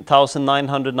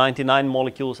 9,999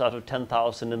 molecules out of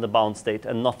 10,000 in the bound state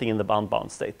and nothing in the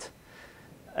bound state.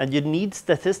 And you need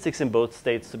statistics in both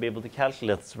states to be able to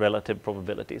calculate relative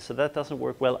probability, so that doesn't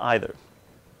work well either.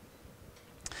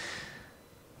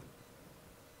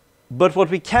 But what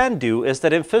we can do is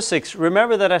that in physics,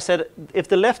 remember that I said if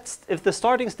the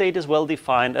starting state is well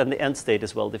defined and the end state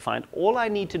is well defined, all I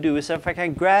need to do is if I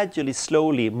can gradually,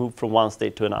 slowly move from one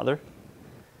state to another,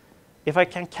 if I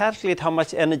can calculate how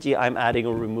much energy I'm adding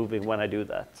or removing when I do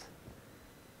that,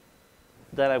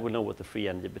 then I will know what the free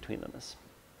energy between them is.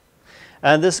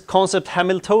 And this concept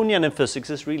Hamiltonian in physics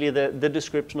is really the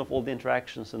description of all the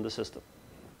interactions in the system.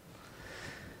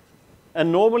 And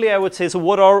normally I would say, so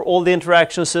what are all the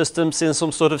interaction systems in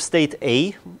some sort of state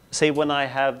A? Say when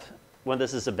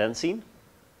this is a benzene.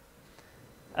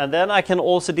 And then I can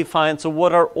also define, so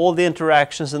what are all the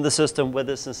interactions in the system where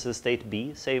this is a state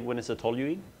B? Say when it's a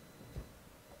toluene.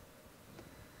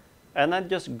 And then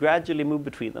just gradually move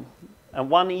between them. And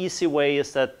one easy way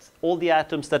is that all the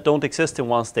atoms that don't exist in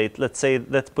one state, let's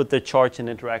put the charge and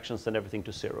interactions and everything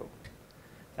to 0.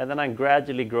 And then I'm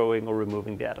gradually growing or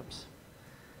removing the atoms.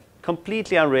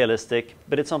 Completely unrealistic,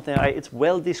 but it's something it's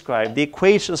well described. The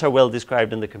equations are well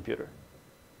described in the computer.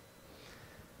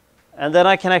 And then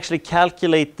I can actually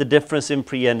calculate the difference in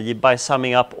free energy by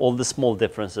summing up all the small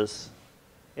differences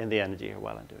in the energy here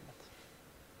while I'm doing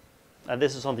it. And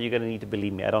this is something you're going to need to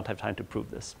believe me. I don't have time to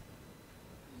prove this.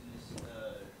 Is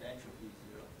the entropy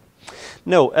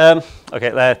 0? No.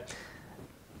 Okay.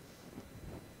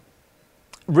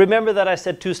 Remember that I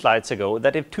said 2 slides ago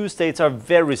that if two states are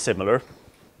very similar,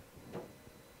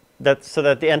 so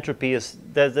that the entropy is,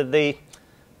 the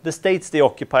states they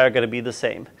occupy are going to be the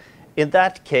same. In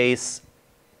that case,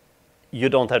 you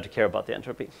don't have to care about the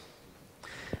entropy.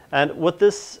 And what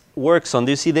this works on,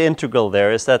 do you see the integral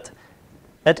there, is that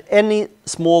at any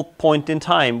small point in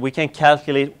time, we can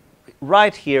calculate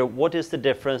right here what is the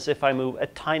difference if I move a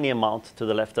tiny amount to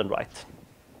the left and right.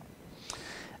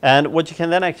 And what you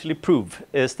can then actually prove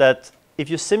is that if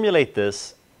you simulate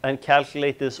this and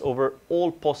calculate this over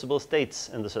all possible states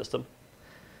in the system,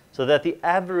 so that the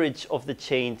average of the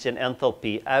change in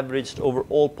enthalpy averaged over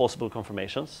all possible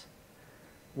conformations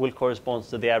will correspond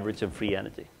to the average in free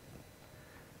energy.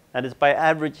 And it's by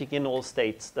averaging in all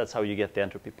states, that's how you get the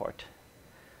entropy part.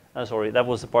 I'm sorry, that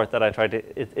was the part that I tried to,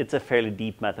 it's a fairly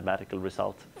deep mathematical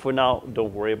result. For now,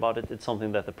 don't worry about it. It's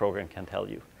something that the program can tell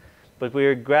you. But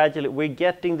we're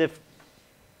getting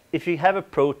if you have a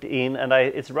protein, and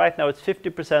right now it's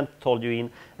 50% toluene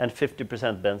and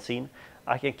 50% benzene,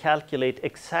 I can calculate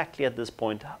exactly at this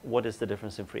point what is the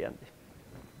difference in free energy.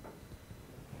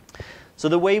 So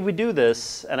the way we do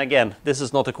this, and again, this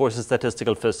is not a course in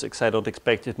statistical physics, I don't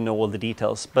expect you to know all the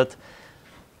details, but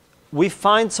we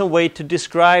find some way to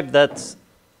describe that.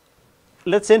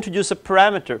 Let's introduce a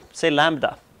parameter, say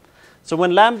lambda. So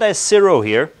when lambda is 0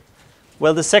 here,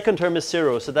 well, the second term is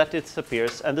 0, so that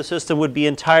disappears, and the system would be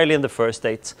entirely in the first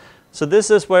state. So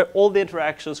this is where all the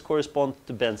interactions correspond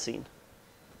to benzene.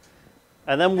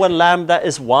 And then when lambda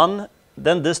is 1,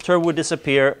 then this term would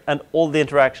disappear and all the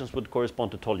interactions would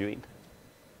correspond to toluene.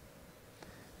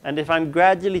 And if I'm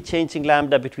gradually changing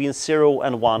lambda between 0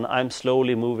 and 1, I'm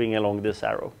slowly moving along this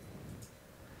arrow.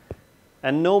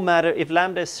 And no matter if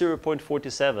lambda is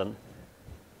 0.47,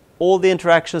 all the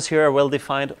interactions here are well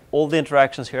defined, all the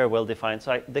interactions here are well defined,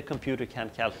 so the computer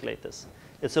can't calculate this.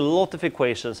 It's a lot of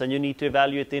equations and you need to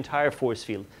evaluate the entire force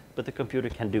field, but the computer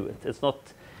can do it.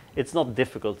 It's not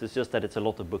difficult, it's just that it's a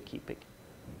lot of bookkeeping.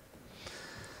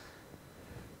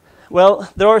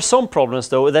 Well, there are some problems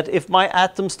though, that if my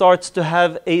atom starts to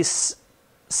have a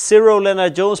 0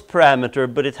 Lennard-Jones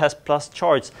parameter, but it has plus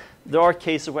charge, there are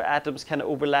cases where atoms can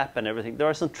overlap and everything. There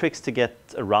are some tricks to get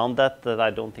around that I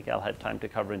don't think I'll have time to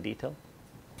cover in detail.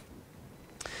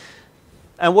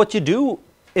 And what you do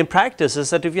in practice is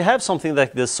that if you have something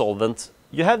like this solvent,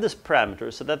 you have this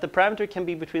parameter so that the parameter can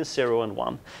be between 0 and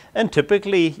 1. And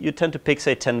typically you tend to pick,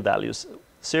 say, 10 values.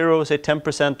 0, say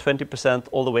 10%, 20%,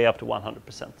 all the way up to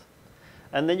 100%.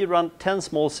 And then you run 10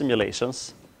 small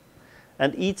simulations.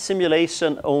 And each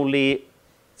simulation only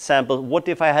samples, what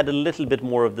if I had a little bit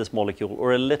more of this molecule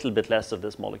or a little bit less of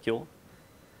this molecule?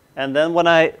 And then when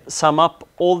I sum up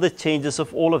all the changes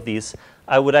of all of these,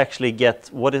 I would actually get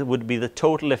what it would be the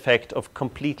total effect of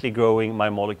completely growing my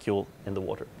molecule in the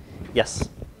water. Yes?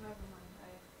 Never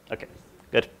mind. Okay,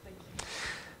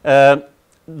 good.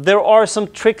 There are some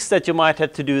tricks that you might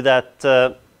have to do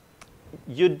that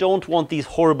you don't want these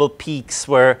horrible peaks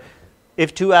where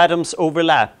if two atoms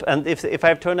overlap, and if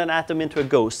I've turned an atom into a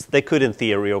ghost, they could in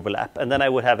theory overlap, and then I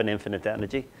would have an infinite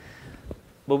energy.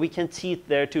 But we can cheat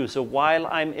there too. So while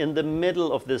I'm in the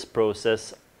middle of this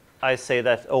process, I say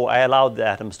that, oh, I allowed the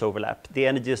atoms to overlap. The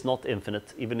energy is not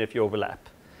infinite, even if you overlap.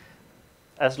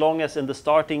 As long as in the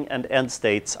starting and end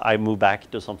states, I move back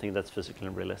to something that's physical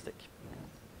and realistic.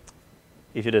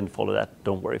 If you didn't follow that,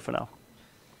 don't worry for now.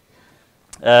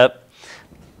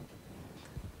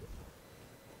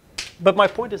 But my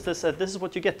point is this, this is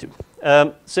what you get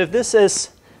to. So if this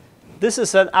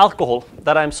is an alcohol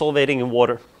that I'm solvating in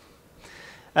water.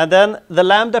 And then the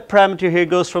lambda parameter here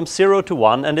goes from 0 to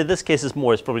 1, and in this case it's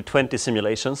more, it's probably 20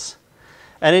 simulations.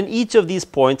 And in each of these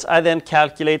points, I then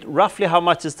calculate roughly how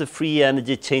much is the free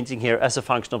energy changing here as a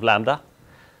function of lambda.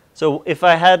 So if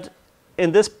I had,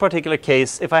 in this particular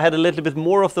case, if I had a little bit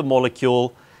more of the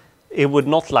molecule, it would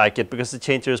not like it because the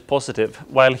change here is positive,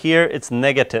 while here it's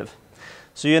negative.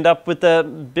 So you end up with a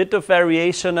bit of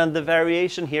variation, and the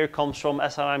variation here comes from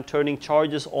as I'm turning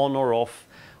charges on or off,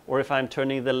 or if I'm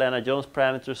turning the Lennard-Jones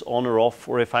parameters on or off,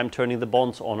 or if I'm turning the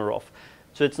bonds on or off.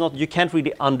 So it's not, you can't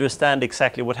really understand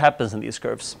exactly what happens in these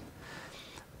curves.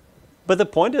 But the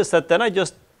point is that then I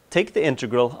just take the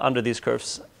integral under these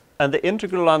curves, and the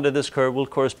integral under this curve will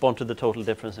correspond to the total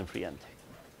difference in free energy.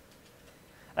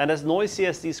 And as noisy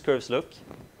as these curves look,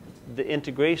 the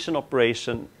integration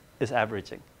operation is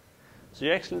averaging. So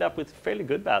you actually end up with fairly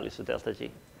good values of delta G.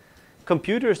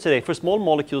 Computers today, for small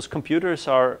molecules, computers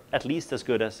are at least as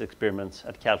good as experiments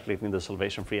at calculating the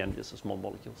solvation-free energies of small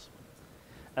molecules.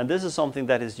 And this is something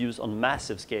that is used on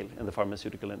massive scale in the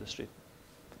pharmaceutical industry.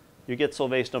 You get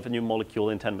solvation of a new molecule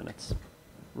in 10 minutes,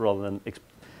 rather than,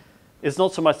 it's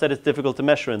not so much that it's difficult to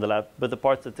measure in the lab, but the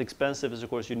part that's expensive is, of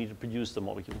course, you need to produce the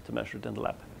molecule to measure it in the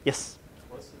lab. Yes?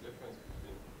 What's the difference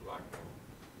between black and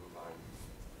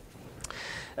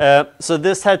blue line? So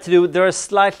this had to do, there are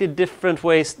slightly different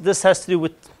ways. This has to do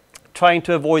with trying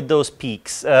to avoid those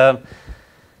peaks.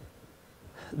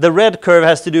 The red curve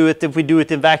has to do with if we do it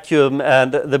in vacuum,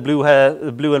 and the blue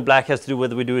and black has to do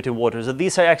whether we do it in water. So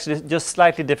these are actually just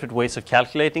slightly different ways of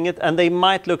calculating it, and they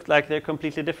might look like they're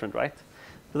completely different, right?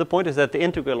 But the point is that the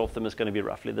integral of them is going to be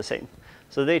roughly the same.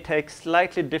 So they take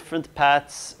slightly different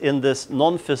paths in this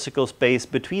non-physical space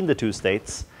between the two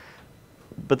states,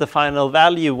 but the final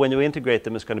value when you integrate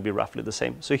them is going to be roughly the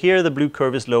same. So here the blue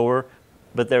curve is lower,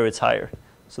 but there it's higher.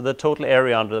 So the total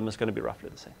area under them is going to be roughly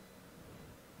the same.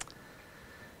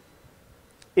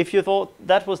 If you thought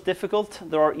that was difficult,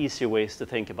 there are easier ways to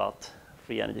think about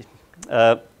free energy.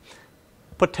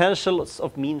 Potentials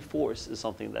of mean force is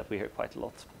something that we hear quite a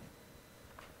lot.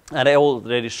 And I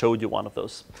already showed you one of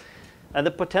those. And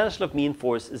the potential of mean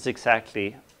force is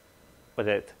exactly what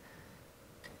it is.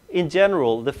 In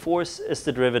general, the force is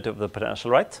the derivative of the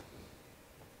potential, right?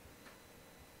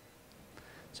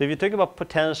 So if you talk about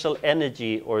potential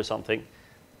energy or something,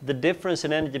 the difference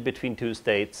in energy between two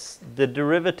states, the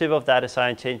derivative of that as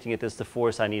I'm changing it is the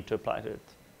force I need to apply to it.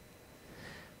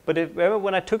 But remember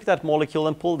when I took that molecule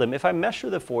and pulled them, if I measure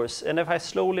the force, and if I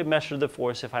slowly measure the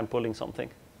force if I'm pulling something,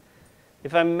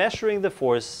 if I'm measuring the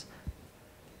force,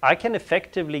 I can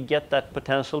effectively get that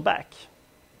potential back.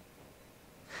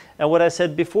 And what I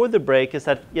said before the break is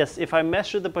that, yes, if I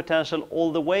measure the potential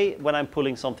all the way when I'm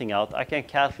pulling something out, I can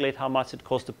calculate how much it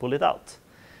costs to pull it out.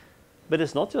 But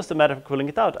it's not just a matter of pulling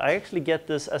it out. I actually get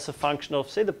this as a function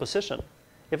of, say, the position.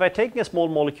 If I take a small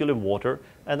molecule in water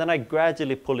and then I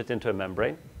gradually pull it into a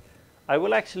membrane, I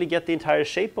will actually get the entire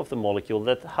shape of the molecule,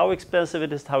 that how expensive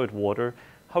it is to have it water,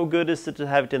 how good is it to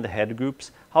have it in the head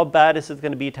groups, how bad is it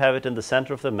going to be to have it in the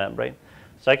center of the membrane.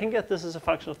 So I can get this as a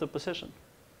function of the position.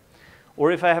 Or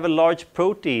if I have a large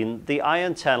protein, the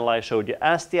ion channel I showed you,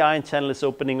 as the ion channel is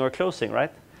opening or closing,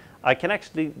 right? I can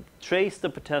actually trace the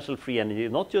potential free energy,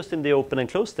 not just in the open and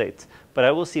closed state, but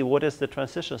I will see what is the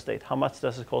transition state. How much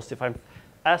does it cost if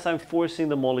as I'm forcing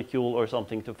the molecule or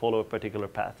something to follow a particular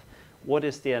path? What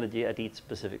is the energy at each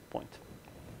specific point?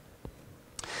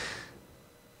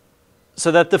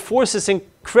 So that the force is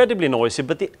incredibly noisy,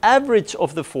 but the average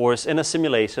of the force in a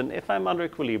simulation, if I'm under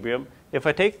equilibrium, if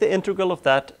I take the integral of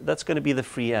that, that's going to be the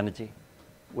free energy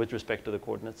with respect to the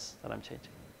coordinates that I'm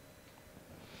changing.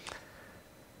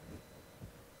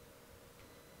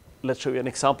 Let's show you an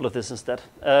example of this instead.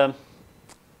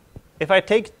 If I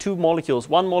take two molecules,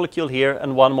 one molecule here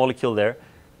and one molecule there,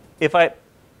 if I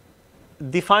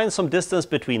define some distance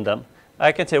between them,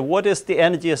 I can say what is the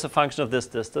energy as a function of this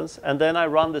distance, and then I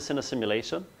run this in a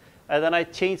simulation, and then I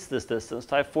change this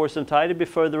distance. I force them to either be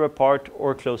further apart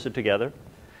or closer together.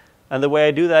 And the way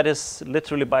I do that is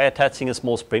literally by attaching a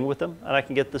small spring with them, and I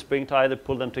can get the spring to either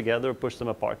pull them together or push them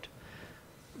apart.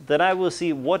 Then I will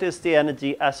see what is the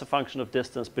energy as a function of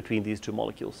distance between these two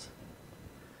molecules.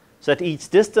 So at each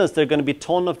distance, there are going to be a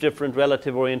ton of different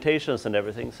relative orientations and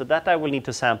everything. So that I will need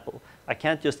to sample. I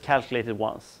can't just calculate it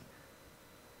once.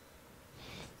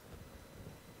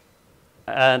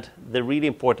 And the really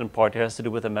important part here has to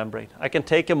do with the membrane. I can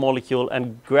take a molecule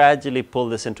and gradually pull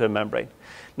this into a membrane.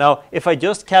 Now, if I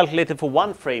just calculate it for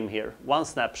one frame here, one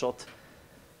snapshot,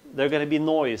 there are going to be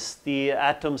noise. The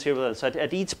atoms here, so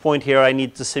at each point here, I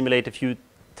need to simulate a few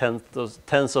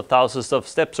tens of thousands of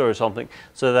steps or something,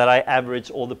 so that I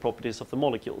average all the properties of the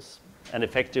molecules and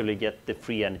effectively get the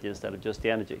free energy instead of just the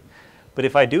energy. But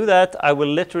if I do that, I will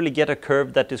literally get a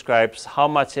curve that describes how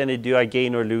much energy do I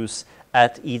gain or lose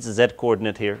at each z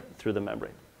coordinate here through the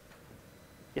membrane.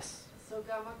 Yes? So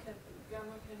gamma can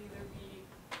either be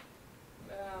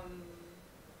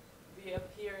the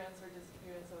appearance or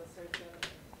disappearance of a certain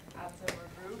atom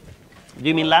or group. Do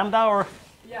you mean lambda or?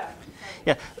 Yeah.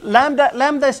 Yeah,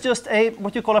 lambda is just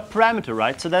what you call a parameter,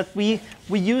 right? So that we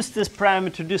use this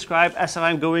parameter to describe as if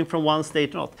I'm going from one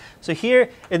state to another. So here,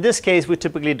 in this case, we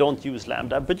typically don't use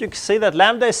lambda, but you can say that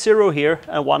lambda is 0 here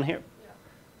and 1 here. Yeah.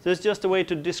 So it's just a way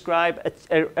to describe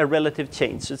a relative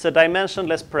change. It's a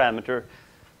dimensionless parameter,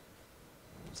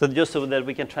 so just so that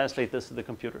we can translate this to the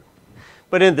computer.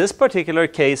 But in this particular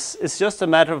case, it's just a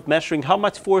matter of measuring how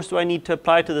much force do I need to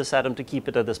apply to this atom to keep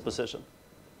it at this position.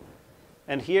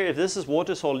 And here, if this is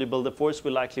water soluble, the force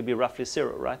will likely be roughly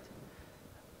 0, right?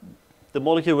 The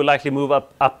molecule will likely move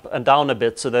up and down a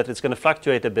bit so that it's going to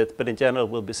fluctuate a bit, but in general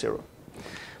it will be 0.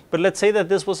 But let's say that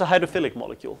this was a hydrophilic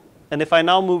molecule. And if I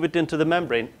now move it into the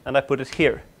membrane and I put it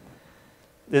here,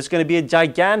 there's going to be a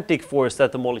gigantic force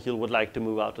that the molecule would like to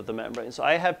move out of the membrane. So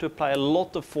I have to apply a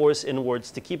lot of force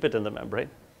inwards to keep it in the membrane.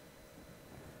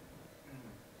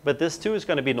 But this too is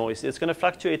going to be noisy. It's going to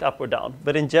fluctuate up or down.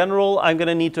 But in general, I'm going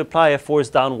to need to apply a force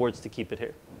downwards to keep it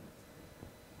here.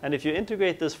 And if you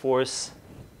integrate this force,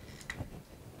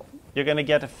 you're going to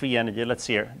get a free energy. Let's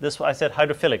see here. This, I said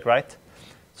hydrophilic, right?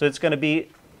 So it's going to be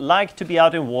like to be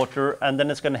out in water, and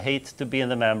then it's going to hate to be in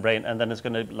the membrane, and then it's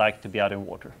going to like to be out in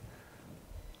water,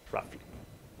 roughly.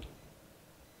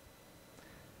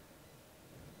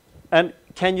 And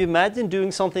can you imagine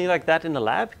doing something like that in a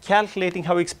lab? Calculating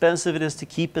how expensive it is to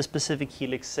keep a specific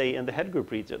helix, say, in the head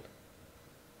group region.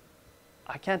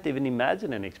 I can't even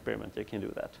imagine an experiment that can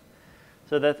do that.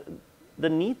 So that the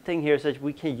neat thing here is that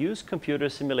we can use computer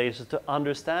simulations to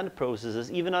understand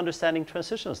processes, even understanding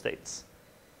transition states.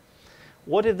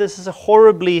 What if this is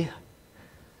if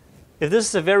this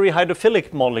is a very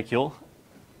hydrophilic molecule,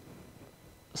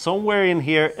 somewhere in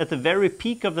here at the very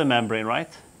peak of the membrane, right?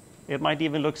 It might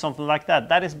even look something like that.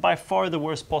 That is by far the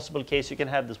worst possible case you can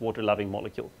have this water-loving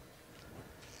molecule.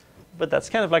 But that's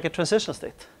kind of like a transition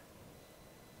state.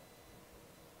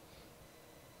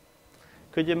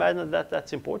 Could you imagine that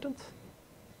that's important?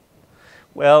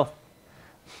 Well,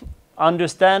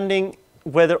 understanding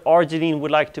whether arginine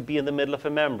would like to be in the middle of a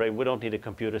membrane, we don't need a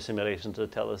computer simulation to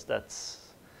tell us that's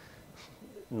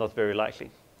not very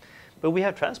likely. But we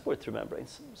have transport through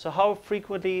membranes. So how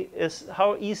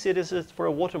easy it is for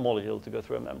a water molecule to go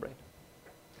through a membrane?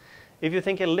 If you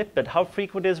think a lipid, how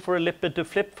frequent is it for a lipid to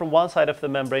flip from one side of the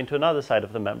membrane to another side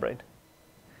of the membrane?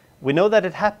 We know that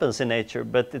it happens in nature,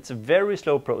 but it's a very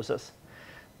slow process.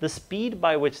 The speed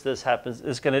by which this happens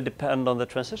is going to depend on the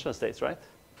transition states, right?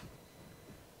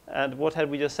 And what had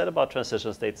we just said about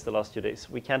transition states the last few days?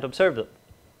 We can't observe them.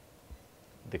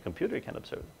 The computer can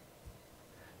observe them.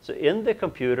 So in the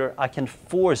computer, I can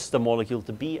force the molecule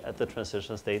to be at the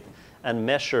transition state and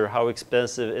measure how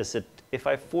expensive is it. If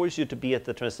I force you to be at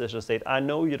the transition state, I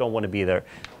know you don't want to be there.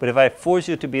 But if I force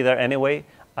you to be there anyway,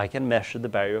 I can measure the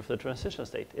barrier of the transition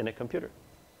state in a computer,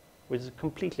 which is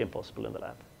completely impossible in the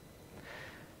lab.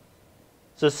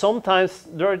 So sometimes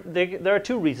there are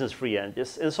two reasons for free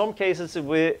energies. In some cases,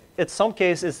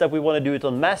 it's that we want to do it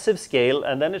on massive scale,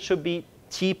 and then it should be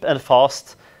cheap and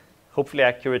fast, hopefully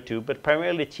accurate too, but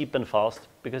primarily cheap and fast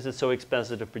because it's so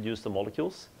expensive to produce the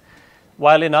molecules.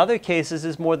 While in other cases,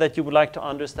 it's more that you would like to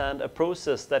understand a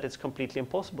process that is completely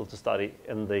impossible to study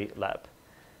in the lab.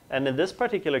 And in this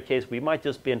particular case, we might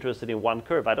just be interested in one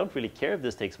curve. I don't really care if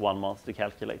this takes 1 month to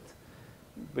calculate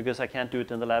because I can't do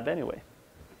it in the lab anyway.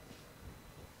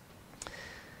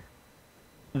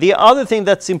 The other thing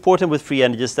that's important with free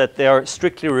energies is that they are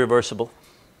strictly reversible.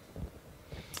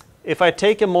 If I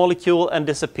take a molecule and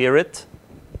disappear it,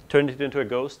 turn it into a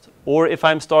ghost, or if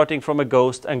I'm starting from a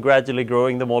ghost and gradually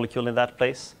growing the molecule in that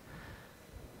place,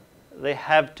 they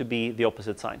have to be the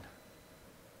opposite sign.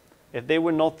 If they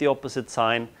were not the opposite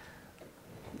sign,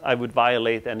 I would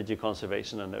violate energy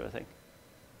conservation and everything.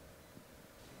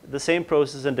 The same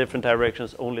process in different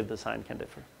directions, only the sign can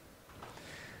differ.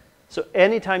 So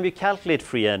anytime you calculate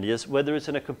free energies, whether it's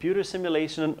in a computer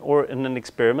simulation or in an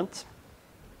experiment,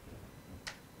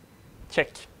 check.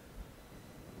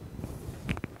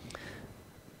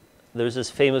 There's this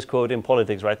famous quote in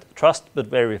politics, right? Trust but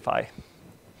verify.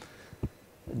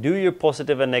 Do your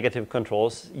positive and negative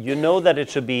controls. You know that it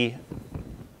should be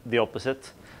the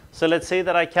opposite. So let's say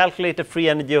that I calculate the free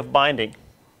energy of binding.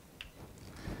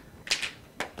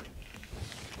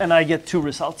 And I get two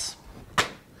results.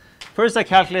 First, I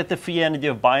calculate the free energy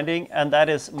of binding, and that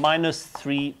is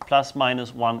 -3 plus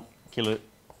 -1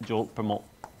 kilojoule per mole.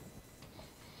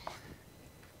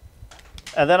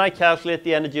 And then I calculate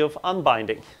the energy of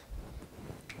unbinding,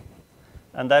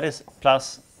 and that is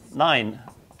 +9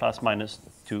 plus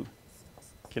 -2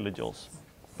 kilojoules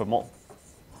per mole.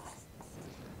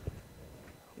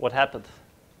 What happened?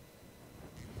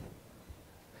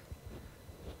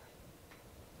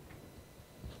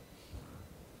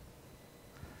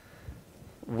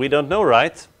 We don't know,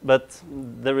 right? But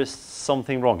there is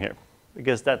something wrong here,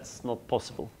 because that's not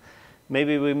possible.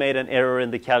 Maybe we made an error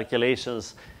in the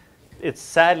calculations.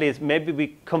 Sadly, maybe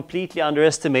we completely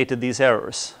underestimated these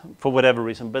errors for whatever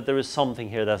reason, but there is something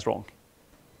here that's wrong.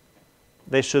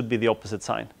 They should be the opposite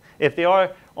sign. If they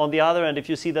are on the other end, if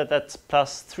you see that that's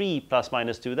 +3 plus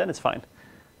 -2, then it's fine.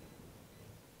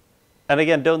 And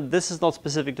again, this is not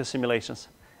specific to simulations.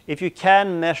 If you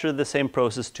can measure the same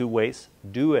process two ways,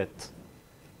 do it.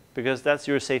 Because that's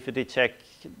your safety check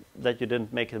that you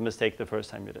didn't make a mistake the first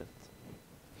time you did it.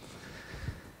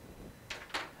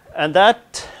 And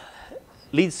that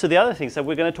leads to the other things that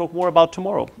we're going to talk more about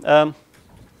tomorrow.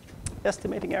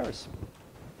 Estimating errors.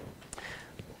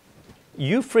 Do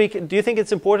you think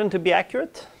it's important to be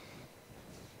accurate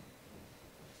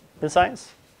in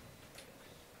science?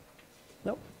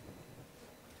 No.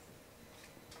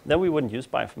 Then we wouldn't use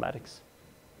bioinformatics.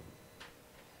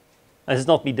 And it's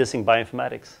not me dissing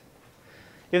bioinformatics.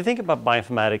 If you think about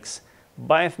bioinformatics,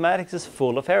 bioinformatics is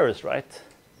full of errors, right?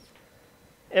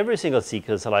 Every single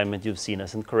sequence alignment you've seen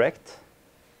isn't correct.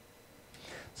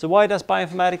 So why does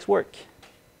bioinformatics work?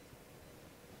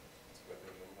 It's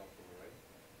better than nothing,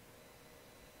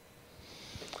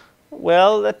 right?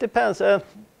 Well, that depends.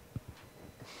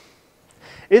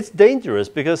 It's dangerous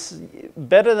because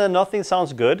better than nothing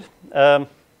sounds good.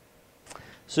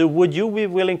 So would you be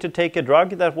willing to take a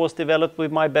drug that was developed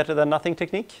with my better than nothing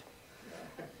technique?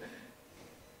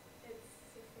 It's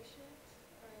sufficient,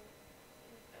 or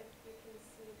if you can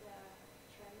see the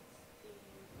trends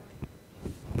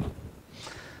being.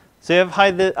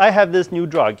 So I have this new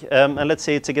drug, and let's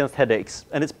say it's against headaches,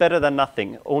 and it's better than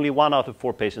nothing. Only 1 out of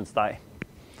 4 patients die.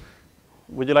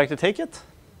 Would you like to take it?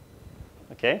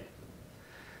 Okay.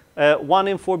 1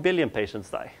 in 4 billion patients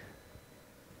die.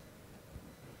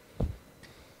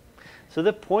 So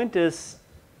the point is,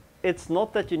 it's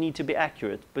not that you need to be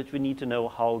accurate, but we need to know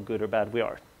how good or bad we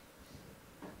are,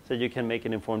 so you can make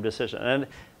an informed decision. And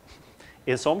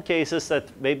in some cases, that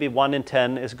maybe 1 in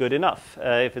 10 is good enough.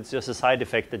 If it's just a side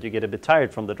effect that you get a bit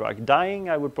tired from the drug. Dying,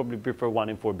 I would probably prefer 1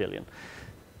 in 4 billion.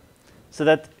 So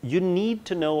that you need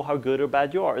to know how good or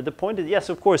bad you are. The point is, yes,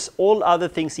 of course, all other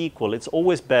things equal, it's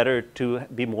always better to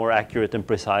be more accurate and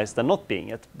precise than not being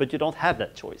it, but you don't have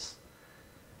that choice.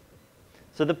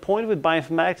 So the point with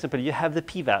bioinformatics, you have the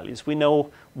p-values. We know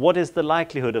what is the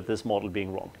likelihood of this model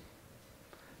being wrong.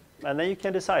 And then you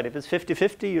can decide. If it's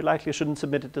 50-50, you likely shouldn't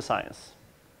submit it to science.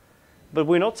 But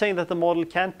we're not saying that the model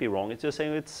can't be wrong. It's just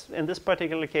saying it's, in this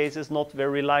particular case, it's not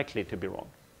very likely to be wrong.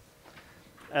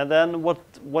 And then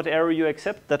what error you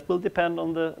accept, that will depend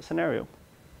on the scenario.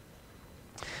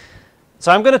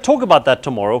 So I'm going to talk about that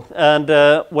tomorrow, and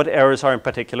what errors are in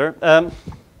particular.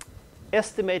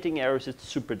 Estimating errors is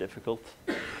super difficult.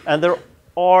 And there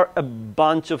are a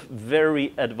bunch of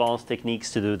very advanced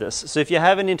techniques to do this. So if you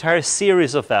have an entire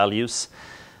series of values,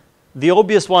 the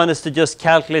obvious one is to just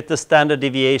calculate the standard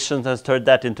deviations and turn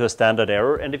that into a standard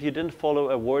error. And if you didn't follow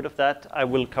a word of that, I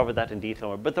will cover that in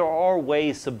detail. But there are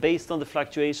ways, so based on the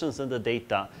fluctuations in the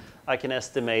data, I can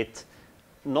estimate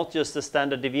not just the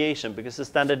standard deviation, because the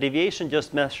standard deviation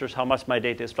just measures how much my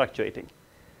data is fluctuating.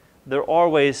 There are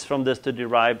ways from this to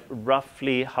derive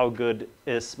roughly how good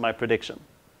is my prediction.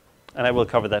 And I will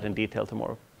cover that in detail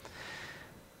tomorrow.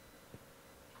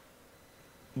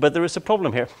 But there is a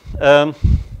problem here.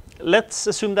 Let's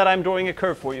assume that I'm drawing a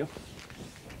curve for you.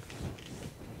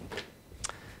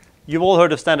 You've all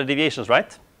heard of standard deviations,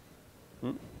 right?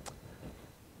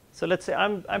 So let's say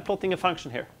I'm plotting a function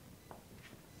here.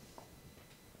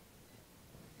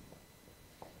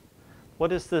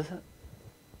 What is the...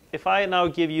 If I now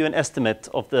give you an estimate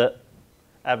of the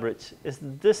average, is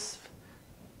this...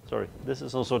 Sorry, this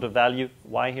is some sort of value,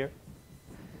 y here.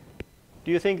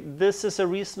 Do you think this is a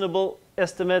reasonable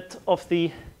estimate of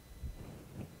the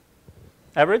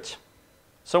average?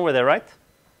 Somewhere there, right?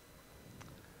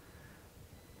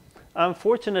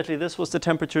 Unfortunately, this was the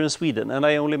temperature in Sweden, and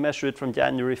I only measure it from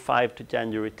January 5 to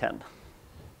January 10.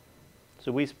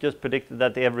 So we just predicted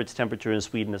that the average temperature in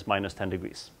Sweden is minus 10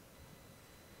 degrees.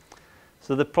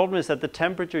 So the problem is that the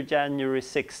temperature January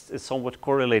 6th is somewhat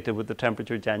correlated with the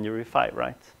temperature January 5,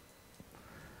 right?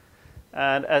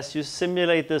 And as you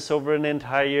simulate this over an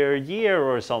entire year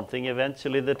or something,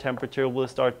 eventually the temperature will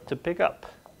start to pick up.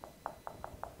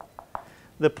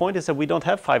 The point is that we don't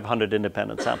have 500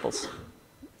 independent samples.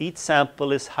 Each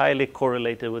sample is highly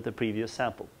correlated with the previous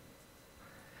sample.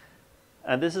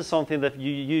 And this is something that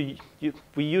we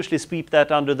usually sweep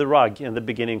that under the rug in the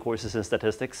beginning courses in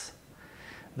statistics.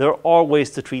 There are ways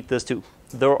to treat this too.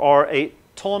 There are a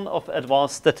ton of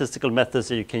advanced statistical methods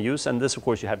that you can use, and this, of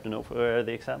course, you have to know for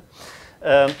the exam.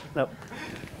 No.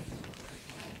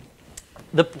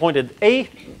 The point is, A,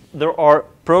 there are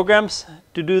programs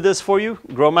to do this for you.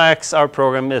 GROMACS, our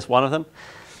program, is one of them.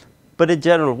 But in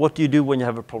general, what do you do when you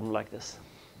have a problem like this?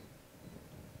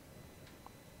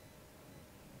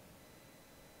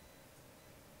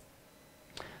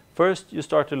 First, you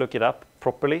start to look it up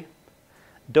properly.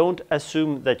 Don't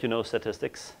assume that you know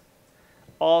statistics.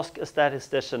 Ask a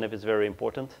statistician if it's very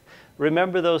important.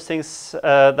 Remember those things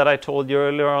that I told you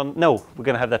earlier on? No, we're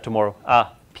going to have that tomorrow.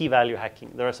 P-value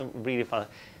hacking. There are some really fun.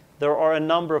 There are a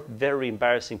number of very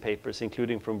embarrassing papers,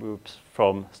 including from groups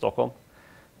from Stockholm,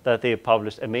 that they have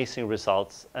published amazing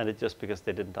results, and it's just because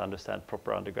they didn't understand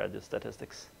proper undergraduate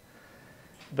statistics.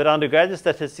 But undergraduate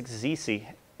statistics is easy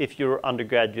if your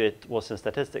undergraduate was in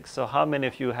statistics. So how many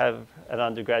of you have an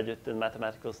undergraduate in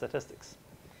mathematical statistics?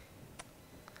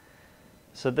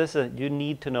 So this you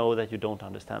need to know that you don't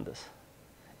understand this.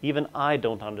 Even I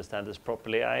don't understand this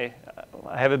properly. I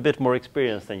have a bit more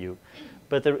experience than you.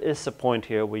 But there is a point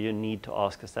here where you need to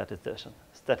ask a statistician.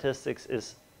 Statistics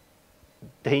is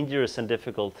dangerous and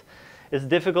difficult. It's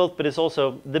difficult, but it's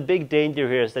also, the big danger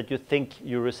here is that you think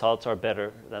your results are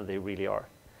better than they really are.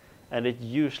 And it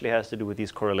usually has to do with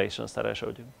these correlations that I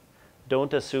showed you.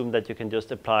 Don't assume that you can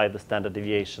just apply the standard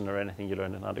deviation or anything you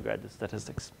learned in undergraduate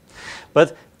statistics.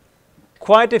 But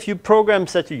quite a few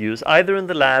programs that you use, either in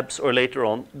the labs or later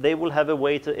on, they will have a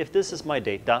way to, if this is my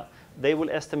data, they will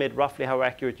estimate roughly how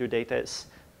accurate your data is.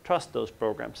 Trust those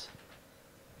programs.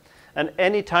 And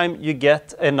anytime you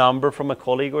get a number from a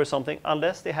colleague or something,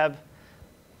 unless they have,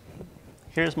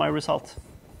 here's my result.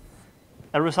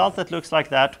 A result that looks like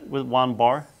that with one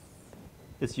bar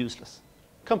is useless,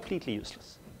 completely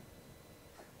useless.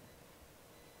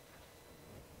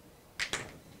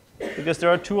 Because there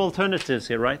are two alternatives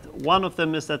here, right? One of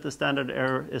them is that the standard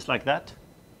error is like that.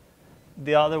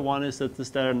 The other one is that the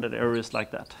standard error is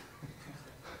like that.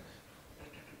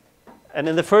 And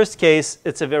in the first case,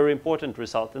 it's a very important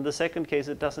result. In the second case,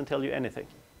 it doesn't tell you anything.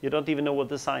 You don't even know what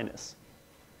the sign is.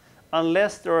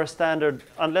 Unless there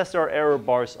are error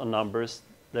bars on numbers,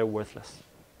 they're worthless,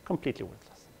 completely worthless.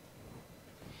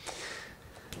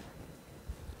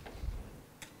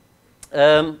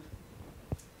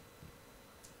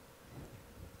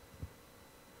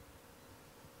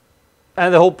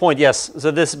 And the whole point, yes,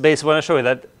 so this is basically what I show you,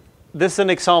 that this is an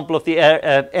example of the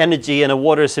energy in a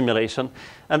water simulation.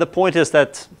 And the point is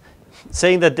that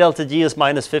saying that delta G is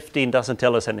minus 15 doesn't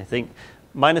tell us anything.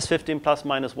 Minus 15 plus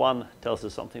minus 1 tells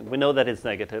us something. We know that it's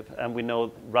negative, and we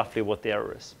know roughly what the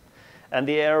error is. And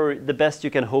the error, the best you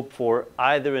can hope for,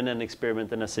 either in an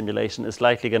experiment and a simulation, is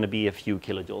likely going to be a few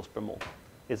kilojoules per mole.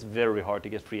 It's very hard to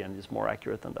get free energies more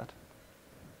accurate than that.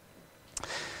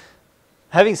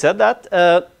 Having said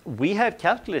that, we have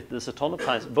calculated this a ton of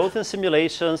times, both in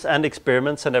simulations and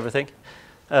experiments and everything.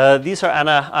 These are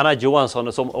Anna Johansson,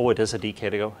 it is a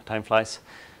decade ago, time flies.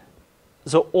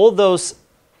 So all those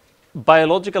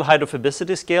biological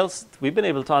hydrophobicity scales, we've been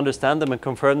able to understand them and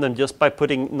confirm them just by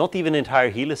putting not even entire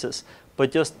helices,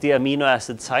 but just the amino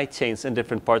acid side chains in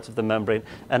different parts of the membrane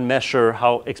and measure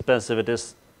how expensive it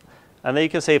is. And then you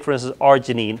can say, for instance,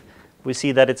 arginine. We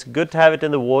see that it's good to have it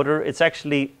in the water. It's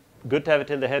actually good to have it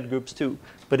in the head groups too,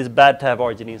 but it's bad to have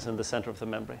arginines in the center of the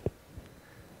membrane.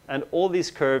 And all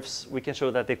these curves, we can show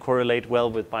that they correlate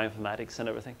well with bioinformatics and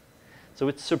everything. So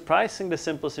it's surprisingly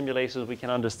simple simulations we can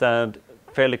understand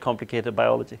fairly complicated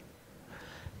biology.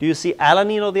 Do you see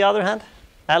alanine on the other hand?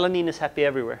 Alanine is happy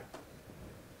everywhere,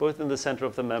 both in the center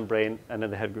of the membrane and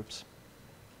in the head groups.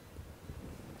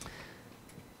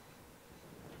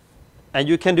 And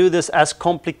you can do this as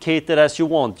complicated as you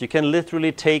want. You can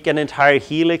literally take an entire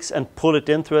helix and pull it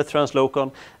in through a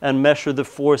translocon and measure the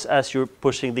force as you're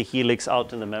pushing the helix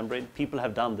out in the membrane. People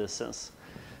have done this since.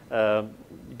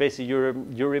 Basically,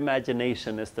 your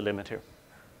imagination is the limit here.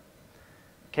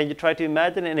 Can you try to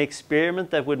imagine an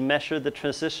experiment that would measure the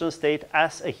transition state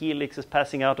as a helix is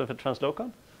passing out of a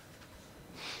translocon?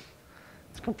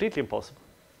 It's completely impossible.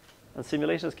 And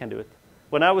simulations can do it.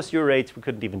 When I was your age, we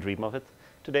couldn't even dream of it.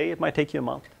 Today, it might take you a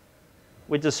month.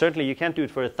 Which is certainly, you can't do it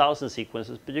for 1,000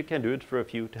 sequences, but you can do it for a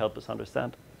few to help us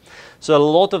understand. So a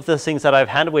lot of the things that I've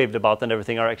hand-waved about and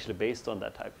everything are actually based on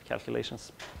that type of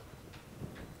calculations.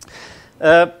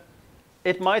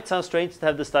 It might sound strange to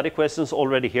have the study questions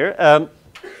already here.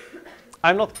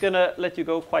 I'm not going to let you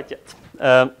go quite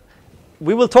yet.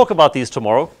 We will talk about these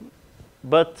tomorrow,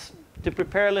 but to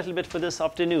prepare a little bit for this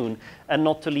afternoon and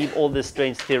not to leave all this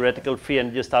strange theoretical free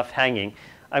energy stuff hanging,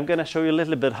 I'm going to show you a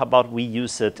little bit about we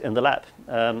use it in the lab.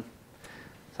 So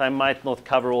I might not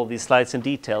cover all these slides in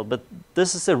detail, but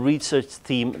this is a research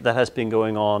theme that has been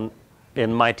going on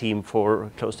in my team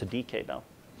for close to a decade now.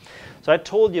 So I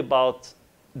told you about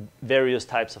various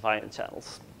types of ion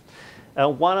channels.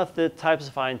 One of the types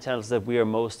of ion channels that we are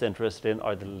most interested in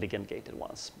are the ligand-gated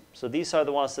ones. So these are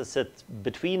the ones that sit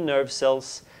between nerve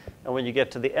cells, and when you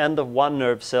get to the end of one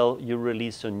nerve cell, you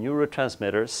release some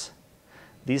neurotransmitters.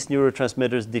 These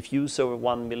neurotransmitters diffuse over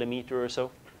 1 millimeter or so.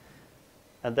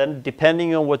 And then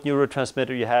depending on what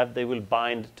neurotransmitter you have, they will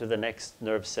bind to the next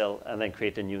nerve cell and then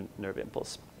create a new nerve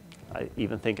impulse. I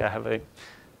even think I have a...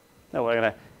 No, we're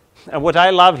going to... And what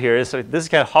I love here is, so this is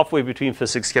kind of halfway between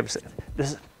physics and chemistry.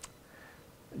 This is,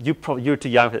 you're too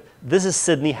young for it. This is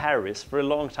Sidney Harris. For a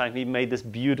long time, he made this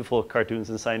beautiful cartoons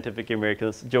in Scientific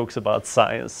Americans, jokes about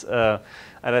science. And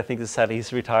I think it's sad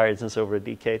he's retired since over a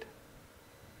decade.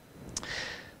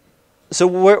 So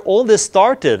where all this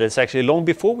started is actually long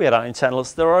before we had ion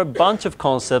channels. There are a bunch of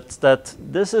concepts that,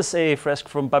 this is a fresco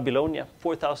from Babylonia,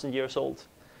 4,000 years old,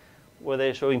 where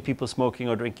they're showing people smoking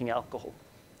or drinking alcohol.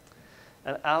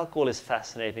 And alcohol is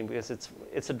fascinating because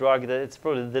it's a drug that it's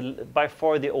probably by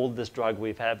far the oldest drug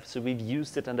we've had. So we've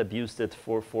used it and abused it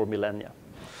for 4 millennia.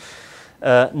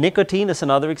 Nicotine is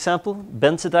another example.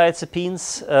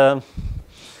 Benzodiazepines,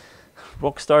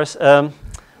 rock stars.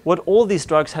 What all these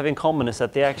drugs have in common is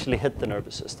that they actually hit the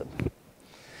nervous system.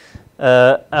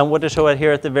 And what I show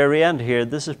here at the very end here,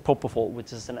 this is propofol,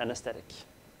 which is an anesthetic,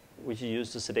 which you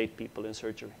use to sedate people in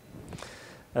surgery.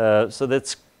 So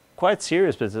that's quite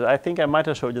serious business. I think I might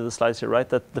have showed you the slides here, right?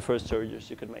 That the first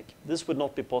surgeries you could make. This would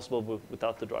not be possible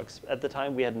without the drugs. At the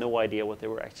time, we had no idea what they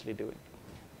were actually doing.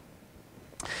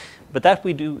 But that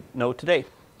we do know today.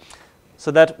 So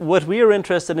that what we are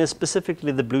interested in is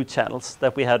specifically the blue channels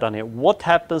that we have down here. What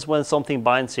happens when something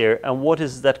binds here, and what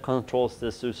is that controls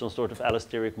this through some sort of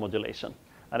allosteric modulation?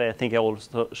 And I think I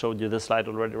also showed you this slide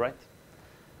already, right?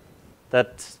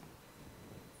 That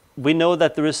we know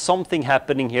that there is something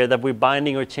happening here that we're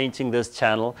binding or changing this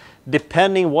channel.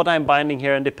 Depending what I'm binding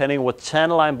here and depending on what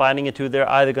channel I'm binding it to, they're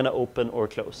either going to open or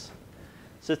close.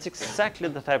 So it's exactly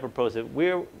the type of process.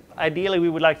 Ideally, we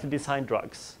would like to design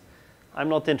drugs. I'm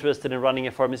not interested in running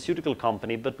a pharmaceutical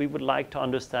company, but we would like to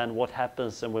understand what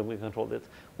happens and when we control it.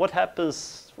 What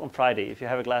happens on Friday if you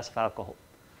have a glass of alcohol?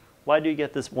 Why do you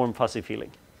get this warm, fuzzy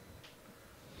feeling?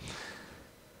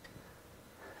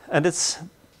 And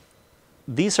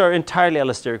these are entirely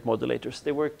allosteric modulators.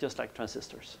 They work just like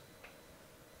transistors.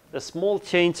 A small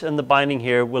change in the binding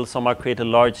here will somehow create a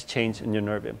large change in your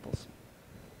nerve impulse.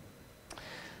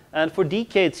 And for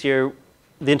decades here,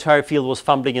 the entire field was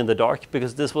fumbling in the dark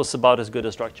because this was about as good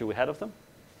a structure we had of them.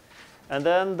 And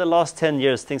then the last 10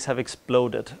 years, things have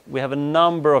exploded. We have a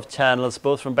number of channels,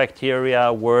 both from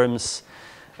bacteria, worms,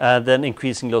 then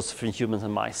increasingly also from humans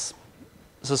and mice.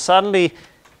 So suddenly,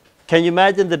 can you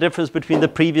imagine the difference between the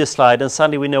previous slide and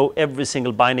suddenly we know every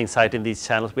single binding site in these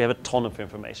channels? We have a ton of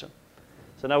information.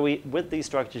 So now with these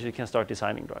structures, you can start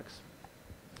designing drugs.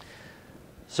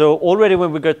 So already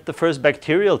when we got the first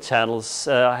bacterial channels,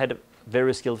 I had a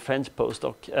very skilled French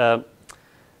postdoc.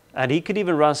 And he could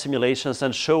even run simulations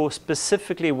and show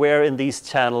specifically where in these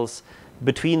channels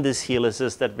between these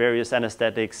helices that various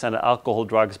anesthetics and alcohol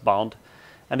drugs bound.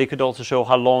 And he could also show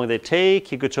how long they take.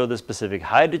 He could show the specific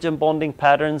hydrogen bonding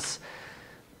patterns.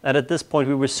 And at this point,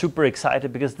 we were super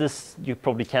excited because this, you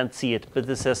probably can't see it, but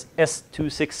this says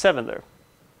S267 there.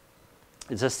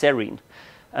 It's a serine.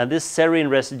 And this serine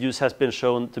residues has been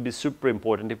shown to be super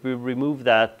important. If we remove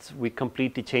that, we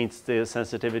completely change the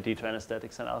sensitivity to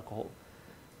anesthetics and alcohol.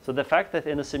 So the fact that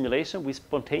in a simulation, we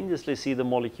spontaneously see the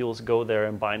molecules go there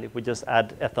and bind if we just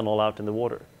add ethanol out in the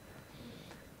water.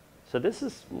 So this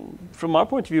is, from our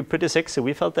point of view, pretty sexy.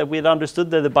 We felt that we had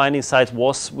understood that the binding site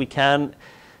was,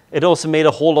 it also made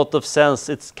a whole lot of sense.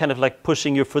 It's kind of like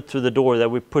pushing your foot through the door,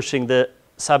 that we're pushing the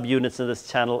subunits in this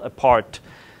channel apart.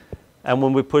 And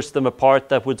when we push them apart,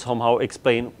 that would somehow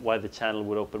explain why the channel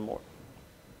would open more.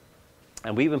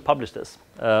 And we even published this.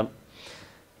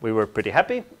 We were pretty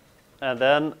happy. And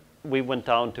then we went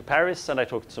down to Paris, and I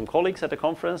talked to some colleagues at the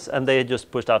conference, and they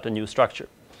just pushed out a new structure.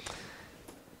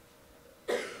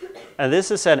 And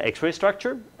this is an X-ray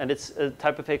structure, and it's a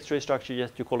type of X-ray structure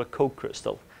that you call a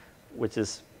co-crystal, which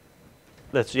is,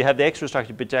 you have the X-ray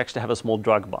structure, but you actually have a small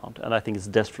drug bound, and I think it's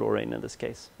desflurane in this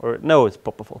case. Or no, it's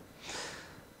propofol.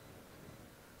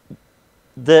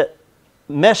 The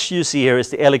mesh you see here is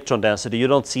the electron density. You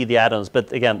don't see the atoms,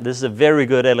 but again, this is a very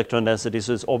good electron density,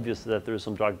 so it's obvious that there is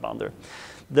some drug bound there.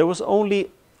 There was only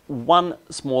one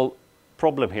small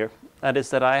problem here, and it's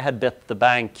that I had bet the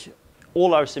bank.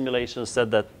 All our simulations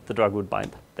said that the drug would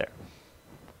bind there.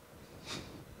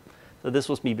 So this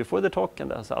was me before the talk,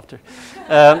 and that was after.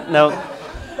 Now,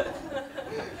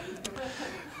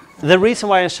 the reason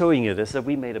why I'm showing you this is that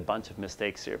we made a bunch of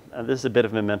mistakes here, and this is a bit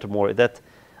of memento mori, that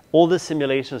all the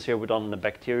simulations here were done in a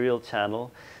bacterial channel.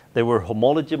 They were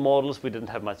homology models. We didn't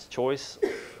have much choice.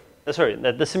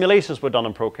 The simulations were done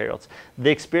on prokaryotes. The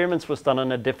experiments was done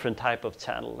on a different type of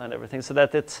channel and everything, so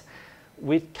that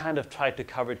we kind of tried to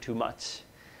cover too much.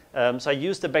 So I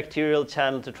used the bacterial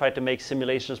channel to try to make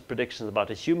simulations predictions about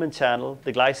a human channel,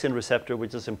 the glycine receptor,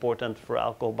 which is important for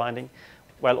alcohol binding,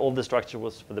 while all the structure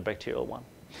was for the bacterial one.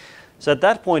 So at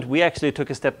that point, we actually took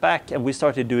a step back and we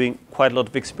started doing quite a lot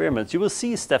of experiments. You will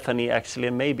see Stephanie actually,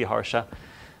 and maybe Harsha,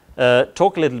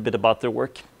 talk a little bit about their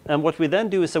work. And what we then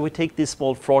do is that we take these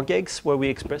small frog eggs where we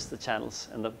express the channels,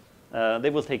 and they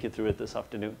will take you through it this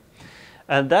afternoon.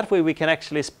 And that way we can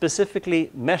actually specifically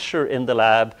measure in the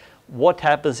lab what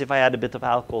happens if I add a bit of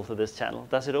alcohol to this channel.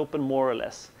 Does it open more or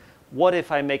less? What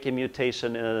if I make a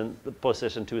mutation in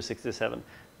position 267?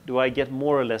 Do I get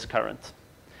more or less current?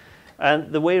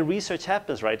 And the way research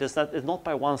happens, right, is that it's not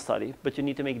by one study, but you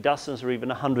need to make dozens or even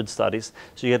 100 studies.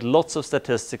 So you get lots of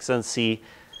statistics and see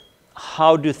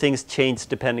how do things change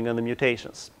depending on the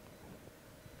mutations.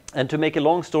 And to make a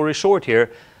long story short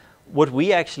here, what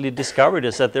we actually discovered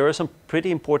is that there are some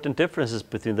pretty important differences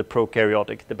between the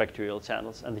prokaryotic, the bacterial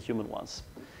channels, and the human ones.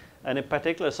 And in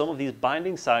particular, some of these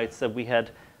binding sites that we had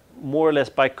more or less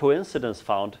by coincidence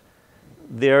found,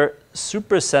 they're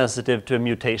super sensitive to a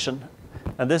mutation.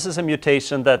 And this is a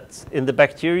mutation that in the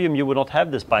bacterium you would not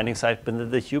have this binding site, but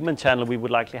in the human channel we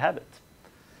would likely have it.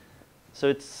 So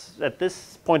it's, at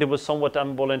this point it was somewhat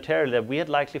involuntarily that we had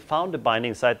likely found a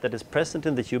binding site that is present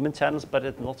in the human channels, but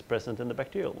it's not present in the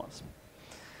bacterial ones.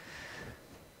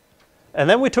 And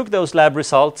then we took those lab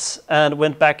results and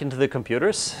went back into the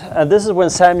computers. And this is when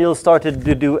Samuel started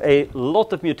to do a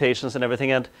lot of mutations and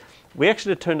everything. And we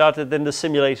actually turned out that in the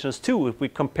simulations too, if we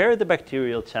compare the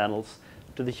bacterial channels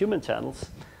to the human channels,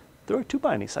 there are two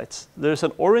binding sites. There's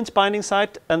an orange binding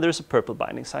site and there's a purple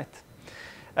binding site.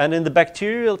 And in the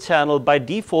bacterial channel, by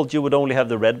default, you would only have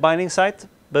the red binding site.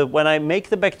 But when I make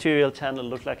the bacterial channel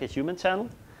look like a human channel,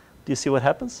 do you see what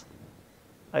happens?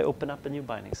 I open up a new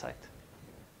binding site.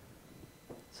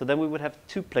 So then we would have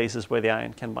two places where the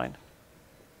ion can bind.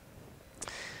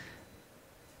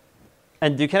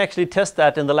 And you can actually test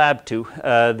that in the lab too.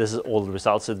 This is all the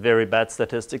results with very bad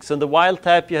statistics. So in the wild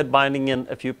type, you had binding in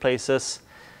a few places.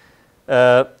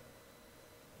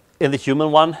 in the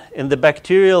human one. In the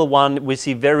bacterial one, we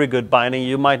see very good binding.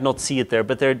 You might not see it there,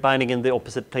 but they're binding in the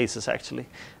opposite places, actually.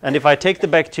 And if I take the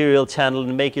bacterial channel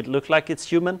and make it look like it's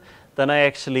human, then I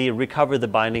actually recover the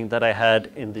binding that I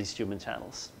had in these human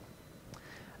channels.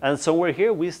 And somewhere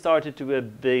here, we started to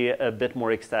be a bit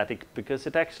more ecstatic, because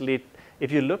it actually,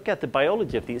 if you look at the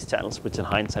biology of these channels, which in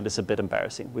hindsight is a bit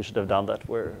embarrassing, we should have done that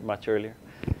much earlier.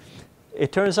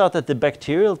 It turns out that the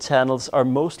bacterial channels are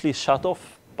mostly shut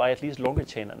off by at least longer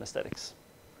chain anesthetics.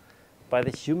 By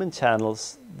the human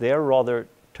channels, they are rather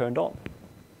turned on.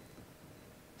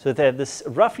 So they have this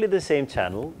roughly the same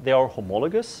channel. They are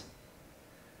homologous.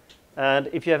 And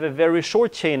if you have a very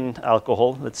short chain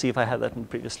alcohol, let's see if I had that in the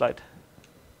previous slide.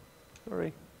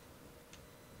 Sorry.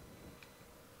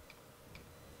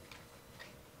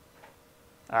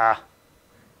 I'm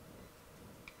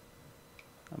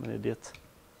an idiot.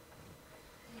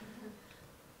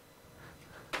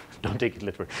 Don't take it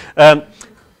literally.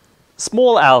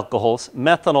 Small alcohols,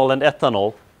 methanol and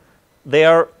ethanol,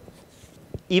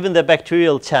 even the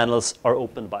bacterial channels are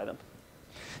opened by them.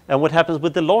 And what happens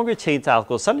with the longer chain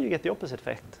alcohols, suddenly you get the opposite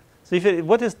effect. So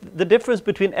what is the difference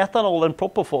between ethanol and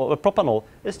propanol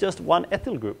is just one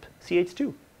ethyl group,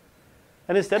 CH2.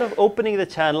 And instead of opening the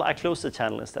channel, I close the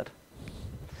channel instead.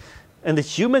 And the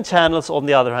human channels, on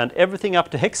the other hand, everything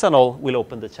up to hexanol will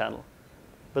open the channel,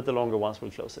 but the longer ones will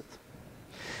close it.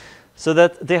 So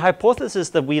that the hypothesis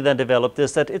that we then developed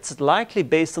is that it's likely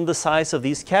based on the size of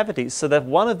these cavities, so that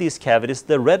one of these cavities,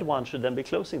 the red one, should then be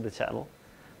closing the channel,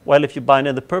 while if you bind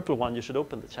in the purple one, you should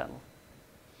open the channel.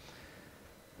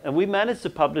 And we managed to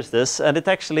publish this, and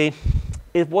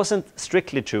it wasn't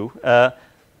strictly true,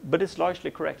 but it's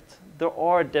largely correct. There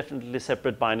are definitely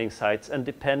separate binding sites, and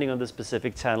depending on the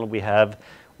specific channel we have,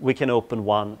 we can open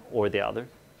one or the other.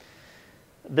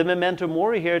 The memento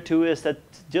mori here too is that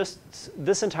just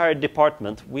this entire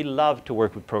department, we love to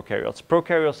work with prokaryotes.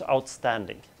 Prokaryotes are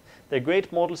outstanding. They're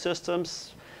great model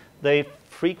systems. They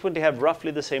frequently have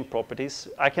roughly the same properties.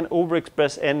 I can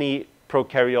overexpress any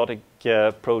prokaryotic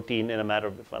protein in a matter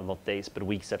of, well, not days, but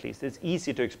weeks at least. It's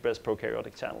easy to express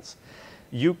prokaryotic channels.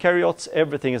 Eukaryotes,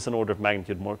 everything is an order of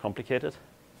magnitude more complicated.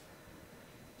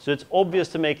 So it's obvious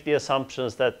to make the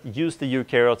assumptions that use the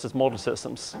eukaryotes as model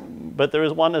systems. But there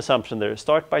is one assumption there.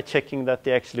 Start by checking that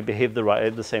they actually behave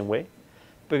the same way.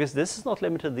 Because this is not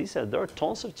limited to these. There are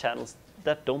tons of channels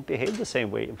that don't behave the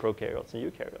same way in prokaryotes and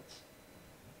eukaryotes.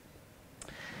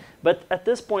 But at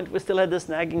this point, we still had this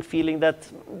nagging feeling that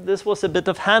this was a bit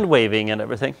of hand-waving and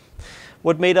everything.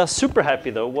 What made us super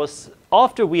happy, though, was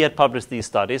after we had published these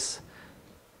studies,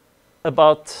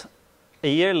 about a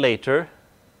year later,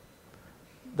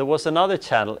 there was another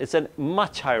channel. It's a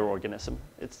much higher organism.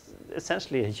 It's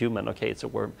essentially a human. Okay, it's a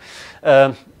worm.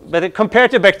 But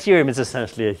compared to bacterium, it's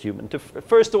essentially a human, to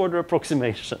first-order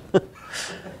approximation.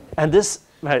 And this,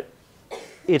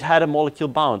 it had a molecule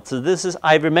bound. So this is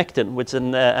ivermectin, which is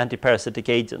an antiparasitic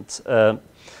agent.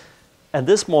 And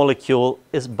this molecule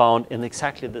is bound in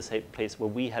exactly the same place where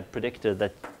we had predicted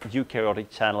that eukaryotic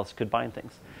channels could bind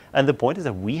things. And the point is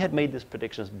that we had made these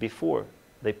predictions before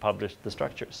they published the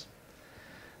structures.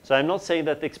 So I'm not saying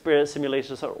that the experience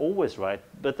simulations are always right,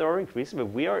 but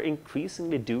we are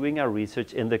increasingly doing our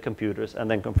research in the computers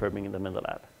and then confirming them in the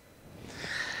lab.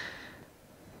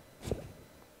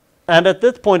 And at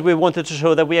that point, we wanted to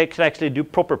show that we can actually do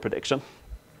proper prediction.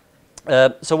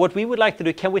 So what we would like to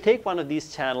do, can we take one of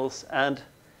these channels and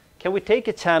can we take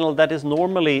a channel that is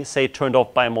normally, say, turned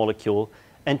off by a molecule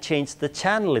and change the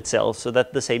channel itself so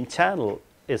that the same channel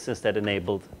is instead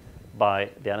enabled by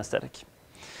the anesthetic?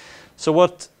 So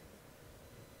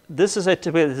this is a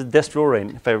typical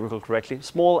desflurane, if I recall correctly,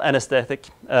 small anesthetic,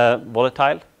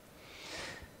 volatile.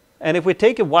 And if we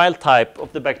take a wild type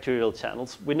of the bacterial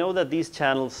channels, we know that these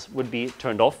channels would be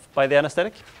turned off by the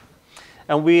anesthetic.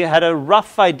 And we had a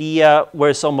rough idea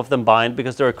where some of them bind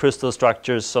because there are crystal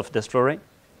structures of desflurane.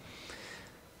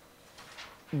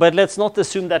 But let's not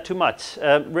assume that too much.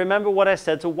 Remember what I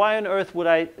said. So why on earth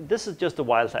would this is just a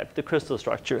wild type, the crystal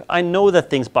structure. I know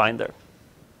that things bind there.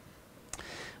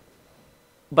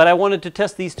 But I wanted to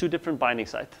test these two different binding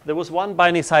sites. There was one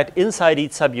binding site inside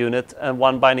each subunit and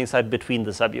one binding site between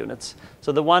the subunits.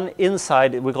 So the one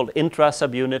inside we call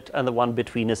intra-subunit and the one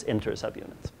between is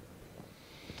inter-subunit.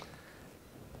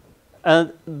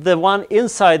 And the one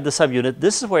inside the subunit,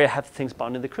 this is where I have things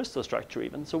bound in the crystal structure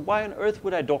even. So why on earth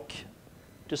would I dock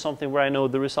to something where I know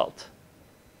the result?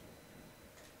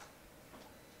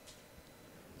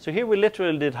 So here we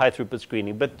literally did high throughput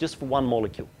screening, but just for one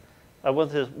molecule. I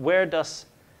wanted to, where does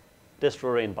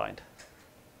desflurane bind?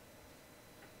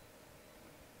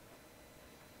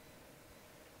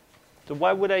 So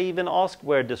why would I even ask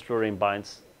where desflurane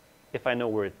binds? if I know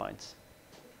where it binds.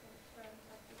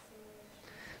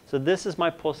 So this is my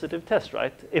positive test,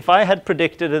 right? If I had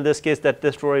predicted in this case that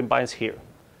this fluorine binds here,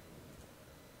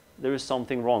 there is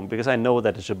something wrong because I know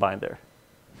that it should bind there.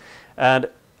 And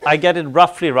I get it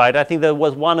roughly right. I think there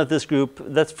was one of this group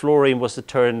that fluorine was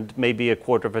turned maybe a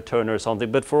quarter of a turn or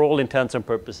something, but for all intents and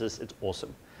purposes, it's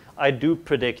awesome. I do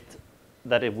predict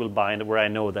that it will bind where I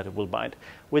know that it will bind,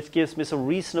 which gives me some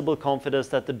reasonable confidence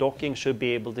that the docking should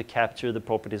be able to capture the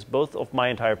properties both of my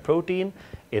entire protein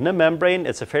in a membrane.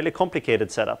 It's a fairly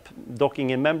complicated setup.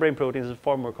 Docking in membrane proteins is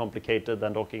far more complicated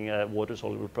than docking a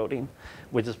water-soluble protein,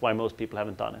 which is why most people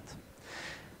haven't done it.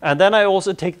 And then I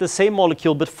also take the same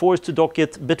molecule but force to dock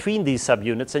it between these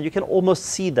subunits, and you can almost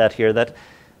see that here, that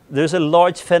there's a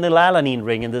large phenylalanine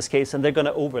ring in this case, and they're going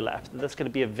to overlap. That's going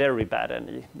to be a very bad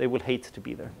energy. They will hate to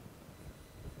be there.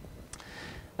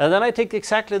 And then I take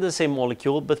exactly the same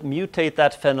molecule, but mutate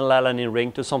that phenylalanine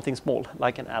ring to something small,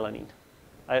 like an alanine.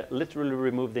 I literally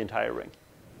remove the entire ring.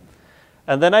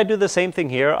 And then I do the same thing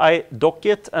here. I dock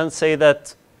it and say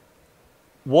that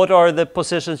what are the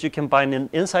positions you can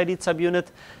bind inside each subunit,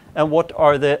 and what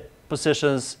are the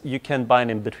positions you can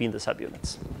bind in between the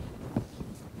subunits.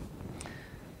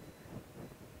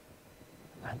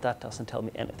 And that doesn't tell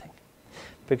me anything,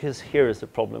 because here is the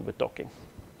problem with docking.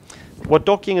 What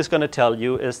docking is going to tell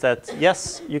you is that,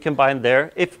 yes, you can bind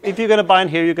there. If you're going to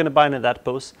bind here, you're going to bind in that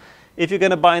pose. If you're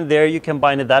going to bind there, you can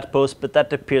bind in that pose, but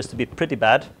that appears to be pretty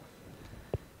bad.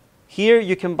 Here,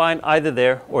 you can bind either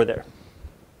there or there.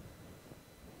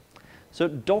 So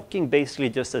docking basically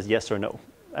just says yes or no.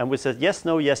 And we said yes,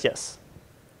 no, yes, yes.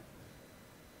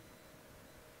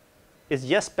 Is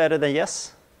yes better than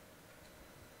yes?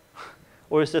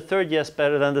 Or is the third yes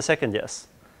better than the second yes?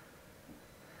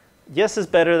 Yes is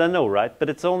better than no, right? But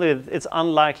it's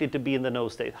unlikely to be in the no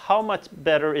state. How much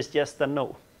better is yes than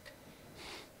no?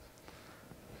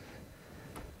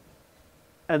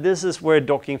 And this is where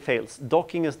docking fails.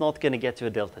 Docking is not going to get you a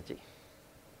delta G.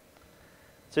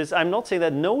 So I'm not saying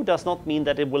that no does not mean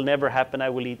that it will never happen, I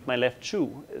will eat my left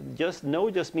shoe. Just no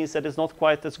just means that it's not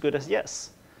quite as good as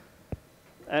yes.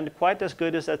 And quite as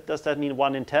good as that, does that mean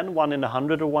 1 in 10, 1 in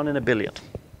 100, or 1 in a billion?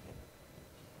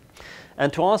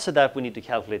 And to answer that, we need to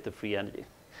calculate the free energy.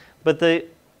 But the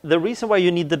reason why you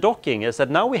need the docking is that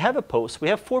now we have a pose. We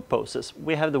have 4 poses.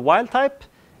 We have the wild type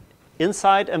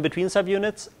inside and between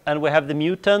subunits, and we have the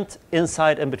mutant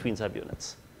inside and between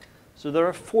subunits. So there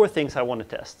are 4 things I want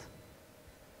to test.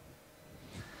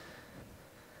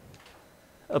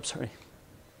 Oops, sorry.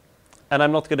 And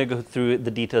I'm not going to go through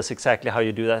the details exactly how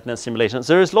you do that in a simulation.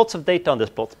 So there is lots of data on this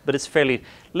plot, but it's fairly...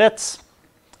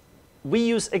 We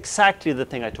use exactly the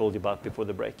thing I told you about before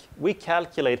the break. We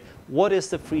calculate what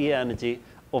is the free energy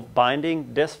of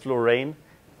binding desflurane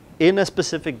in a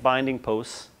specific binding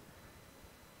pose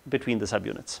between the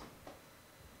subunits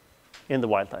in the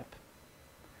wild type.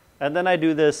 And then I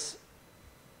do this,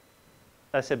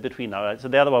 I said between now, right? So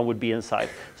the other one would be inside.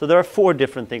 So there are 4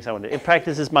 different things I want to do. In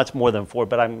practice, it's much more than 4,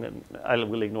 but I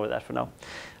will ignore that for now.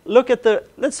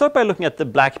 Let's start by looking at the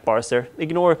black bars there.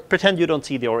 Pretend you don't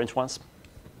see the orange ones.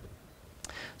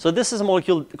 So this is a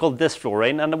molecule called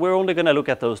desflurane, and we're only going to look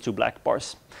at those 2 black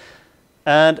bars.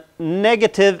 And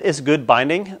negative is good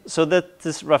binding, so that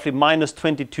is roughly minus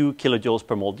 22 kilojoules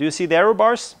per mole. Do you see the error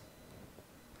bars?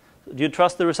 Do you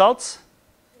trust the results?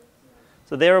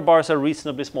 So the error bars are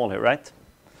reasonably small here, right?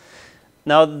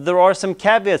 Now, there are some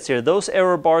caveats here. Those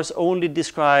error bars only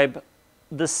describe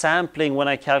the sampling when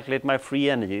I calculate my free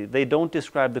energy. They don't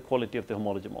describe the quality of the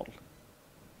homology model.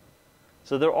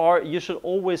 So you should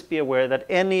always be aware that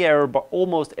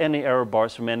almost any error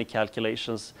bars from any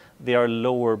calculations, they are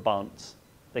lower bounds.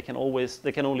 They can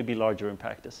only be larger in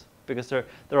practice, because there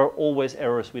are always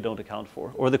errors we don't account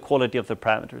for, or the quality of the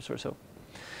parameters or so.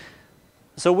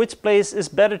 So which place is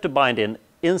better to bind in?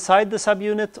 Inside the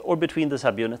subunit or between the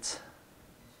subunits?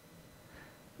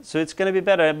 So it's going to be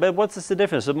better, but what's the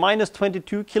difference? So minus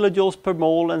 22 kilojoules per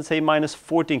mole and say minus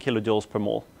 14 kilojoules per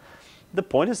mole. The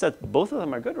point is that both of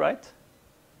them are good, right?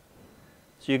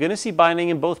 So you're going to see binding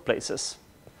in both places.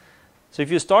 So if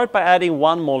you start by adding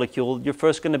 1 molecule, you're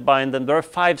first going to bind them. There are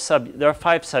 5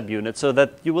 subunits, so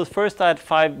that you will first add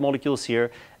 5 molecules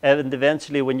here, and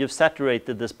eventually when you've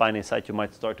saturated this binding site, you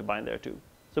might start to bind there too.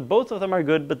 So both of them are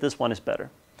good, but this one is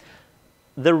better.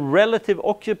 The relative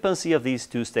occupancy of these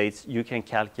 2 states you can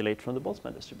calculate from the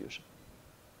Boltzmann distribution.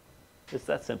 It's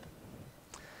that simple.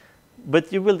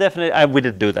 But you will definitely, we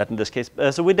didn't do that in this case,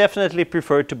 so we definitely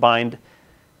prefer to bind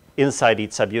inside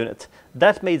each subunit.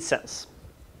 That made sense,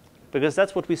 because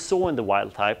that's what we saw in the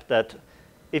wild type, that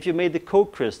if you made the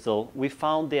co-crystal, we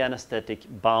found the anesthetic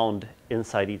bound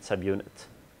inside each subunit.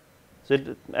 So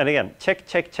So and again, check,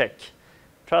 check, check.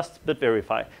 Trust but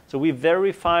verify. So we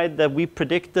verified that we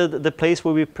predicted the place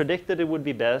where we predicted it would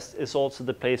be best is also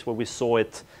the place where we saw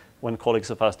it when colleagues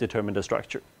of us determined the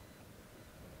structure.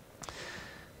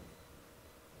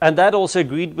 And that also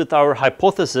agreed with our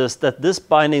hypothesis that this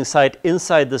binding site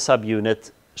inside the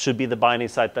subunit should be the binding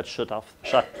site that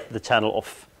shut the channel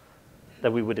off,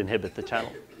 that we would inhibit the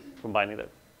channel from binding there.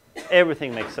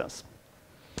 Everything makes sense.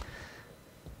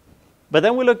 But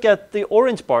then we look at the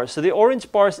orange bars. So the orange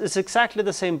bars is exactly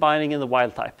the same binding in the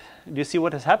wild type. Do you see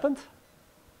what has happened?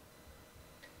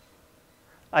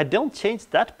 I don't change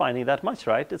that binding that much,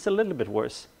 right? It's a little bit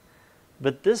worse.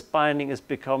 But this binding is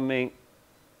becoming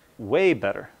way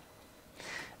better.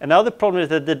 And now the problem is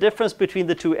that the difference between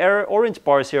the two orange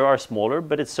bars here are smaller,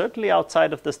 but it's certainly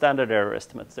outside of the standard error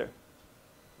estimates there.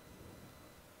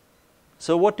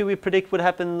 So what do we predict would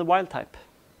happen in the wild type?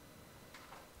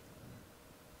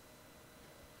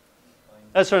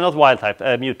 Sorry, not wild type,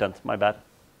 mutant, my bad.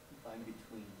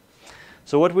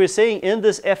 So what we're saying in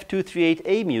this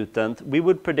F238A mutant, we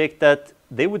would predict that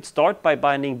they would start by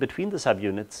binding between the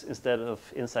subunits instead of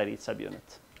inside each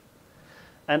subunit.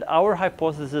 And our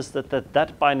hypothesis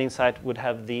that binding site would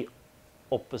have the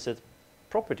opposite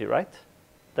property, right?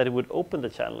 That it would open the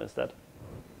channel instead.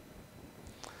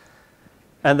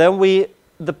 And then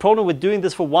the problem with doing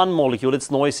this for one molecule,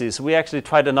 it's noisy. So we actually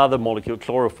tried another molecule,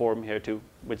 chloroform here too,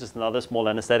 which is another small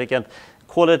anesthetic. And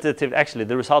qualitative, actually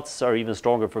the results are even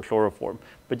stronger for chloroform,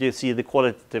 but you see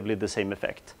qualitatively the same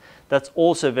effect. That's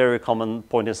also a very common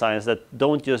point in science, that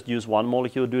don't just use one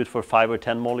molecule, do it for 5 or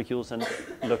 10 molecules and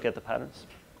look at the patterns.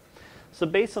 So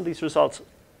based on these results,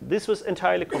 this was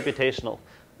entirely computational.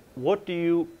 What do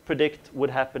you predict would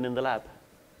happen in the lab?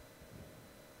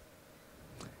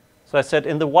 So I said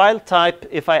in the wild type,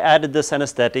 if I added this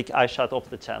anesthetic, I shut off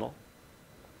the channel.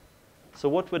 So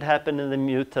what would happen in the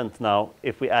mutant now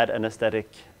if we add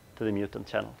anesthetic to the mutant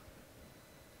channel?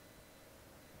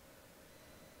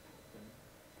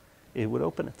 It would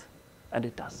open it, and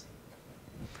it does.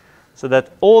 So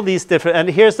that all these different, and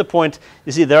here's the point,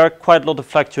 you see there are quite a lot of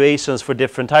fluctuations for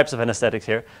different types of anesthetics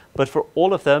here, but for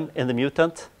all of them in the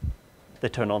mutant, they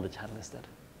turn on the channel instead.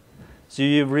 So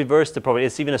you reverse the property.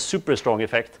 It's even a super strong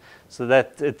effect, so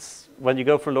that it's when you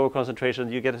go for lower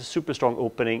concentration, you get a super strong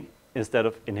opening instead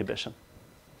of inhibition.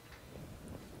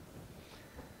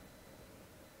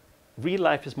 Real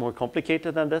life is more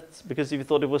complicated than that, because if you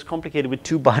thought it was complicated with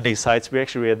 2 binding sites, we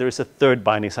actually realized there is a 3rd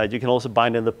binding site. You can also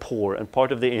bind in the pore, and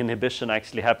part of the inhibition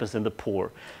actually happens in the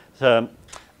pore. So,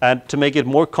 and to make it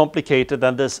more complicated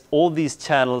than this, all these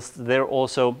channels, they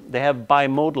have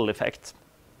bimodal effects,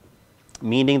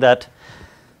 meaning that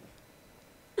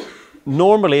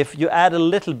normally if you add a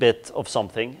little bit of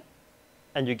something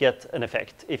and you get an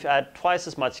effect, if you add twice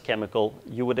as much chemical,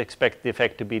 you would expect the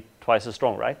effect to be twice as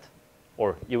strong, right?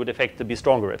 Or you would expect to be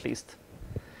stronger at least.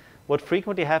 What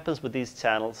frequently happens with these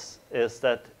channels is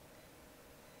that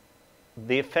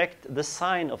the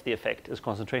sign of the effect is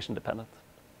concentration dependent.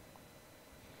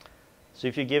 So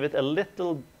if you give it a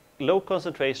little low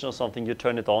concentration of something, you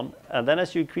turn it on, and then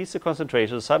as you increase the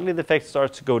concentration, suddenly the effect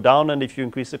starts to go down, and if you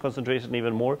increase the concentration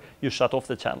even more, you shut off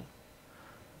the channel.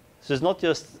 So it's not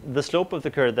just the slope of the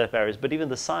curve that varies, but even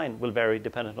the sign will vary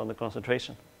dependent on the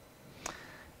concentration.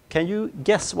 Can you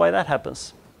guess why that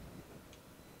happens?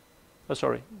 Oh,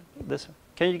 sorry, this.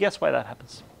 Can you guess why that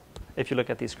happens if you look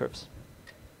at these curves?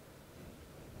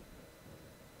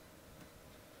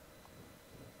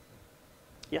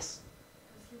 Yes?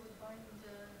 Because you would bind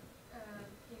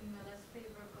in a less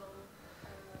favorable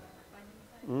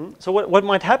binding site. So what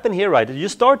might happen here, right? You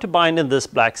start to bind in this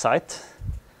black site,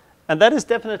 and that is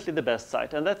definitely the best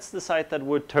site, and that's the site that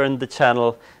would turn the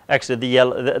channel. Actually, the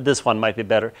yellow, this one might be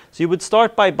better. So you would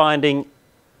start by binding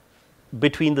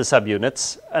between the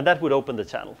subunits, and that would open the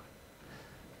channel.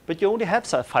 But you only have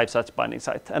 5 such binding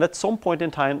sites, and at some point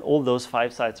in time, all those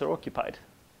 5 sites are occupied.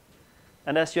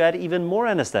 And as you add even more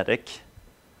anesthetic,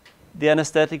 the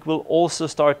anesthetic will also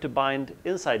start to bind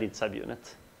inside each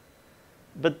subunit.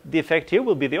 But the effect here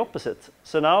will be the opposite.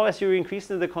 So now as you're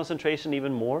increasing the concentration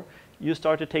even more, you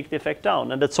start to take the effect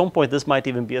down. And at some point, this might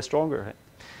even be a stronger.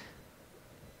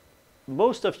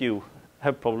 Most of you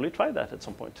have probably tried that at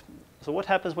some point. So what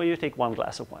happens when you take 1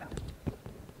 glass of wine?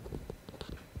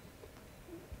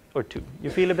 Or 2. You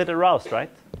feel a bit aroused,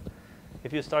 right?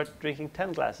 If you start drinking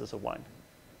 10 glasses of wine,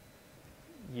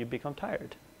 you become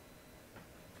tired.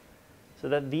 So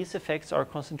that these effects are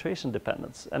concentration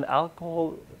dependent, and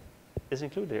alcohol is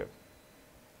included here.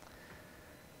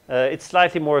 It's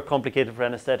slightly more complicated for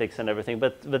anesthetics and everything,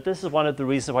 but this is one of the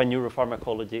reasons why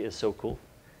neuropharmacology is so cool.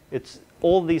 It's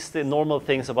all these normal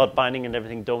things about binding and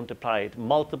everything don't apply. It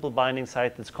multiple binding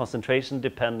sites, it's concentration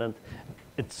dependent.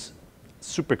 It's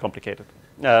super complicated.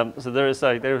 So there's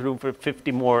room for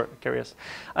 50 more carriers.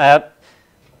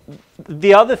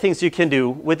 The other things you can do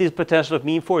with these potential of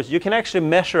mean force, you can actually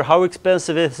measure how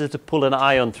expensive it is to pull an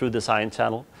ion through this ion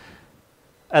channel.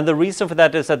 And the reason for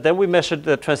that is that then we measured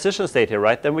the transition state here,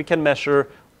 right? Then we can measure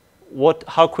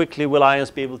how quickly will ions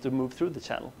be able to move through the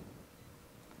channel.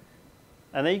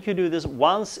 And then you can do this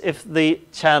once if the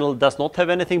channel does not have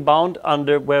anything bound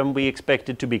under when we expect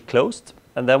it to be closed.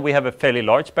 And then we have a fairly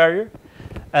large barrier.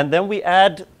 And then we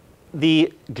add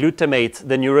the glutamate,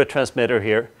 the neurotransmitter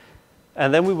here.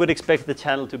 And then we would expect the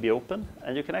channel to be open.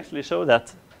 And you can actually show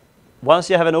that once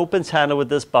you have an open channel with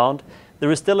this bound, there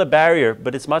is still a barrier,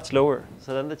 but it's much lower.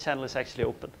 So then the channel is actually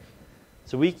open.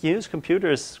 So we can use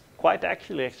computers quite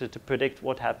accurately actually to predict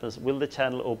what happens. Will the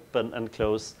channel open and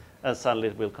close, and suddenly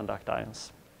it will conduct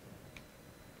ions.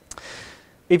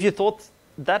 If you thought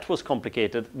that was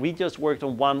complicated, we just worked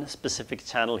on one specific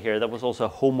channel here that was also a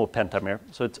homopentamer.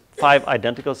 So it's 5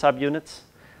 identical subunits.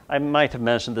 I might have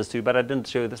mentioned this too, but I didn't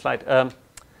show you the slide.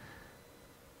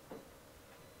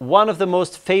 One of the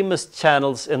most famous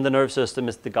channels in the nerve system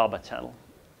is the GABA channel.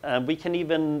 And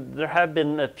there have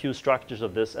been a few structures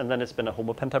of this, and then it's been a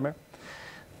homopentamer.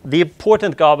 The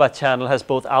important GABA channel has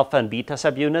both alpha and beta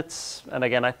subunits. And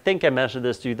again, I think I mentioned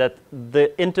this to you, that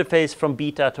the interface from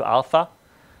beta to alpha,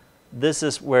 this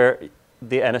is where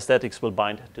the anesthetics will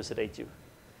bind to sedate you.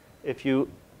 If you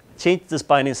change this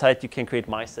binding site, you can create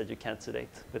mice that you can't sedate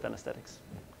with anesthetics.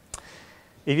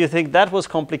 If you think that was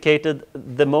complicated,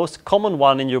 the most common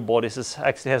one in your bodies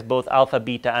actually has both alpha,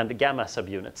 beta, and gamma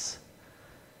subunits.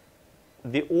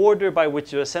 The order by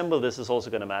which you assemble this is also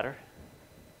going to matter.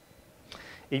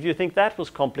 If you think that was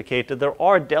complicated, there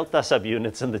are delta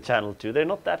subunits in the channel too. They're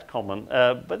not that common,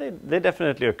 but they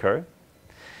definitely occur.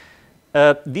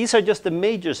 These are just the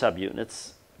major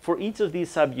subunits. For each of these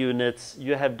subunits,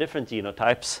 you have different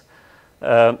genotypes.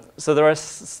 So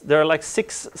there are like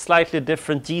 6 slightly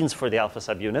different genes for the alpha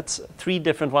subunits, 3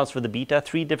 different ones for the beta,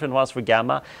 3 different ones for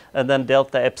gamma, and then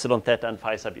delta, epsilon, theta, and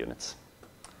phi subunits.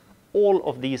 All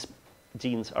of these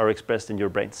genes are expressed in your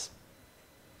brains.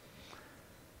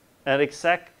 And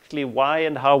exactly why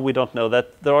and how, we don't know.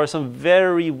 That there are some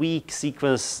very weak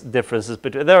sequence differences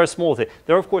between. There are small things.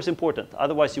 They're of course important.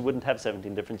 Otherwise, you wouldn't have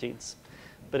 17 different genes.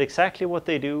 But exactly what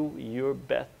they do, your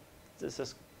bet is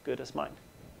as good as mine.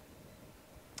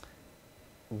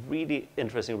 Really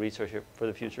interesting research here for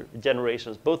the future.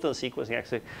 Generations, both on sequencing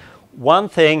actually. One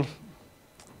thing,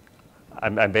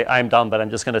 I'm done, but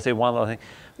I'm just going to say one other thing.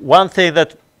 One thing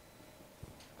that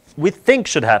we think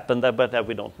should happen, but that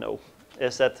we don't know,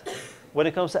 is that when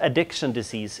it comes to addiction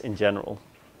disease in general,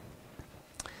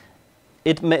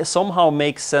 it somehow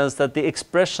makes sense that the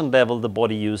expression level the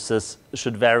body uses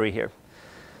should vary here.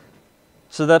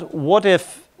 So that what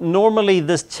if normally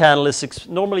this channel is,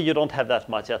 normally you don't have that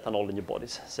much ethanol in your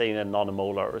bodies, say in a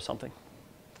nanomolar or something.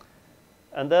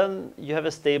 And then you have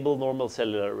a stable normal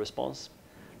cellular response.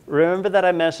 Remember that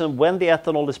I mentioned when the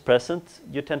ethanol is present,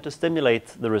 you tend to stimulate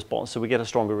the response, so we get a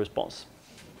stronger response.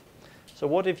 So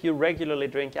what if you regularly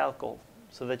drink alcohol,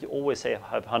 so that you always say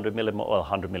have 100 millimolar, well,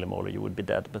 100 millimolar, you would be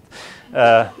dead,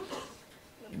 but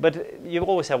you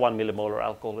always have 1 millimolar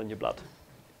alcohol in your blood.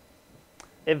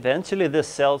 Eventually, the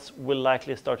cells will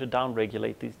likely start to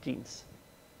downregulate these genes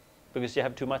because you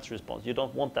have too much response. You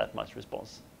don't want that much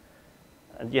response.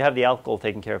 And you have the alcohol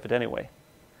taking care of it anyway.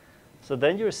 So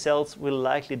then your cells will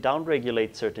likely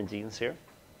downregulate certain genes here,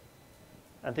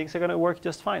 and things are going to work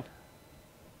just fine,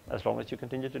 as long as you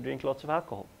continue to drink lots of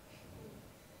alcohol.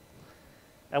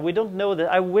 And we don't know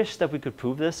that. I wish that we could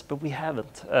prove this, but we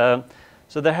haven't.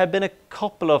 So there have been a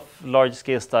couple of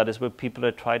large-scale studies where people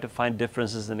have tried to find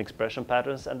differences in expression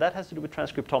patterns, and that has to do with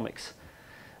transcriptomics.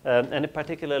 And in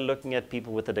particular, looking at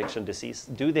people with addiction disease.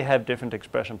 Do they have different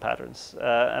expression patterns?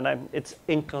 It's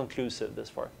inconclusive this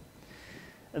far.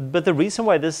 But the reason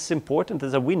why this is important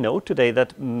is that we know today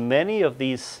that many of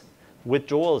these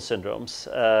withdrawal syndromes,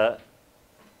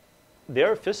 they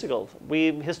are physical.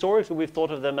 Historically, we've thought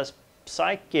of them as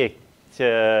psychic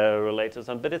related,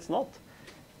 but it's not.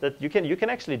 That you can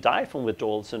actually die from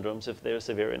withdrawal syndromes if they're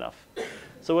severe enough.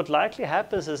 So what likely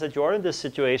happens is that you are in this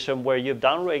situation where you've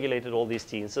downregulated all these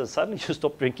genes and suddenly you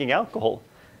stop drinking alcohol,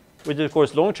 which of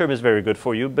course long-term is very good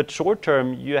for you, but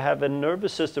short-term you have a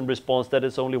nervous system response that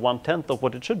is only 1/10 of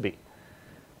what it should be.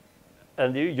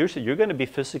 And you're going to be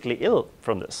physically ill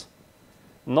from this.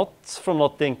 Not from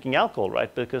not drinking alcohol,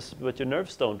 right? But your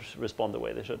nerves don't respond the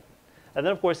way they should. And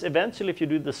then of course, eventually if you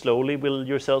do this slowly,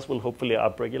 your cells will hopefully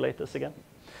upregulate this again.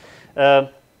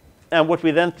 and what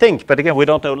we then think, but again, we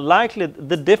don't know, likely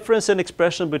the difference in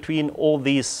expression between all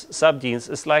these subgenes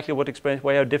is likely what explains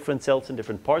why you have different cells in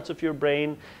different parts of your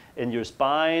brain, in your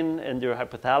spine, in your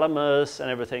hypothalamus, and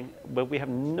everything, but we have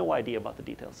no idea about the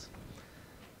details.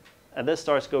 And this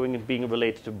starts going and being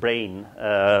related to brain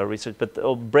research, but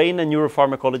brain and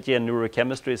neuropharmacology and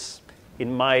neurochemistry is,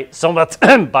 in my somewhat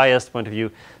biased point of view,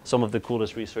 some of the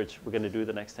coolest research we're going to do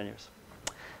the next 10 years.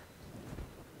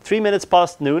 3 minutes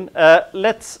past noon.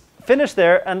 Let's finish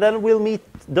there, and then we'll meet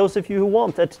those of you who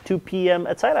want at 2 p.m.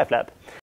 at SciLife Lab.